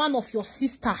talked to one of your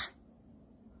sister.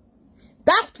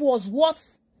 That was what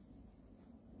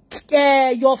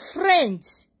your friend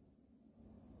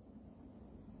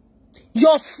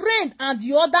and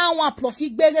the other one plus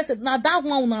Igbere said, now that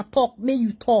one will talk, may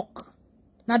you talk.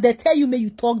 Now they tell you, may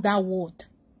you talk that word.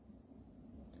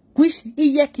 Which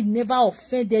Iyeki never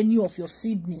offend any of your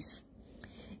siblings.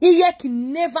 Iyeki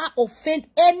never offend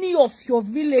any of your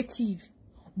relatives.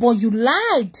 But you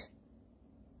lied.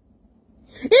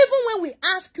 Even when we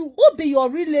ask you, who be your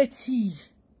relative?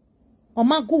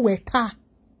 Omagu weta.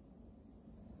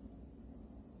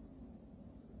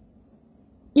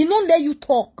 He don't let you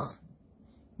talk.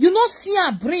 You don't see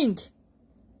her bring.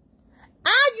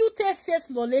 How you take face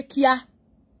Lolekia?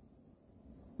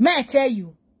 May I tell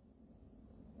you?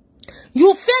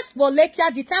 You face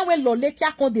Lolekia the time when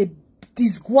Lolekia called the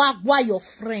disguagua your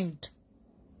friend.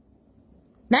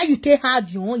 Now you take hard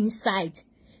your own inside.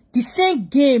 The same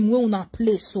game we una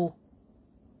play so.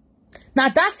 Now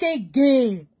that same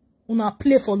game una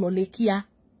play for Lolekia.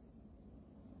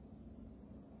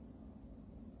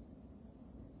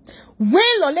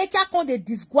 When Lolekia come dey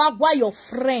disguagua your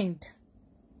friend,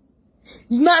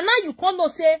 now you can't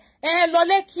say,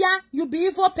 Lolekia, you be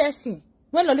evil person.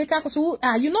 When Lolekia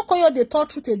say, you not call you the third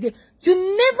truth again. You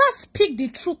never speak the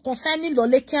truth concerning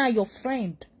Lolekia and your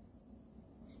friend.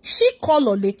 She call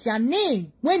Lolekia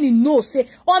name when he know say,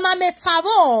 ona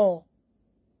metabo.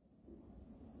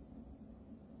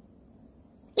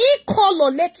 He call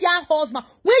Lolekia husband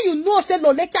when you know say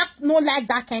Lolekia no like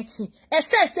that kind of thing.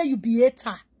 Except say you be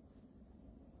hater.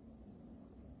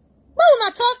 But we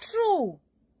not talk true.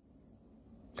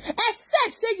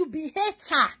 Except say you be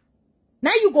hater.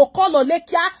 Now you go call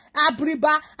Lolekia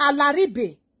Abriba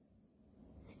Alaribe.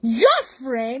 Your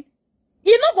friend,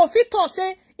 he no go fit talk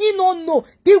say he no know.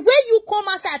 The way you come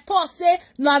as I talk say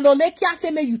na Lolekia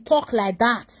say may you talk like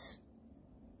that.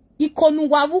 Ikonu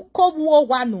wavu kobu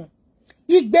wano.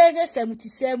 Igbere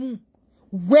 77.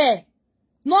 Where?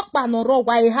 Not panoro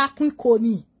wa eha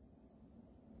kwikoni.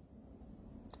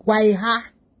 Wa eha.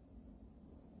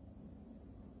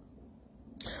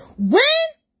 When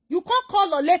you can't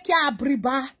call Lolekia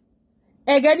Abriba,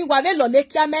 again wave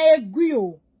Lolekia me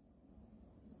egwio.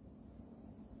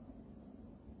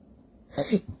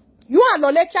 You and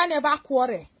Lolekia never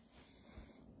quarrel.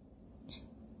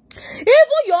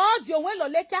 Even your audio when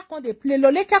Lolekia can they play,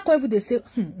 Lolekia can even they say,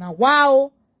 now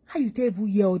wow, how you tell you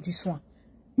hear all this one?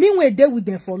 Me we there with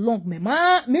them for long, me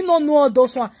no know all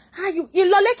those one. How you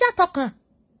Lolekia talking?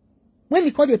 When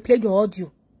you can they play your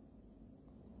audio.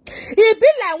 It be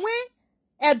like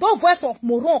when a dog voice of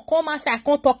Moron come and say I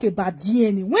can't talk about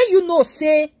DNA. When you know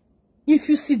say if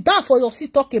you sit down for your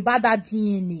seat talk about that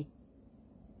DNA.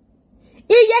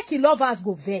 Iyeki lovers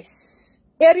go verse.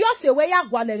 Erio se we ya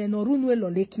gwalere no runwe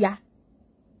Lolekia.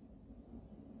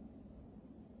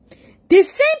 The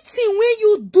same thing when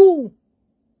you do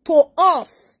to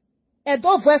us, a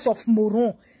dog voice of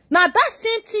Moron. Now that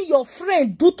same thing your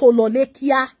friend do to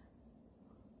Lolekia.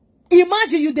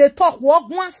 Imagine you they talk what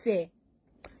one say.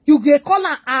 You they call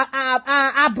her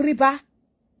Abriba.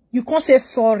 You can't say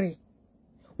sorry.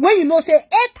 When you know say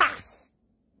haters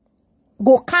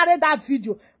go carry that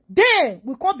video, then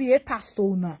we can't be haters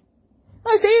to now.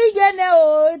 I say you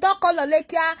know, don't call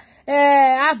Lolekia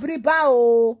abriba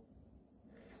o.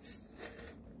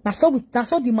 That's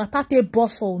so the matter te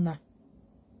boss for now.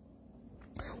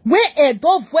 When a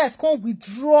dog voice can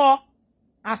withdraw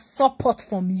a support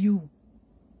from you,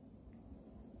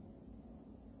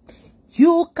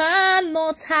 you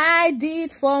cannot hide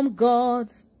it from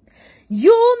God.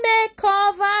 You may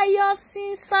cover your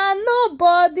sins and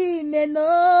nobody may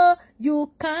know.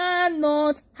 You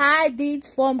cannot hide it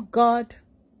from God.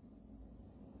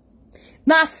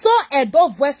 Now, so a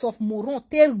dog voice of Moron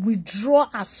they withdraw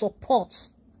a support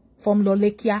from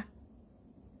Lolekia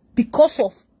because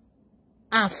of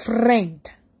a friend.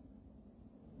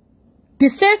 The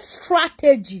same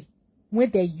strategy when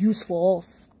they use for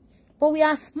us. But we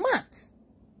are smart.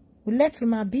 We let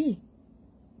him be.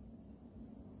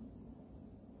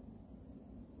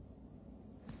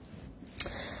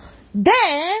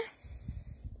 Then,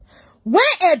 when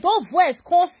a dog voice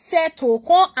can settle,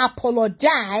 can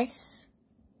apologize,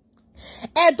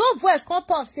 a dog voice can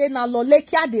talk say, na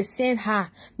Lolekia they send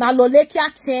her, na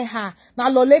Lolekia send her, na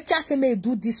Lolekia say may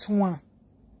do this one.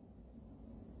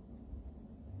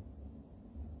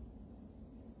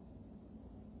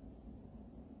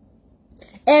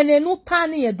 And a no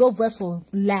pani a dog voice of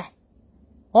lie.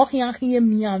 Or he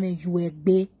me you a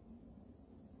be.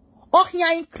 Or he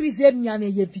increase me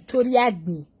ye Victoria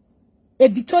be. A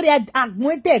Victoria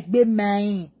agwente be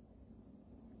mine.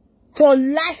 For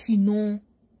life, you know.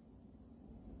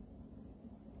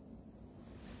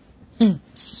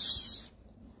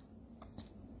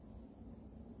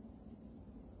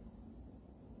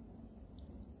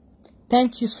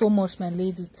 Thank you so much, my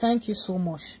lady. Thank you so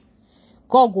much.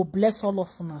 God will bless all of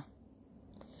you.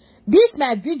 This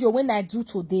my video when I do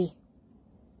today.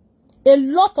 A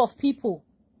lot of people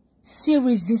see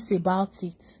reasons about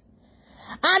it.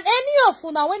 And any of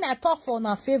you now, when I talk for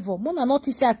una favor, Mona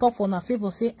notice say I talk for una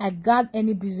favor, say I got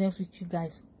any business with you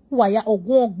guys. Who are ya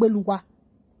ogun ogbeluwa?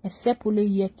 Except ole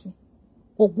yeki.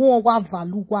 Ogun ogwa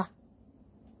valuwa.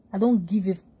 I don't give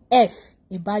a F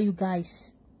about you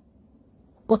guys.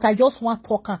 But I just want to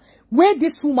talk. When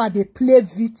this woman they play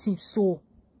victim, so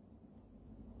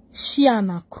she and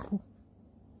her crew.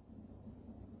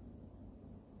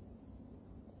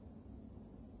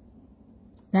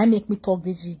 Now make me talk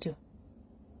this video.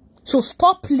 So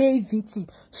stop playing victim.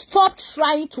 Stop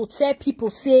trying to tell people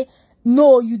say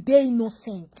no, you they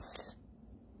innocent.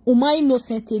 Uma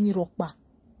innocent emi rokba.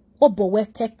 Obo we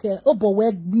take care. Obo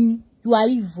we be. You are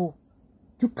evil.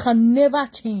 You can never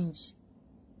change.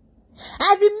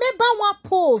 I remember one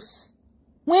post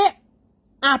when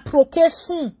I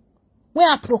proclaim when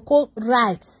I proclaim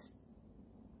rights.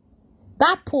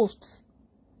 That post,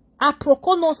 I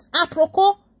proclaim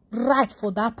right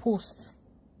for that post.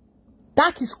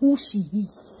 That is who she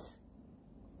is.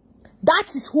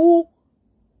 That is who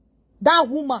that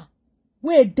woman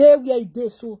where they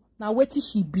so now where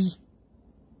she be.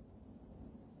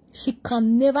 She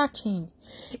can never change.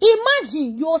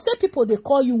 Imagine you say people they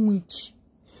call you witch.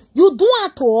 You do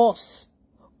it to us.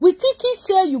 We thinking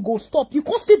say you go stop. You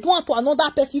can't still do it to another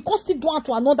person. You can't still do it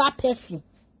to another person.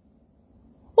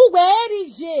 Oh, where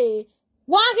is she?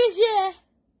 Where is she?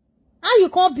 How you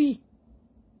can't be?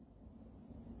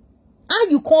 How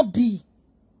you can't be?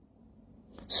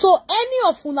 So any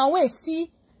of you now see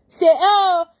say,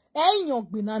 oh, young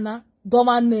banana,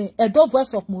 domane, a dog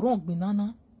voice of Moron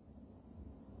banana.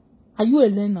 Are you a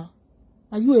learner?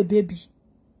 Are you a baby?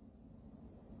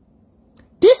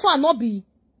 This one not be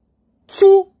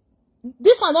two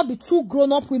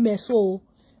grown up women. So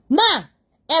now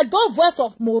a dog voice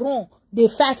of Moron, they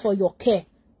fight for your care.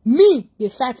 Me, they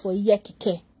fight for Yeki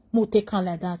care. Mo take on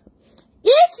like that.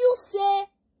 If you say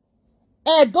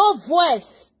a dog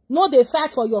voice, no, they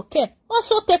fight for your care.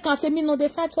 Also take and say me no, they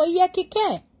fight for Yeki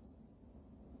care.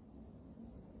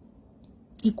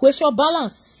 Equation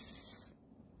balance.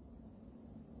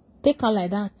 Take on like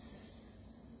that.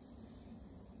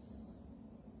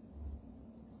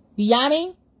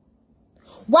 Yami,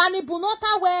 wani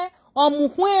bunota we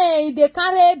omuhwe they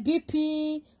carry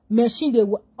BP machine they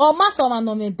or mass of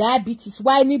no diabetes.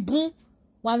 Why ni bun?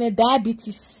 Why me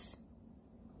diabetes?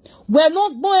 We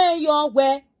not born your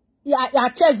way. Your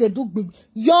chest they do big.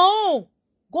 Yo,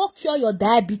 go cure your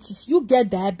diabetes. You get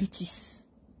diabetes.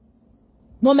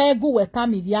 No me go we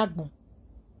time viagbon.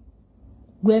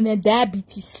 We me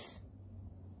diabetes.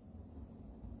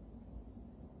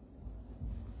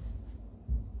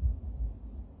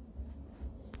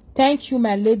 Thank you,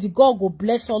 my lady. God will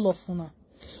bless all of you now.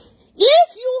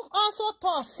 If you also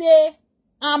thought, say,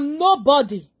 I'm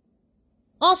nobody,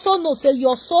 Also know, say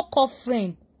your so-called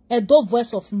friend, Edo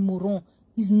Voice of Moron,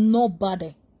 is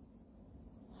nobody.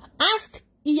 Ask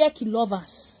Iyeki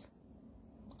lovers.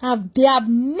 They have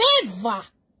never.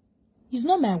 He's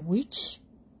not my witch.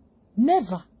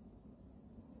 Never.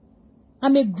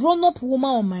 I'm a grown-up woman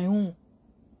on my own.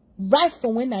 Right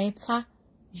from when I enter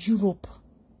Europe.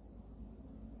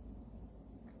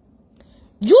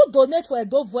 You donate for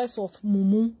Edo Voice of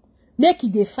Mumu. Make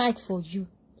it a fight for you.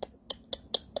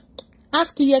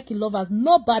 Ask Iyeki lovers.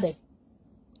 Nobody.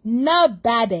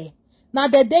 Nobody. Now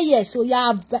the day yes, so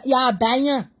ya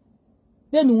banyan.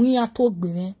 When we are talk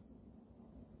me.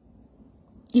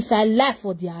 If I laugh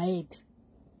for their head.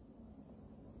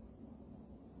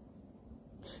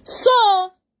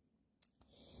 So,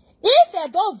 if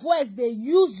Edo Voice they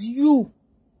use you,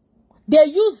 they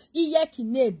use Iyeki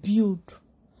ne build.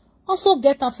 Also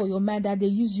get out for your mind that they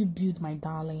use you build, my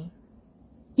darling.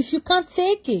 If you can't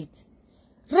take it,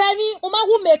 Remy,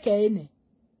 who make it?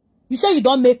 You say you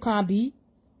don't make Kambi?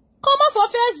 Come on for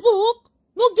Facebook.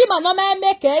 No give my number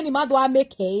make any man do I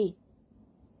make it.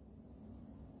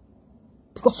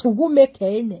 Because who make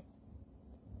it?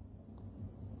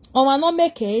 Or I not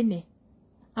make it.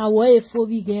 I will a for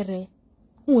vigere.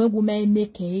 Who woman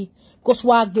make it? Because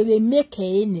what gele make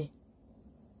it?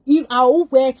 If I will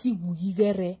wait to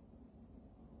vigere.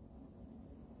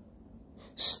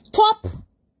 Stop.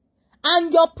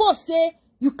 And your post say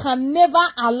you can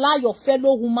never allow your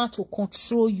fellow woman to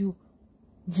control you.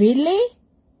 Really?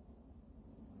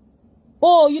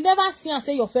 Oh, you never see and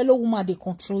say your fellow woman they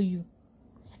control you.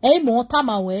 Eh mo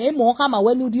kama we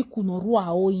no di kunoru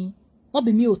a oyin. Not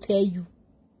be me will tell you.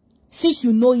 Since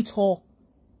you know it all.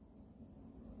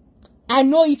 I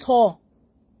know it all.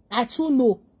 I too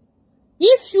know.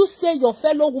 If you say your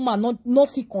fellow woman not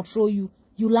fit control you,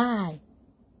 you lie.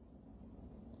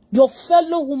 Your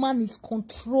fellow woman is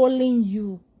controlling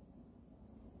you.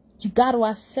 You got to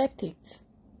accept it.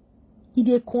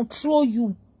 They control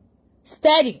you.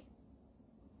 Steady.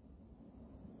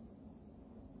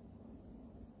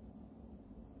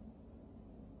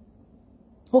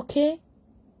 Okay?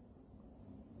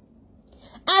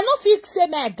 I don't feel say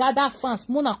my gather fans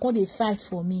mona come they fight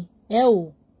for me. Eh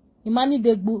oh. Imani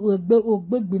de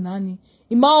binani.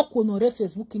 Ima okonore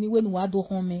Facebook ni we no do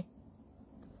home.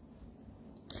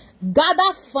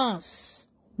 Gather fans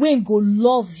when go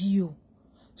love you,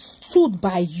 stood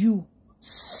by you,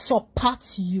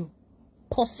 support you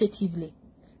positively.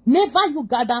 Never you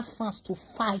gather fans to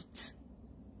fight.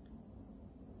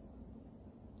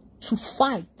 To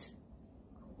fight.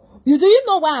 Do you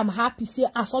know why I'm happy? Say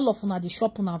as all of una the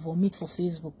shop una vomit for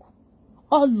Facebook.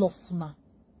 All of una.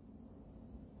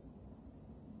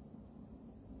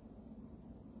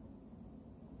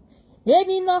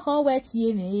 Emi no ho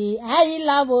weti me, I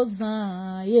love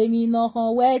ozan. Emi no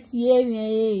ho weti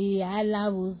me, I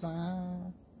love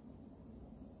ozan.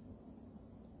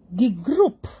 The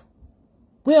group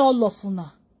where all of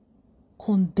una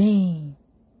condemn.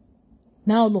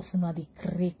 Now all of una they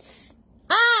create.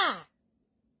 Ah!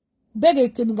 Bege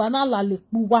kenwana la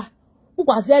lekbuwa.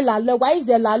 Uwaze la le, why is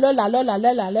la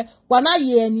le? Wana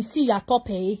ye ni si ya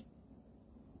tope.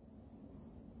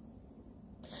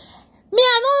 Me,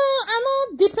 I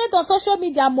don't depend on social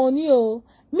media money, oh.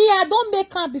 Me, I don't make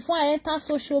camp before I enter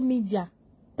social media.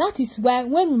 That is why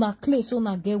when una clay, so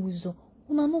una get wisdom.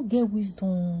 Una no get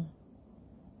wisdom.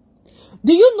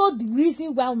 Do you know the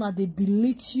reason why una they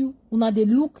belittle you? Una they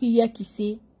look here ki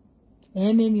say,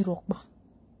 me rockba.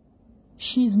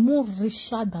 She's more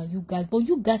richer than you guys, but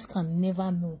you guys can never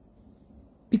know.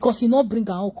 Because he not bring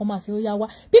her out, come and say, oh yeah,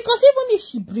 what? Because even if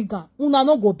she bring her, una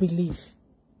no go believe.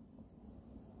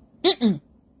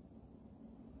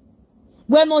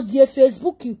 We're not the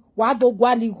Facebook, wado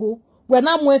gwaligo, we're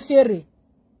not mwefere.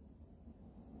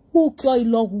 Who kyo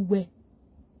ilo huwe?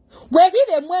 We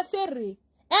give mwefere.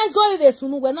 Enzo ive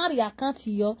sunu, we're not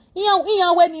reakanti yo.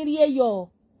 Inya we niriye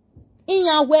yo.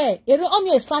 Inya we, ere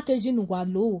onye strategy nu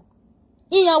walo.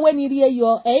 Inya we niriye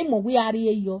yo, mo we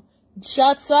ariye yo.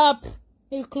 Shut up.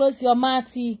 Hey, close your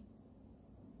mouth.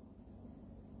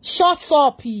 Shut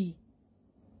up.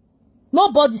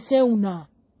 Nobody say una.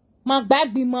 My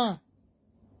bag be man.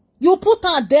 You put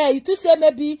her there. You to say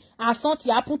maybe as something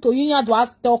happen to you,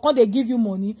 they'll they give you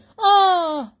money.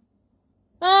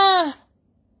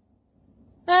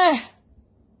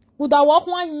 Would I walk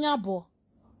one nyabo?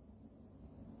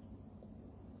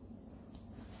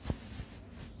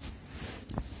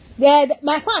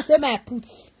 My fans say my put.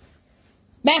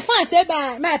 My fans say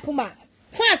my put my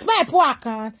fans my poor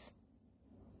account.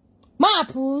 My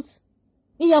put.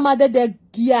 Iyamade de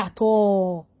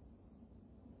giato.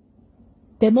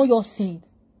 They know your saint.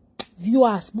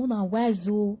 Viewers, mona wise.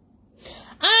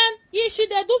 And If she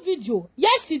dey do video,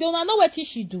 yesterday, I know what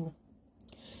she do.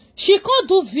 She can't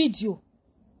do video.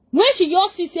 When she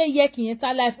just see say yeki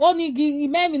enter life, only give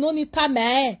me no need time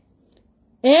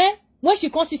when she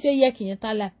can't see say yeki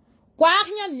enter life. Kwa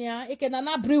nya e can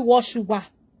na bring wash sugar.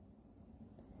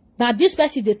 Now this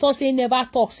person they talk say never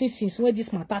talk since when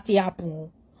this matter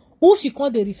happen. Who she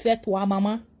can't dey refer to her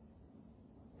mama?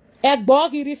 Egbo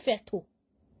he refer to.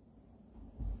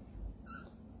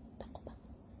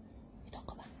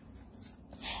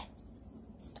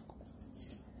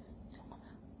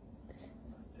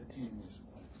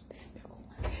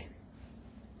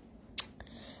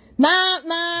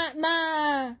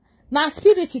 Na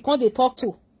spirit he can't they talk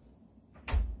to.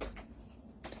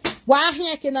 Why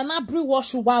here can na bring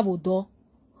wash wa wodo?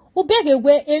 Ubege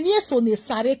we any so ne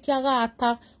sare kiara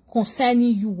ata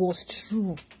concerning you was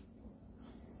true.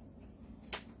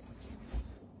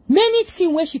 Many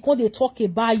things when she can't they talk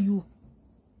about you,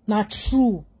 not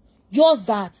true. Just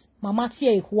that mama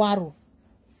tia ehuaro.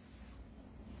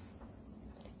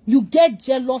 You get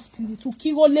jealous spirit to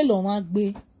kiro lelo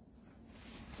magbe.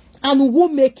 And who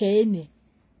make any?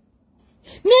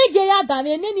 Nege ya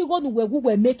dame neni go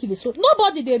we make it so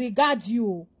nobody they regard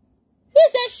you.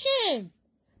 It's a shame.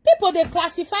 People they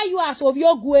classify you as of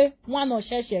your gwe one or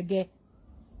sheshege.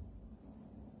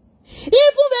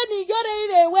 Even when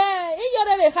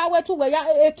you're in how to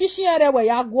wear a kishiere where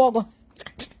ya go.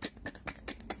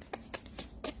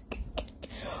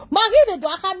 Magime do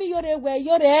akami yore where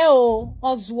you're o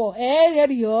oswo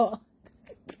yo.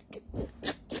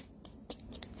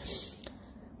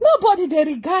 Nobody they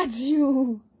regard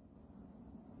you.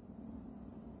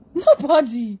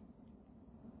 Nobody.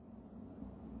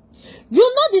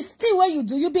 You know this thing where you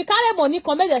do. You be carry money,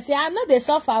 come and say, I know they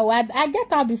suffer. I get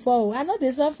that before. I know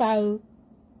they suffer.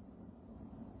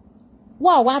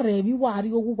 Wow, I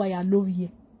love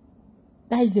you.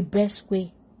 That is the best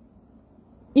way.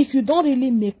 If you don't really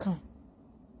make her.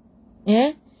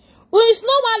 Eh? Well, it's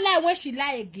not one lie when she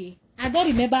lie again. I don't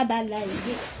remember that lie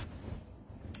again.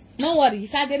 Don't worry,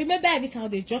 if I remember everything,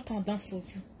 they jot down for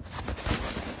you.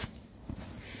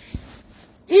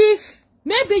 If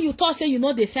maybe you thought say you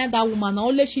know defend that woman,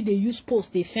 only she they use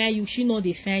post defend you, she know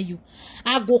defend you.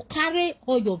 I go carry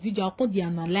all your video, I'll put the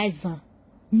analyzer.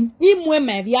 Imwe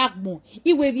me viagbon,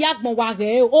 iwe viagbon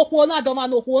wage, okona doma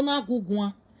no kona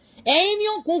gugwan.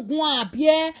 Enyo gugwan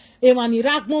abie, emani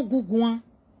ragbon gugwan.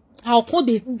 I'll put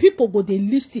the people go they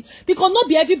list it because not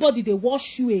be everybody they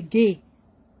wash you again.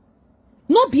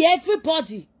 Not be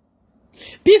everybody.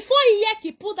 Before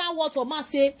he put that word for man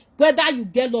say whether you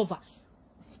get lover.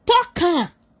 Talk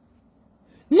her.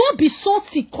 Not be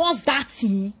something cause that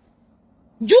thing.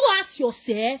 You ask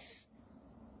yourself.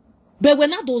 But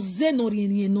when I do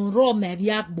zenori no raw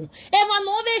meriagbo. Ewa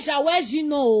no veja where you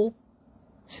know.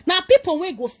 Now people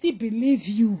will go still believe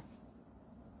you.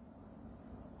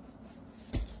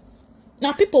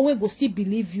 Now people will go still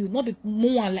believe you. Not be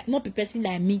more like not be person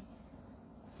like me.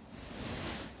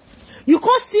 You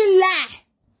can't still lie.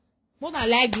 More than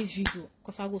like this video.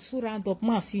 Because I go so round up,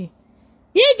 man, see.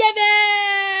 You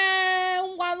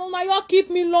keep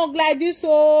me long like this,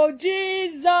 oh,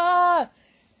 Jesus.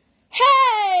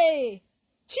 Hey!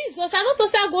 Jesus, I don't know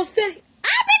I go stay.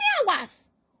 How many hours?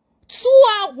 2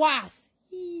 hours.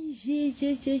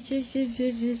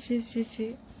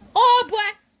 Oh,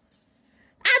 boy.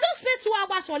 I don't spend 2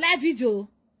 hours for live video.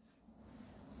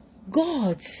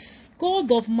 God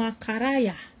of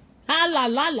Makaraya. Ah la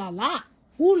la la la.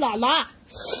 Ooh la la.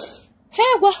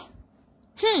 Hey, what?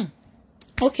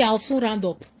 Okay, I'll soon round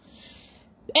up.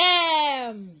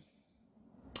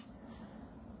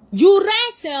 You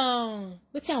write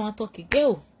what I want to talk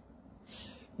again.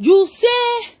 You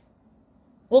say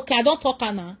okay, I don't talk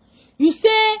now. You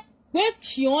say when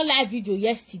she on live video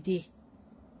yesterday.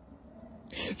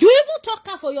 You even talk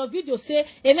for your video say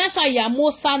enesa ya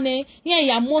mosane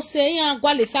ya mose ya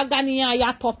gwale sagani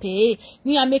ya tope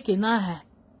ni ya make na ha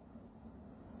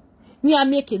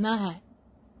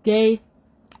okay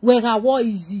where I was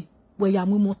easy where ya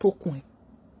mumoto kun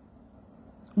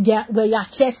ya where ya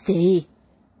chest if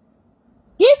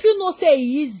you know say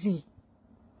easy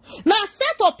now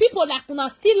set of people that kuna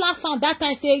still laugh at that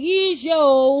time say easy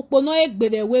o pono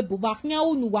egbere we bu vaknya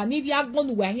unu wa ni via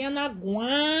gbonu wa hia na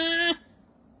gwan.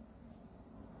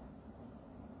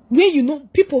 Where you know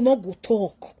people not go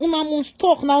talk. Una must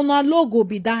talk now. Una logo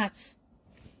be that.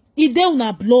 It dey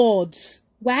una blood.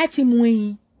 Why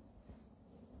timwe?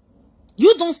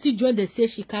 You don't still join the say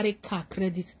she carry car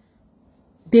credit.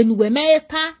 Then we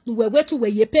meeta, we wait to where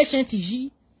ye patient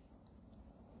iji.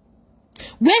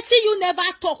 Wait till you never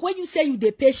talk when you say you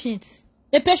the patient.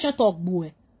 The patient talk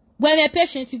boy. When the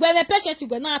patient you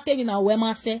go not tell you now where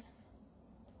man say.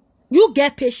 You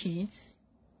get patience?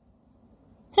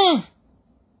 Don't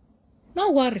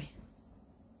worry.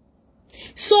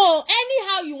 So,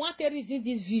 anyhow you want to reason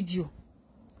this video.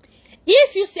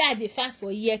 If you say I dey fight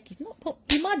for year kid, no,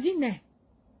 imagine that.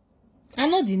 I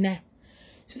no deny.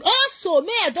 Also,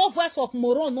 me I don't voice of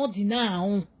moron no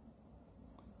deny.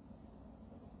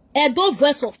 I don't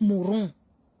voice of moron.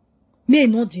 Me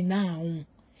no deny.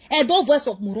 I don't voice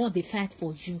of moron they fight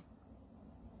for you.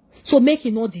 So make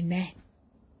you no deny.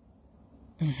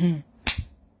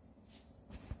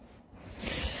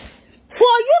 For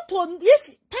you to,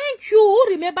 if, thank you,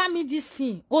 remember me this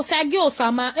thing. Osage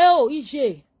Osama,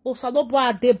 Ije, Osadobo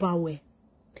Adebawe.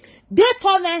 They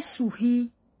turn us suhi.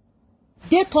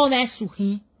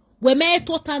 We may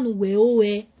total we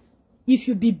owe. If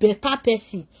you be better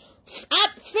person.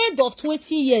 Friend of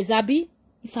 20 years, Abi,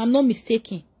 if I'm not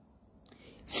mistaken.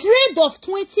 Friend of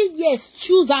 20 years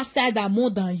choose outside more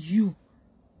than you.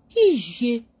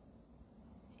 Ije.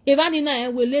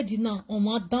 Evanina we lady na on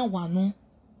my down one.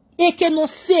 E cannot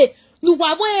say you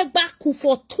were back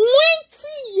for 20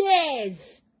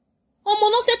 years.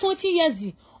 Not say 20 years.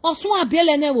 On soit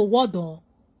bielene wo wodo.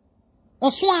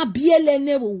 On soit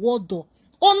bielene wo wodo.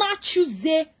 On a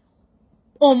choose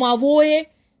on ma voye.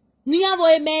 Ni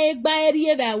avoye me egba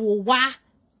erie ve wo wa.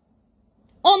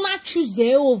 On a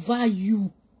choose over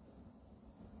you.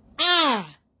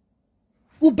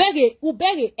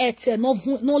 Ubege ete no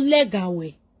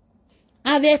legawe.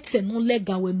 Avete no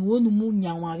legawe no mu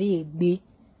nyawawe egbe.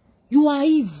 You are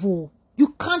evil. You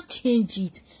can't change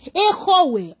it.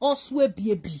 Ehowe oswe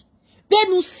baby.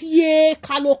 Venusie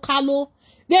kalo.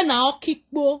 Vena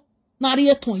okikbo na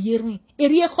rieton yerin.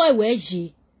 Erie howe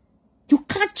je. You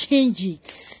can't change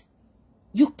it.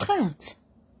 You can't.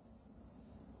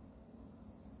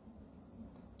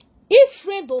 If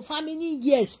friend or family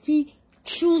yes fee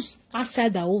choose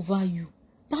outside over you,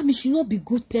 that means you not be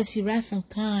good person right from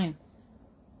time.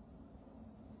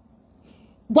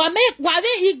 Wade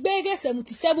igbege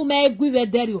 77 me gwive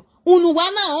derio. Unu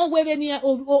wana on wewe ni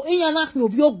inyanak mi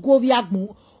ovyo govi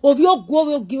agmo. Ovyo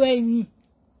govi giwe ni.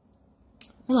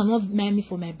 Una not me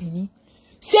for my bini.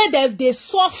 Say that they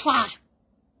suffer.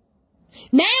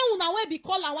 Now una we be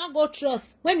call I want go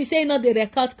trust. When he say not the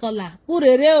record caller.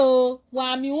 Urere o.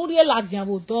 Wa mi ure la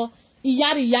diavodo.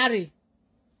 Yari.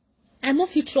 I no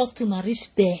fit trust to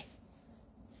reach there.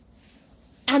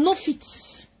 I no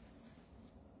fit.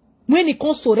 When it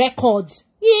comes to records,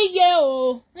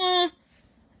 I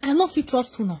no fit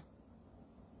trust to now.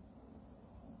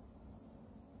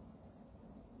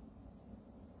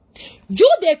 You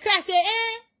dey cry say,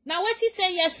 now what it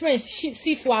 10 years friends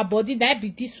see for our body that be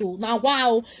this so now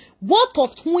wow, what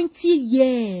of 20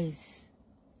 years?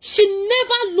 She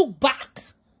never look back.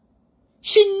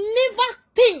 She never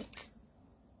think.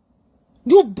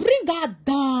 You bring her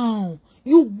down.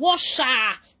 You wash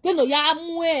her. Then no ya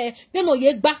mwe. Then no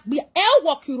ye back be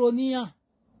walk ironia.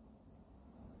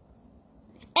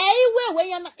 We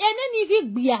ya na ene ni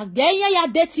bi agbe ya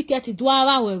de ticket do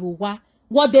ara we wa.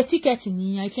 What the ticket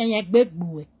ni ya if ya gbe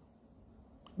gbuwe.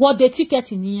 What the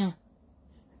ticket ni ya.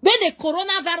 Then the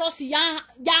coronavirus ya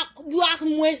you are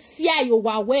mwe sia yo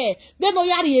wa we. Then no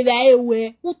ya ri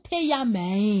we ute ya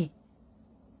me.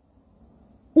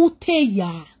 Ute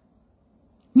ya.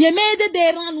 Nyemede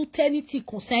de ran eternity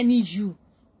concerning you.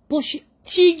 But she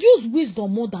used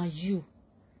wisdom more than you.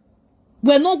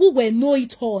 We no go we know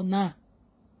it all now.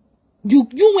 You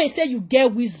will say you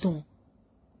get wisdom.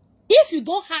 If you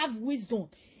don't have wisdom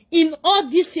in all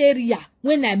this area,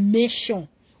 when I mention,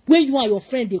 when you and your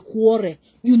friend they quarrel,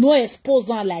 you know expose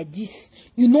her like this.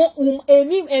 You know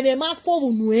any man for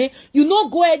you know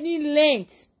go any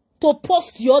length to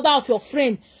post the other of your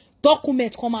friend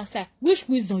document come outside. Which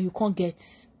wisdom you can't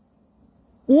get?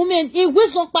 Women,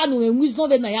 wisdom pa no wisdom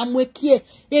ve na ya mwe kie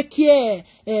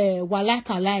wala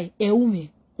kalai ume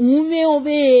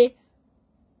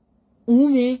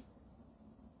even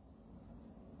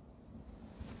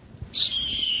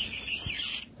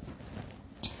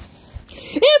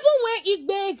when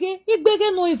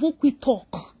igbege no even quit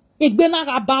talk igbe na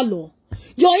rabalo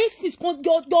your instinct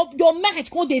your mind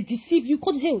can they deceive you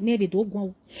can say never do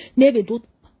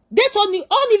that only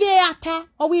ve ata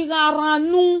o we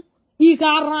garanu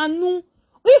Igaranu.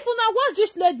 If you not watch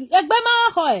this lady, egbe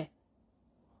ma ho e.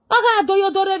 Aga do yo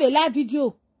do re live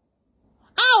video.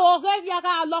 A o re ya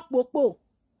ga lock popo.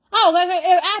 A o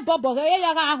re bobo re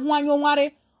ya ga hwan yo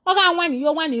nware. Oga hwan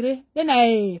yo hwan re.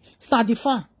 Then start the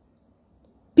fan.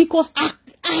 Because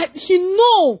she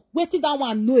know wetin that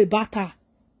one know about her.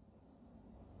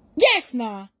 Yes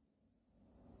na.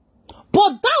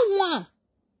 But that one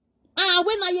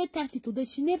when I hear 30 today,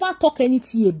 she never talk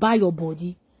anything about your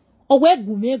body. Owe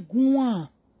gume guan.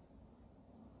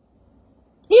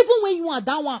 Even when you are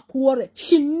that one quarrel,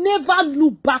 she never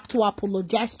look back to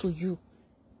apologize to you.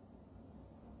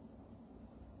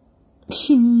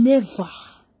 She never.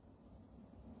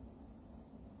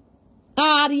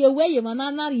 Or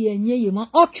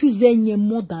choose any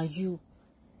more than you.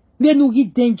 Then you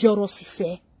get dangerous,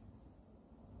 say.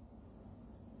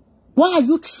 Why are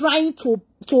you trying to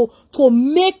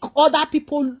make other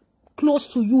people close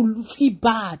to you feel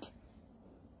bad?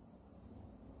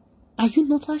 Are you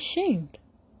not ashamed?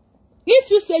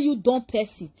 If you say you don't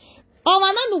person,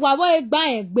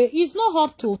 it's not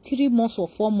up to 3 months or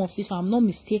 4 months, if I'm not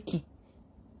mistaken.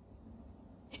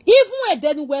 Even when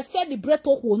then we celebrate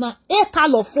now,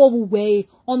 8 or 4 we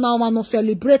on our no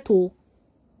celebrate. 8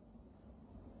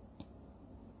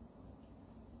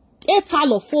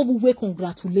 or 4 we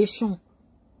congratulations.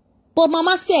 But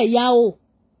mama say, yeah,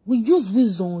 we use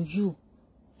wisdom on you.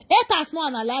 8 has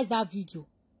not analyze that video.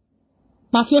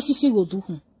 Mafia sisi go do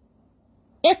him.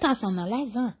 8 has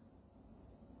analyze that.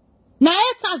 Now 8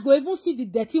 has go even see the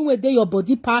dirty way they your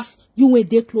body pass, you when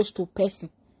they close to person.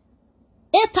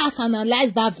 8 has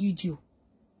analyze that video.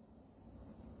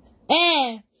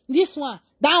 This one,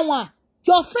 that one.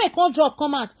 Your friend can't drop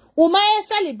comment. Umae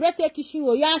celebrate kishin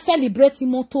o ya celebrate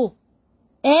moto.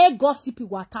 Gossipy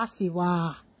watasi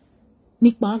wa.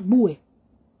 Nikma gbuwe.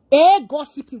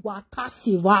 Gossipy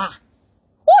watasi wa.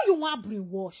 Who you want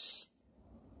brainwash?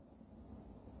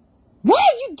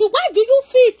 Why do you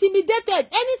feel intimidated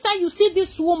anytime you see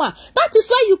this woman? That is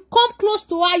why you come close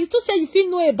to her. You just say you feel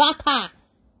know about her.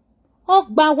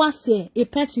 Ogbawa say a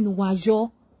pet in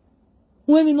wajo.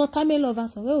 When we not time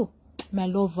lovers, oh my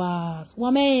lovers,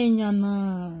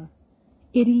 wamenyana,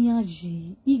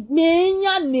 eriyaji,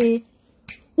 igmenyane.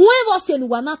 Whoever say no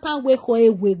wanata we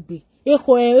wegbe,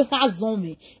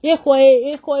 hazome,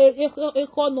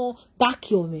 no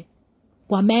dakiome,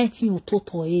 wameti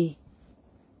ototo e.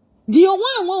 The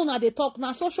one at the talk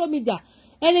na social media,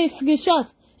 and a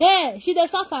screenshot. She dey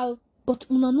suffer, but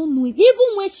una no know it.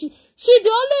 Even when she dey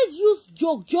always use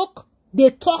joke. They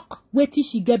talk wetin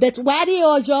she get, but why dey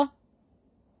ojo?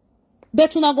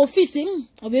 Bet una go feel say,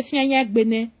 obefianya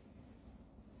gbene.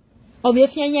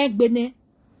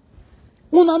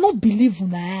 Una no believe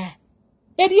una.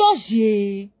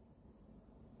 Erioje.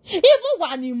 Even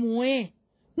wanimu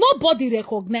nobody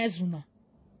recognize una.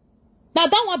 Now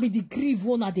that one be the grief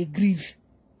una dey grieve.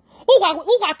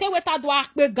 Uwa te weta do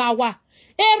akpe gawa.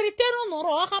 Return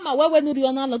no kama wewe nuri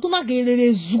ona la tuna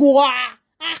gelele zwa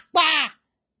akpa.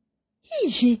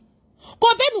 Iji.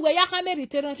 Ko benu we ya kame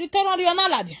return ri ona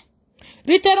la dia.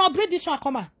 Return bring this one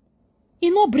come on. He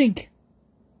no bring.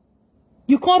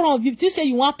 You can't run. You say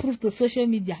you want proof to social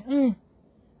media.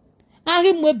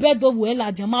 Ari mwe bed of we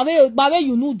la dia. Mawe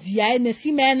you know dia ene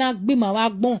si me na gbe ma wa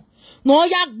gbon. No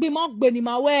ya gbe mo gbe ni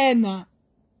ma we na.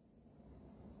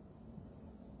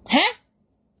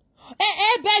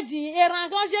 Bedi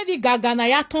erange vi gaga na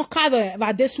ya ton ka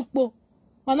va desukpo.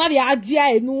 Ona vi adia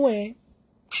enu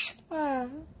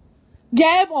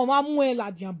Gave on ma mwe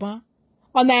la dia ban.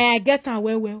 Ona ya get an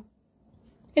well.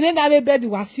 And then that bedi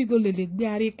wa si do le gbe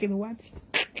are ken wa.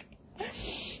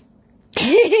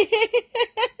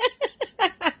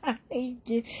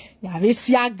 Yave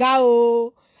siaga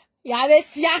o. Yave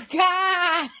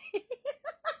siaga.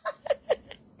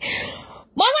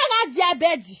 Mama ga dia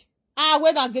bedi.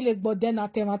 When I get like but then I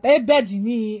tell bedi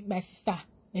ni my sister.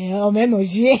 That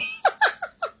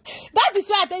is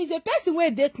why I tell you, the person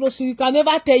where they close to you can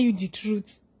never tell you the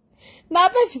truth. Now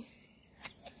person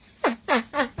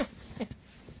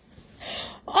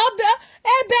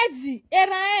bedi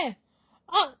era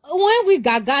when we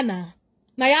gagana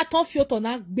na ya ton fioto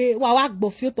na gbe wa gbo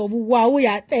fioto wa o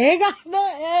ya tega no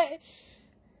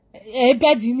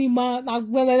bedi ni ma na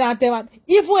gbe na tell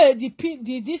even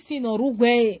the this thing or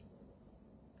rugwe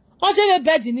oje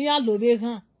bedi ni alove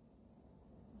gan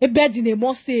bedi ni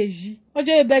mo stage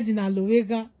oje bedi na alove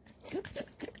gan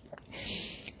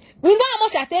we know how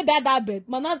much I take bed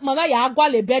mana ya agwa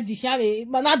le bedi hia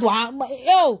mana do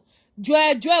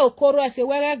joy okoro ese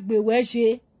were gbe we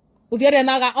se oviere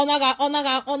naga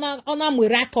ona mu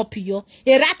right up yo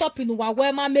e right up no wa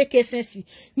we ma make sense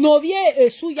no vie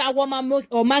esu ya wo ma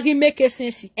o ma make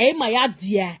sense e ma ya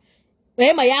dia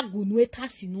e ma ya gunu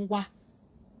etasi no wa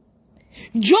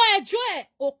joy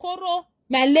okoro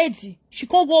my lady she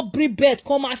can go bring bed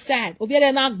come outside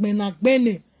oviere na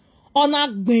gbene ona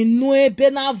gbenu ebe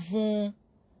na vun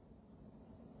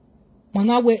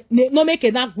mana we no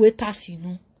make na gwe etasi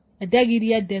no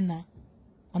edegiri edena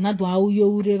anado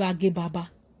auyo ure wage baba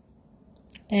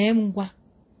ngwa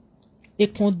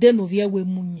ekonde no vie we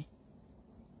munye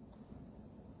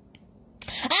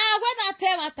when I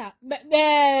tell matter.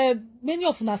 Many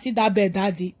of us see that bed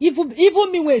that day.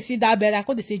 Even me when I see that bed, I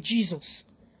could say Jesus.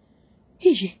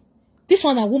 Hey, this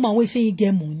one a woman will say you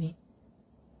get money.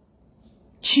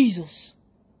 Jesus.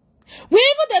 We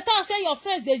even the time say your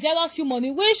friends they jealous you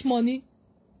money. Which money?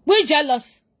 We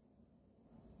jealous.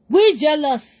 We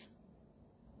jealous.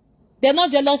 They're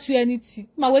not jealous with anything.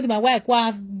 My wife, my wife,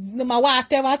 my wife,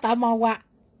 my wife.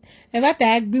 And that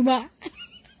tag be my.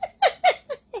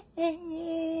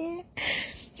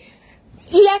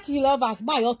 Like you love us,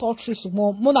 my your thought truth.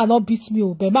 Mona not beat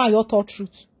me, but my your thought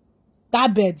truth.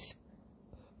 That bed.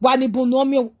 When you know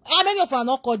me, how many of you are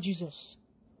not called Jesus?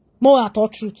 More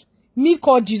thought truth. Me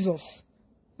call Jesus.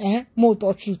 More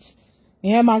thought truth.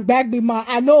 My bag be my.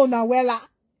 I know now well.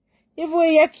 Even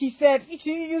Yeki said,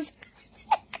 use.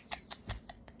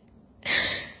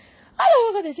 I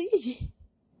don't know what they say.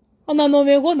 On a no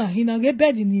me go na hina get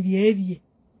bed in the area.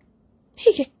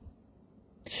 Even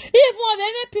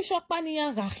any picture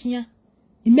pania rahia.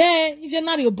 Me,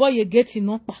 generally boy you get in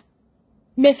up.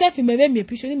 Me self me me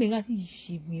picture ni me got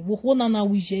me. Wo ho na na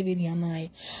wi je ve ni anai.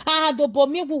 Ah do bo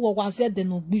me wo was said the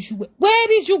no biju.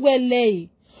 Where is you go lay?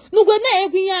 No go na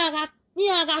egwi ara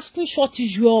screenshot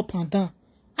you pendant.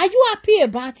 Are you happy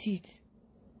about it?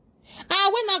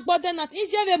 Ah, when I got that,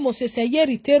 if you ever must say, ye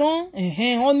return,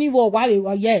 only war,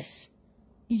 yes.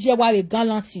 If you were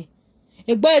galanty.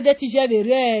 A boy that is ever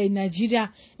rare in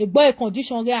Nigeria, a boy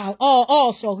condition rare,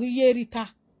 oh, sorry, ye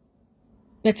rita.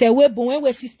 But a web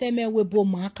when system a web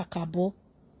kakabo.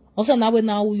 Also, now we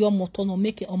now your motor no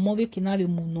make it a movie can have a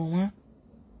moon.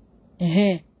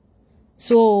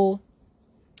 So,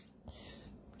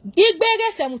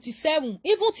 Igbere 77,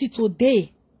 even till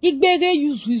today, Igbere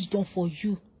use wisdom for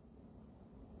you.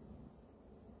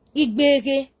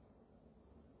 Igbere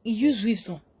use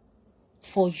wisdom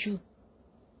for you.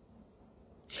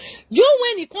 You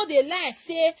when you come the lie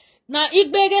say now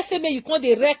Igbere say me you come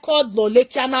the record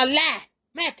Lolekia na lie.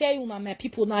 May I tell you now my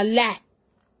people na lie.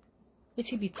 It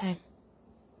will be time.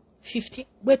 50.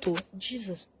 Wait oh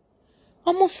Jesus.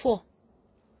 Almost 4.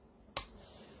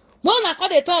 When I call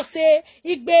the talk say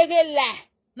Igbere lie.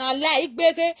 Na lie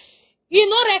Igbere. You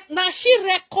know now she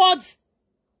records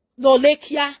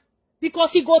Lolekia.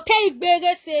 Because he go tell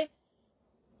Igbere say,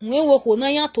 when we go na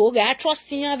yan to I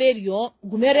trust in very yo,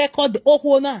 go me record the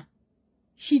ohona.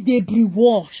 She dey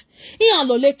brainwash. Iyan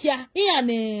Lolekia,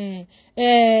 iyan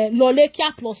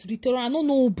Lolekia plus return. I don't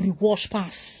know brainwash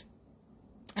pass.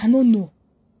 I don't know.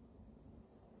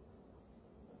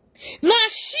 Now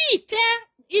she tell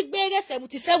Igbere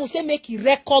 77 say make he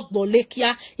record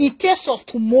Lolekia in case of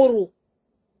tomorrow.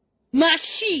 Now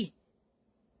she.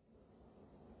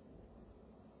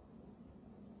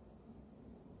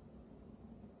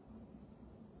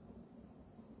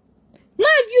 Now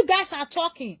you guys are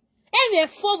talking. Any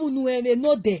form nu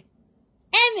no de.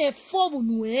 Any form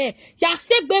nu ya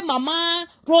segbe mama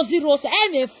Rosie Rose.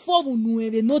 Any form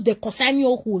nu no de concerning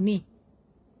your honey.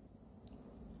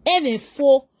 Any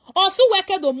form. Also work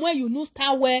the more you know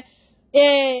tawe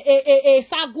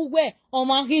saguwe on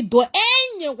mari do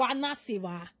enye wana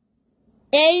siva.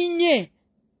 Enye.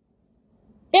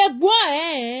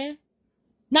 Egwa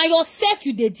now yourself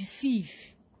you they deceive.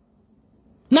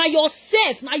 Now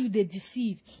yourself, now you they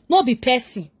deceive. Not be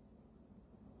person.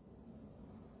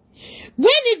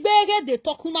 When Igbere they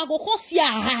talk, una go come see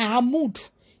a mood.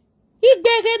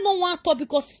 Igbere no want to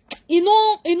because you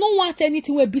know want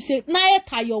anything we be say na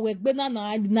eta your work be na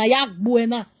ya gbo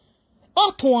na.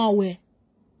 Oton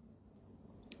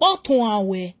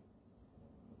awe.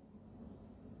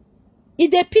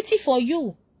 It dey pity for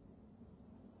you.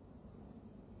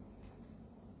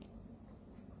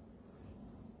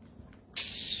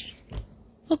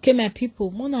 Okay, my people,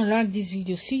 I'm gonna like this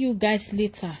video. See you guys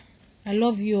later. I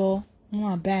love you all.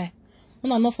 Bye.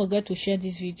 Not forget to share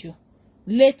this video.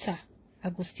 Later, I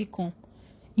go still come.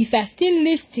 If I still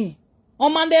listening, you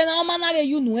know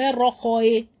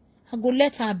I go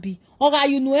let her be. Or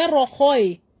you know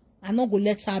I no go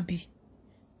let her be.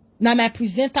 Now my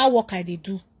presenter work I dey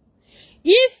do.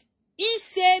 If he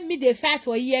say me they fight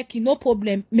for year, no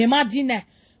problem. Me ma deny.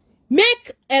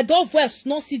 Make a dog voice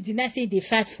no see deny say they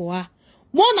fight for her.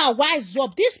 Mona wise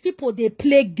up. These people they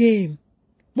play game.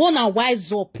 Mona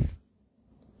wise up.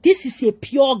 This is a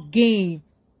pure game.